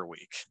banner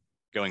week,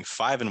 going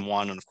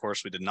 5-1. And of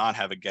course, we did not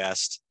have a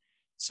guest,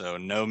 so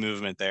no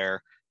movement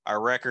there.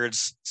 Our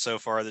records so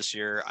far this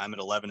year, I'm at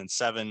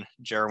 11-7.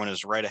 Jerwin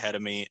is right ahead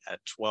of me at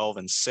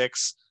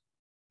 12-6.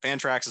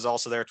 Fantrax is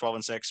also there,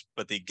 12-6.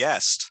 But the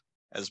guest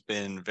has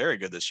been very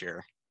good this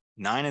year,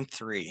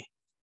 9-3.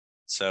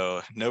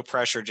 So no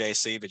pressure,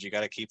 JC, but you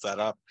got to keep that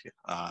up.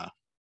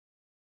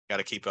 Got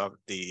to keep up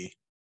the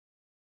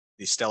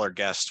stellar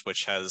guest,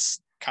 which has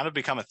kind of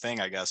become a thing,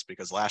 I guess,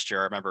 because last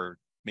year I remember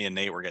me and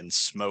Nate were getting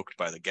smoked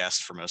by the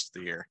guest for most of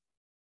the year.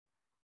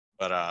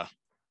 But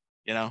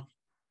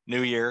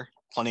new year,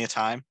 plenty of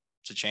time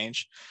to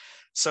change.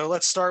 So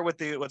let's start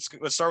with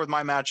let's start with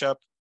my matchup.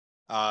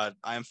 I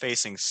am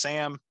facing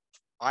Sam.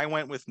 I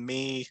went with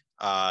me.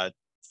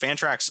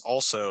 Fantrax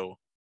also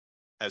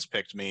has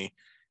picked me.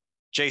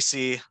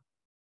 JC,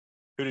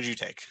 who did you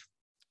take?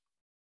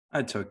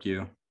 I took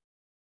you.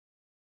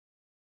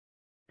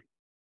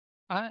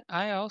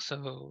 I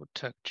also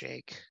took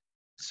Jake.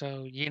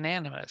 So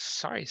unanimous.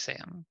 Sorry,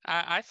 Sam.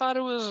 I thought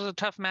it was a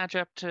tough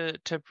matchup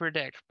to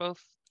predict.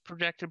 Both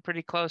projected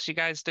pretty close. You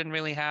guys didn't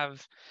really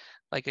have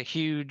like a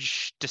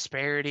huge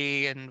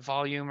disparity in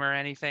volume or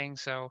anything.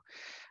 So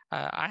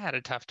I had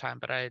a tough time,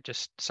 but I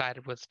just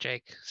sided with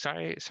Jake.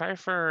 Sorry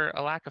for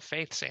a lack of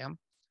faith, Sam.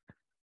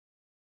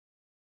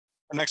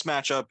 Our next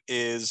matchup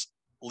is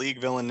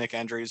League villain Nick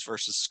Endries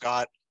versus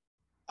Scott.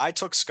 I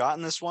took Scott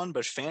in this one,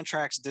 but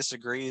Fantrax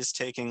disagrees,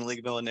 taking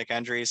League villain Nick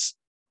Endries.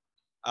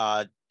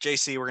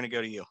 JC, we're going to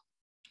go to you.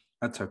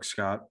 I took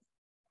Scott.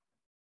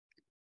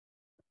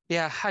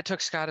 Yeah, I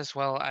took Scott as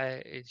well.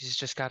 He's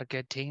just got a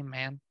good team,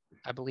 man.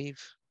 I believe.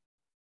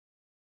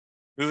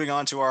 Moving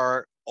on to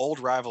our old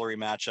rivalry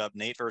matchup,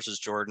 Nate versus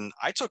Jordan.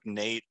 I took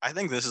Nate. I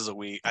think this is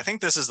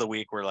the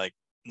week where like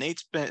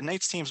Nate's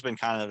team's been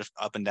kind of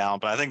up and down,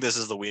 but I think this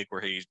is the week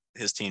where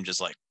his team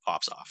just like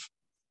pops off.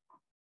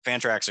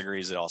 Fantrax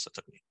agrees. It also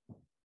took me.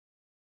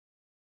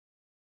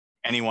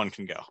 Anyone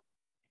can go.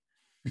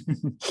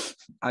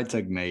 I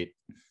took Nate.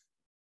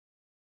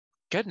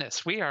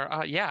 Goodness, we are.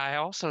 I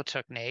also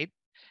took Nate.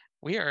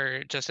 We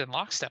are just in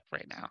lockstep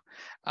right now.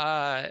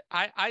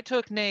 I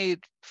took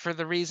Nate for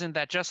the reason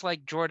that just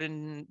like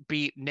Jordan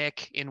beat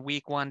Nick in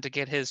week 1 to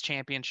get his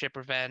championship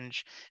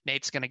revenge,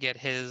 Nate's going to get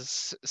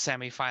his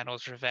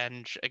semifinals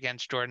revenge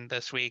against Jordan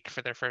this week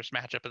for their first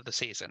matchup of the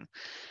season.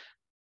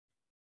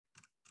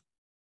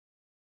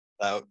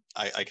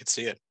 I could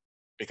see it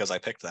because I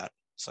picked that.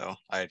 So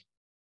I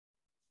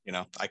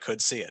could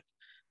see it.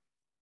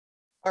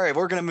 All right,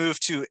 we're going to move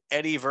to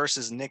Eddie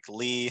versus Nick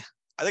Lee.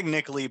 I think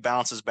Nick Lee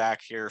bounces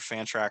back here.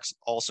 Fantrax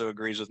also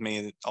agrees with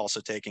me,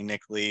 also taking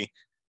Nick Lee.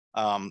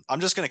 I'm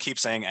just going to keep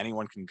saying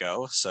anyone can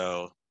go.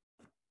 So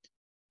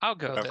I'll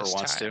go this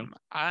time.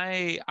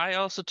 I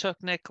also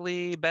took Nick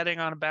Lee, betting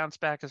on a bounce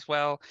back as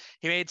well.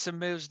 He made some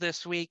moves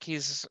this week.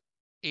 He's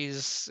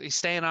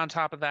staying on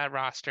top of that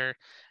roster,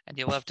 and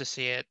you love to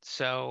see it.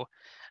 So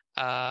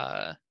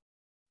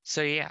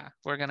yeah,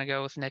 we're gonna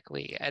go with Nick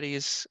Lee.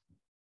 Eddie's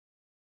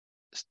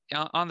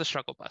on the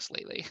struggle bus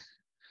lately.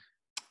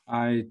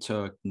 I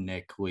took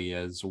Nick Lee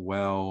as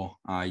well.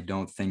 I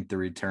don't think the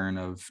return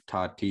of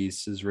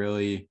Tatis is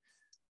really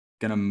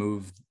gonna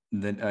move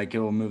it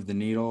will move the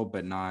needle,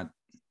 but not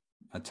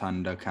a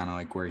ton to kind of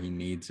like where he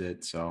needs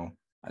it. So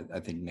I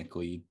think Nick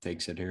Lee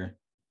takes it here.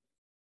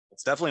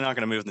 It's definitely not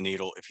going to move the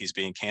needle if he's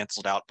being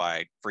canceled out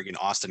by freaking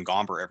Austin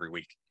Gomber every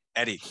week.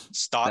 Eddie,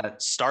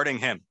 stop starting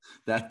him.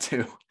 That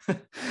too.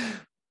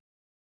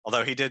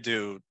 Although he did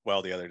do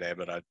well the other day,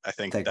 but I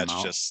think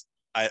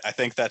I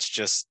think that's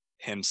just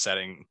him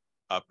setting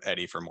up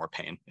Eddie for more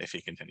pain if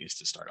he continues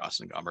to start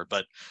Austin Gomber.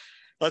 But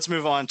let's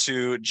move on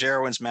to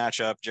Jerwin's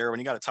matchup. Jerwin,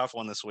 you got a tough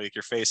one this week.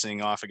 You're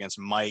facing off against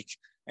Mike,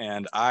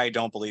 and I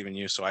don't believe in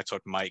you, so I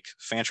took Mike.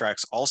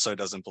 Fantrax also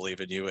doesn't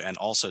believe in you and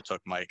also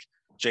took Mike.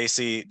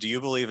 JC, do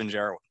you believe in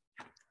Jerwin?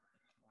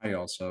 I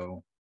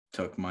also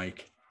took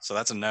Mike. So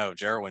that's a no.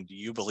 Jerwin, do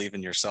you believe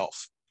in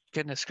yourself?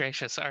 Goodness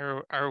gracious,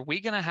 are we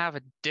gonna have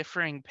a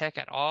differing pick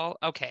at all?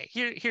 Okay,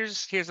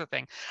 here's the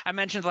thing. I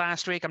mentioned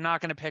last week I'm not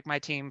gonna pick my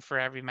team for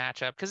every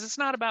matchup because it's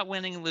not about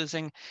winning and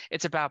losing,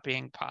 it's about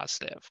being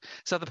positive.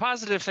 So the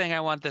positive thing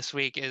I want this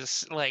week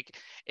is like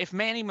if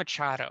Manny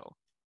Machado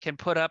can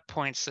put up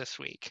points this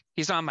week,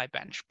 he's on my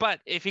bench. But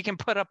if he can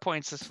put up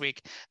points this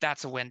week,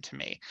 that's a win to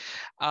me.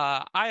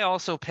 I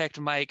also picked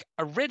Mike.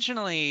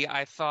 Originally,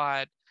 I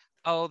thought,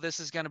 oh, this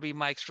is going to be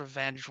Mike's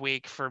revenge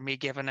week for me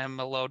giving him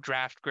a low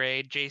draft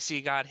grade.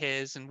 JC got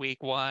his in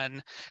week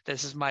 1.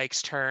 This is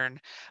Mike's turn.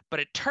 But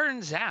it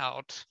turns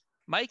out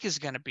Mike is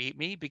going to beat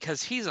me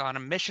because he's on a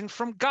mission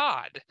from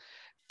God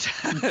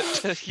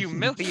to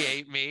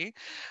humiliate me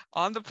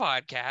on the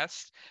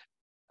podcast.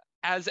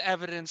 as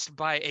evidenced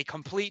by a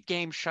complete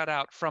game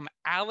shutout from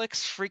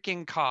Alex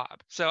freaking Cobb.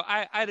 So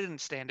I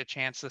didn't stand a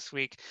chance this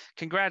week.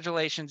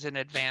 Congratulations in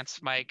advance,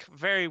 Mike.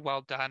 Very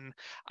well done.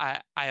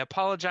 I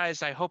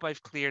apologize. I hope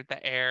I've cleared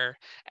the air,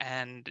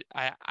 and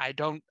I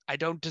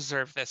don't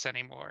deserve this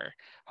anymore.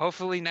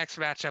 Hopefully next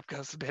matchup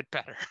goes a bit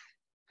better.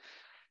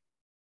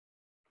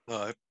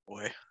 Oh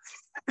boy.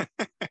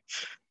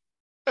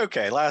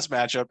 Okay, last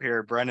matchup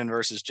here, Brendan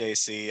versus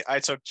JC. I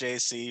took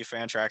JC.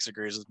 Fantrax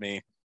agrees with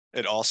me.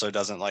 It also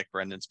doesn't like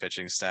Brendan's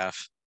pitching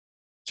staff.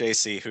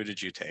 JC, who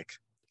did you take?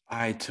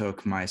 I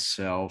took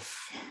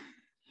myself.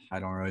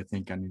 I don't really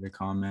think I need to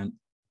comment.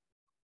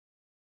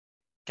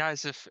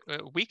 Guys, if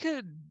we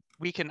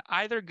can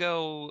either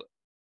go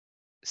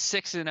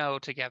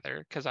 6-0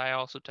 together, because I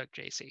also took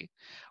JC,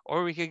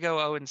 or we could go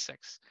 0-6.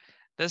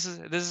 This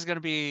is going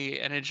to be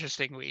an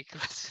interesting week.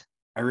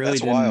 I really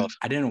That's didn't. wild.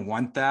 I didn't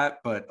want that,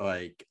 but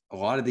like a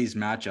lot of these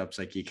matchups,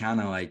 like you kind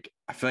of like.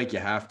 I feel like you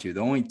have to. The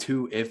only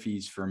two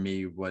iffies for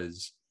me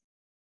was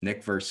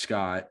Nick versus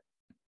Scott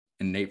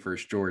and Nate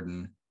versus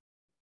Jordan,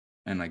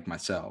 and like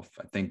myself.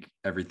 I think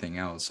everything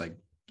else, like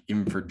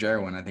even for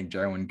Jerwin, I think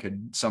Jerwin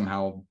could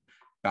somehow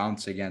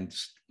bounce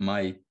against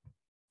Mike.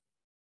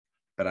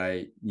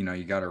 But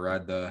you gotta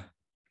ride the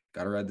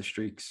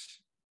streaks.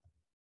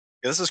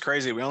 Yeah, this is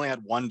crazy. We only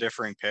had one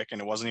differing pick,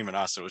 and it wasn't even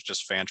us. It was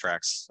just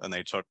Fantrax, and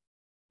they took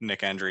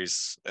Nick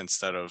Endries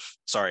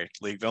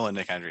League Villain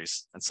Nick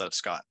Endries instead of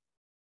Scott.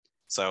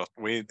 So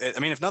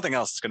if nothing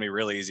else, it's going to be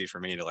really easy for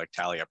me to like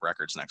tally up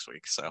records next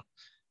week. So,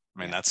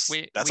 that's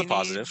a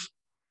positive.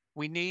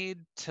 We need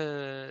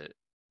to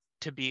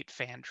beat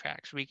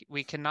Fantrax.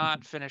 We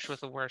cannot finish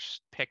with a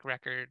worse pick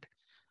record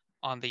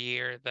on the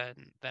year than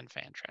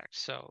Fantrax.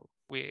 So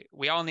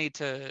we all need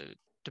to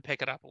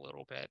pick it up a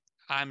little bit.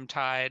 I'm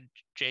tied.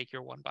 Jake,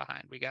 you're one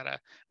behind. We gotta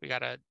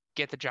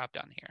get the job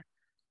done here.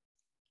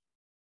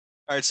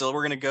 All right, so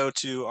we're going to go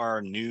to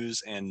our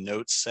news and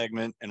notes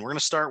segment, and we're going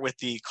to start with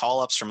the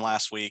call-ups from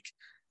last week.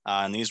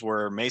 And these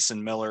were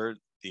Mason Miller,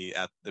 the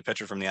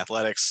pitcher from the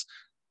Athletics,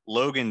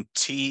 Logan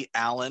T.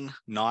 Allen,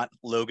 not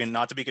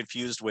to be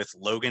confused with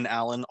Logan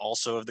Allen,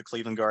 also of the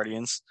Cleveland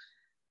Guardians,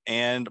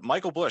 and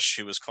Michael Busch,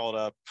 who was called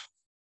up,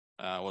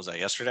 what was that,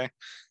 yesterday?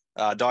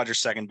 Dodgers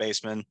second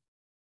baseman.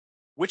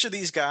 Which of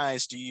these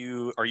guys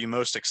are you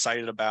most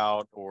excited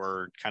about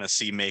or kind of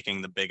see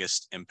making the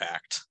biggest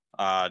impact?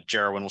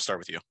 Jarwin, we'll start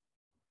with you.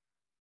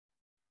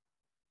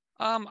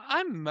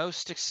 I'm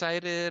most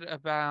excited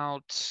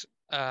about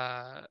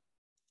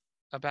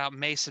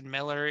Mason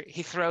Miller.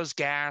 He throws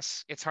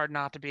gas. It's hard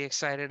not to be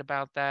excited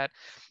about that.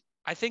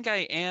 I think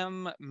I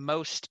am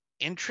most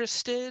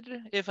interested,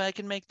 if I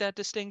can make that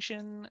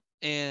distinction,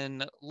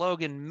 in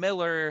Logan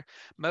Miller,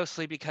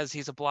 mostly because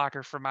he's a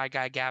blocker for my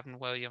guy Gavin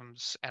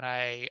Williams, and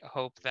I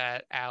hope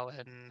that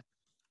Allen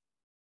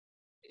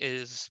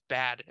is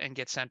bad and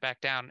gets sent back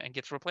down and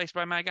gets replaced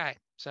by my guy.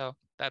 So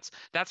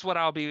that's what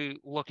I'll be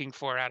looking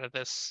for out of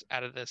this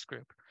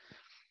group.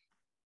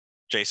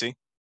 JC?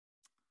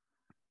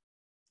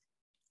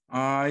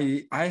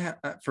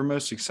 For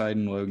most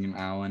exciting, Logan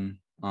Allen.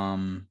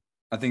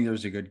 I think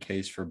there's a good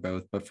case for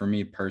both, but for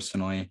me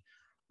personally,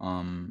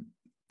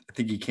 I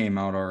think he came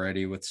out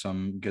already with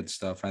some good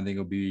stuff. I think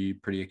it'll be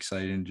pretty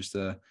exciting just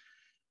to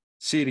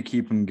see to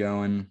keep him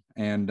going.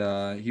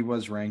 And he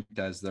was ranked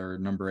as their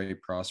number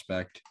 8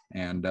 prospect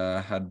and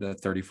had the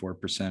 34%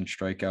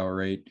 strikeout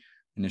rate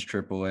in his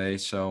AAA.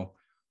 So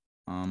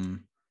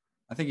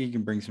I think he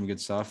can bring some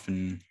good stuff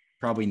and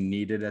probably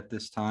needed at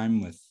this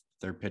time with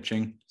their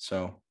pitching.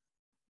 So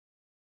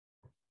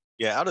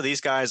yeah, out of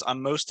these guys,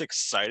 I'm most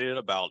excited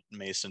about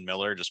Mason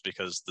Miller just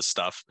because the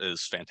stuff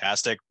is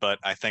fantastic. But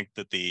I think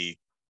that the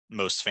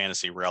most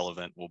fantasy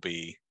relevant will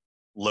be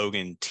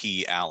Logan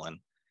T. Allen.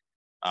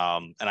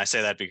 And I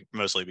say that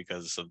mostly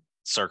because of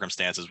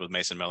circumstances with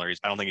Mason Miller.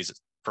 I don't think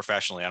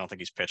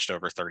he's pitched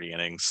over 30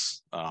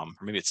 innings. Or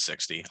maybe it's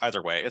 60.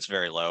 Either way, it's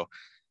very low.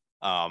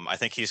 I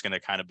think he's going to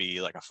kind of be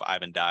like a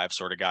 5 and dive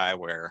sort of guy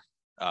where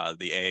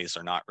the A's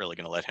are not really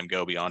going to let him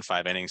go beyond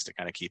 5 innings to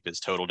kind of keep his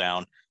total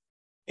down.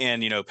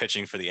 And,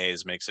 pitching for the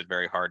A's makes it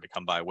very hard to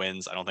come by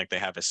wins. I don't think they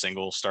have a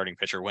single starting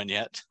pitcher win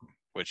yet,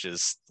 which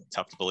is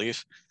tough to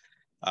believe.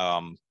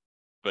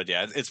 But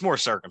yeah, it's more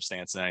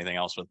circumstance than anything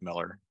else with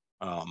Miller.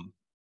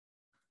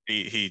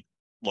 He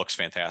looks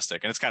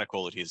fantastic, and it's kind of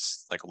cool that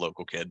he's like a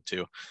local kid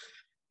too.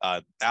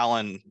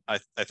 Allen, I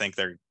think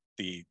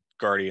the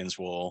Guardians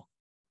will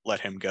let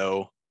him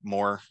go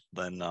more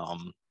than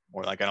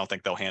or like I don't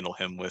think they'll handle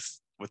him with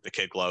the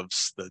kid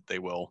gloves that they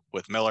will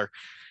with Miller.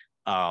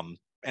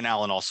 And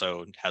Allen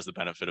also has the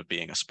benefit of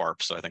being a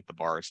Sparp, so I think the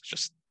bar is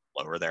just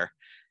lower there.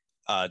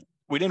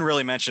 We didn't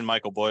really mention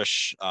Michael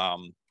Busch.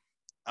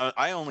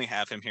 I only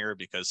have him here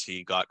because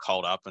he got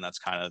called up, and that's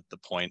kind of the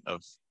point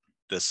of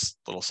this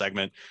little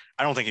segment.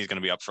 I don't think he's going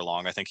to be up for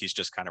long. I think he's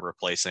just kind of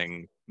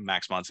replacing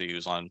Max Muncy,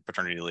 who's on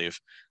paternity leave.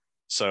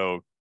 So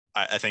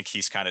I think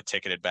he's kind of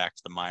ticketed back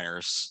to the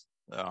minors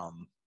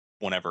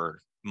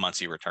whenever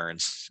Muncy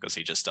returns because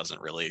he just doesn't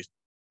really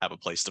have a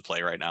place to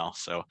play right now.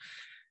 So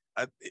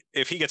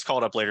if he gets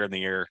called up later in the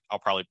year, I'll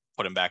probably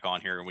put him back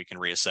on here and we can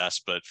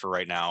reassess. But for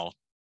right now,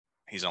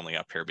 he's only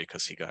up here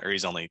because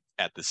he's only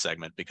at this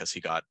segment because he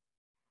got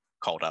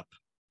called up.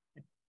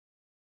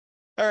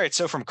 All right,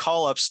 so from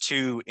call-ups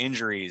to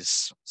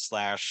injuries /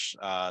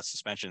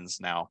 suspensions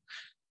now.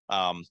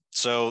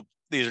 So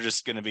these are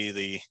just going to be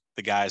the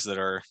guys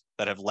that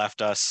have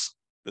left us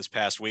this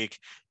past week.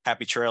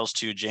 Happy trails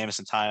to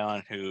Jamison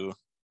Tyon, who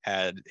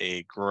had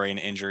a groin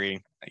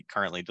injury. He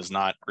currently does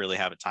not really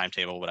have a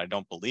timetable, but I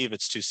don't believe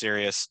it's too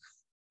serious.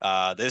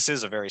 This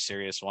is a very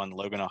serious one.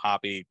 Logan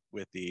O'Hoppe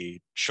with the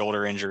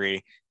shoulder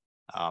injury.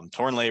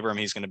 Torn labrum,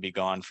 he's going to be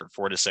gone for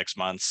 4 to 6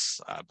 months.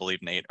 I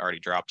believe Nate already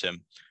dropped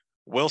him.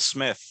 Will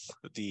Smith,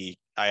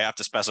 I have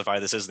to specify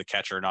this is the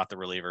catcher, not the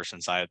reliever,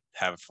 since I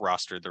have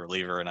rostered the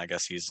reliever, and I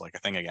guess he's like a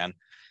thing again.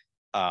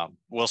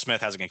 Will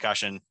Smith has a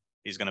concussion.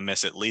 He's going to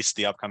miss at least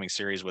the upcoming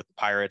series with the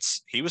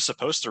Pirates. He was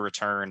supposed to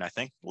return, I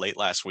think, late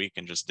last week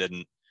and just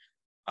didn't.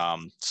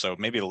 So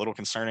maybe a little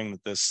concerning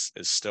that this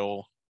is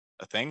still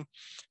a thing.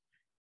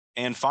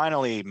 And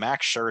finally,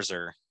 Max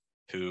Scherzer,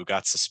 who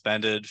got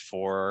suspended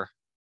for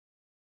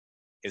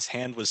his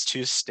hand was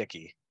too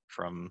sticky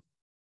from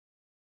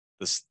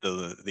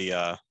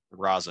the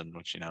rosin,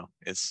 which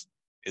is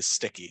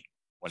sticky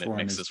when it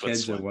mixes with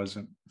sweat. It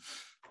wasn't.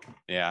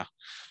 Yeah.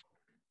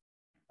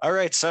 All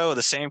right. So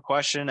the same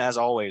question as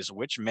always: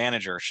 which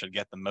manager should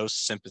get the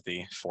most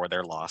sympathy for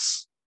their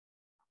loss?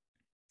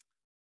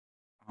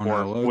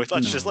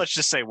 Let's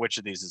just say which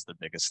of these is the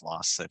biggest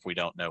loss if we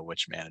don't know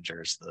which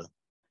manager is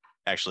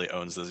actually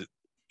owns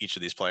each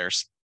of these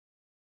players.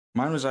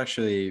 Mine was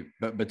actually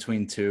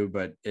between two,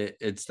 but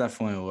it's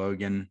definitely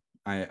Logan.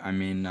 I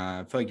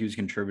feel like he was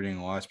contributing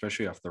a lot,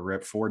 especially off the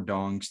rip. 4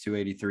 dongs,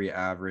 283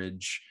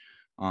 average.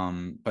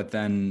 But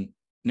then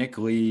Nick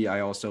Lee, I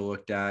also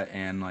looked at,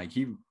 and like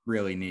he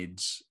really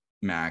needs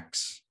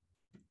Max.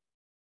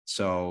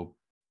 So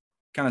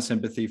kind of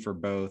sympathy for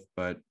both,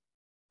 but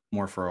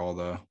more for all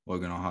the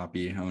Logan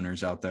O'Hoppe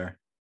owners out there.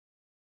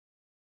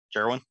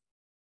 Jerwin?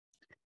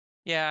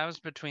 Yeah, I was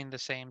between the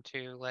same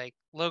two. Like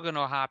Logan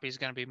O'Hoppe is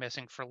going to be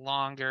missing for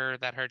longer.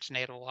 That hurts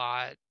Nate a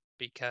lot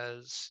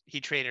because he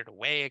traded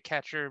away a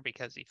catcher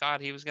because he thought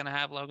he was going to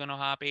have Logan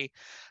O'Hoppe.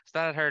 So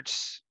that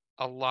hurts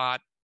a lot.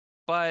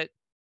 But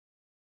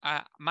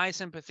my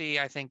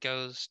sympathy, I think,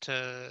 is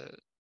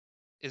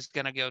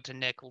going to go to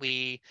Nick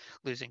Lee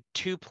losing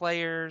 2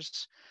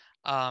 players,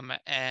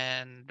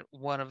 and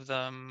one of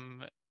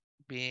them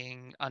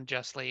being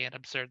unjustly and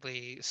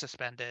absurdly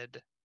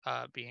suspended.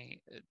 Being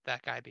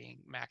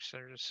Max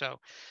Scherzer. So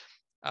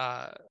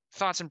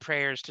thoughts and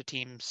prayers to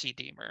Team C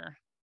Deemer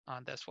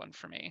on this one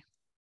for me.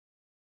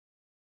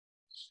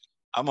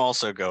 I'm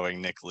also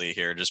going Nick Lee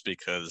here just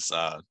because,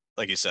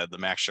 like you said, the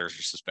Max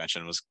Scherzer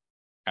suspension was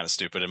kind of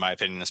stupid in my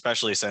opinion,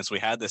 especially since we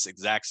had this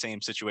exact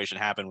same situation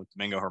happen with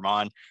Domingo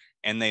Germán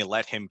and they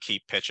let him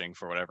keep pitching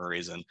for whatever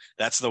reason.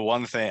 That's the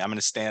one thing. I'm going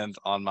to stand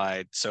on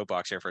my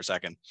soapbox here for a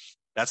second.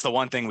 That's the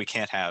one thing we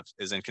can't have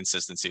is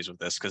inconsistencies with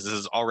this because this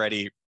is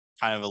already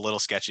kind of a little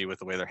sketchy with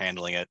the way they're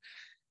handling it.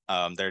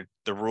 The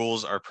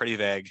rules are pretty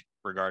vague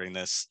regarding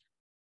this.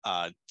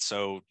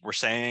 So we're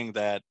saying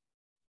that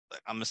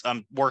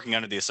I'm working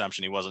under the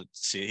assumption he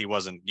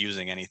wasn't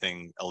using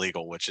anything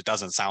illegal, which it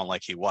doesn't sound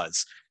like he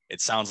was. It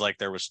sounds like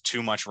there was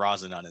too much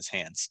rosin on his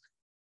hands.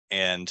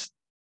 And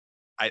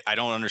I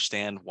don't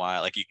understand why.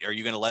 Like, are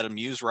you going to let him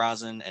use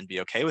rosin and be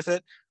okay with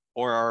it?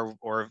 Or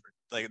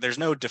like, there's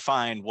no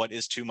define what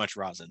is too much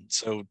rosin.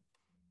 So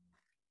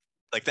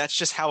like, that's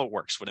just how it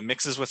works. When it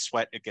mixes with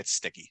sweat, it gets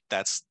sticky.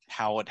 That's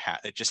how it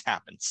just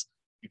happens.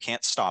 You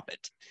can't stop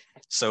it.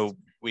 So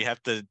we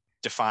have to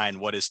define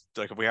what is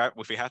like,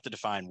 if we have to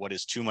define what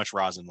is too much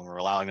rosin when we're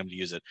allowing them to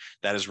use it,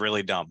 that is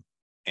really dumb.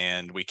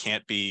 And we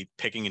can't be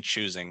picking and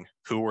choosing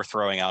who we're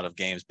throwing out of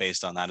games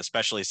based on that,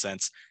 especially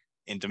since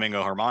in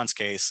Domingo Germán's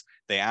case,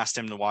 they asked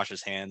him to wash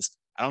his hands.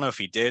 I don't know if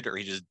he did or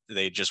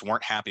they just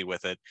weren't happy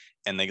with it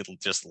and they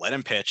just let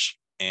him pitch.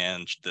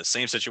 And the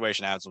same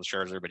situation happens with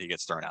Scherzer, but he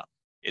gets thrown out.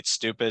 It's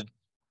stupid,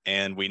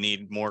 and we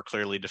need more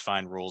clearly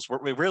defined rules.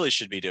 What we really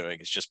should be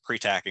doing is just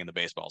pre-tacking the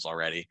baseballs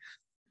already,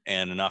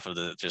 and enough of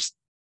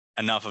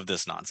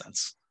this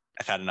nonsense.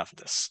 I've had enough of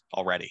this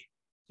already,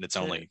 and it's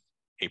only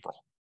April.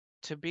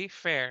 To be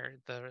fair,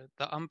 the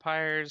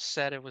umpires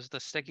said it was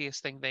the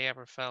stickiest thing they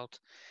ever felt,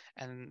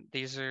 and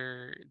these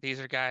are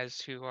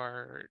guys who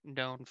are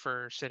known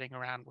for sitting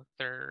around with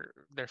their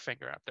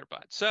finger up their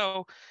butt.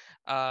 So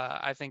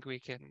I think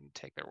we can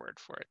take their word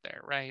for it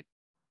there, right?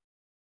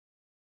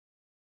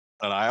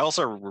 And I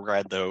also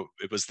read, though,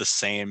 it was the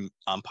same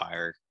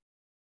umpire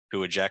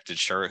who ejected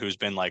Scherzer,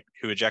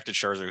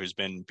 who's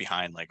been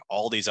behind like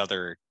all these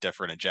other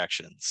different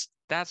ejections.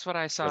 That's what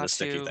I saw for the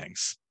sticky too.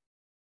 Things.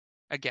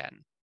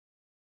 Again,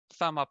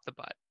 thumb up the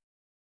butt.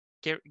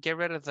 Get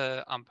rid of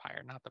the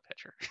umpire, not the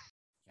pitcher.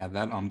 Yeah,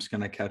 that ump's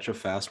gonna catch a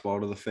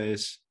fastball to the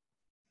face.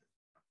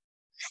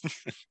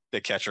 The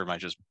catcher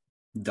might just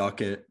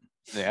duck it.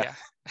 Yeah.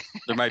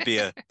 there might be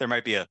a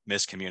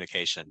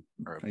miscommunication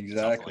or exactly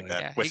something like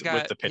that yeah,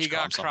 with the pitch. He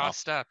got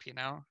crossed up,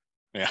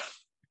 Yeah,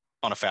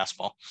 on a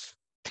fastball.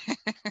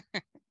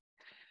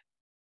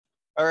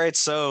 All right,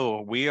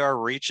 so we are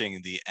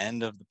reaching the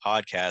end of the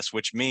podcast,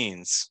 which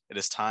means it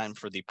is time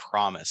for the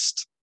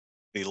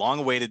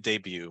long-awaited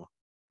debut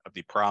of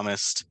the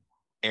promised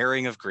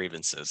airing of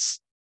grievances.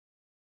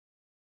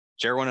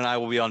 Jerwin and I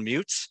will be on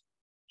mute.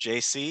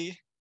 JC,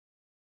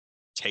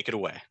 take it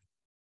away.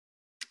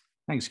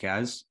 Thanks,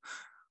 guys.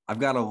 I've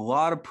got a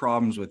lot of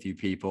problems with you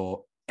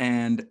people,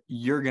 and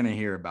you're going to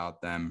hear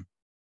about them.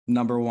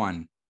 Number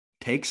one,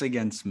 takes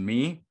against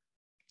me.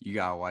 You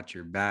got to watch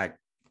your back.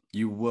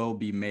 You will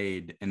be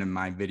made in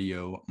my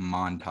video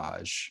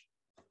montage.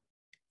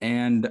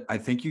 And I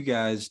think you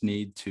guys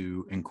need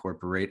to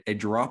incorporate a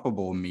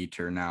droppable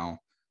meter now,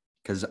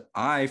 because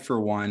I, for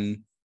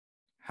one,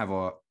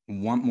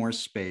 want more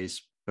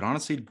space, but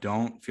honestly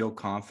don't feel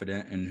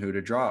confident in who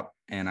to drop.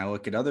 And I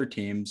look at other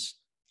teams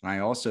and I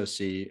also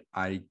see,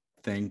 I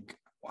think,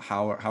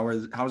 how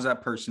is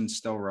that person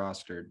still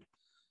rostered?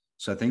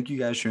 So I think you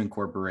guys should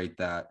incorporate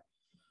that.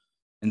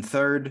 And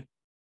third,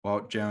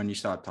 well, Joan, you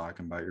stopped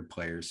talking about your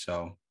players,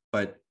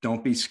 but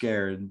don't be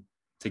scared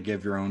to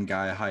give your own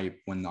guy hype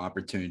when the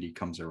opportunity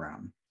comes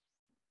around.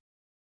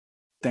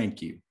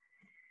 Thank you.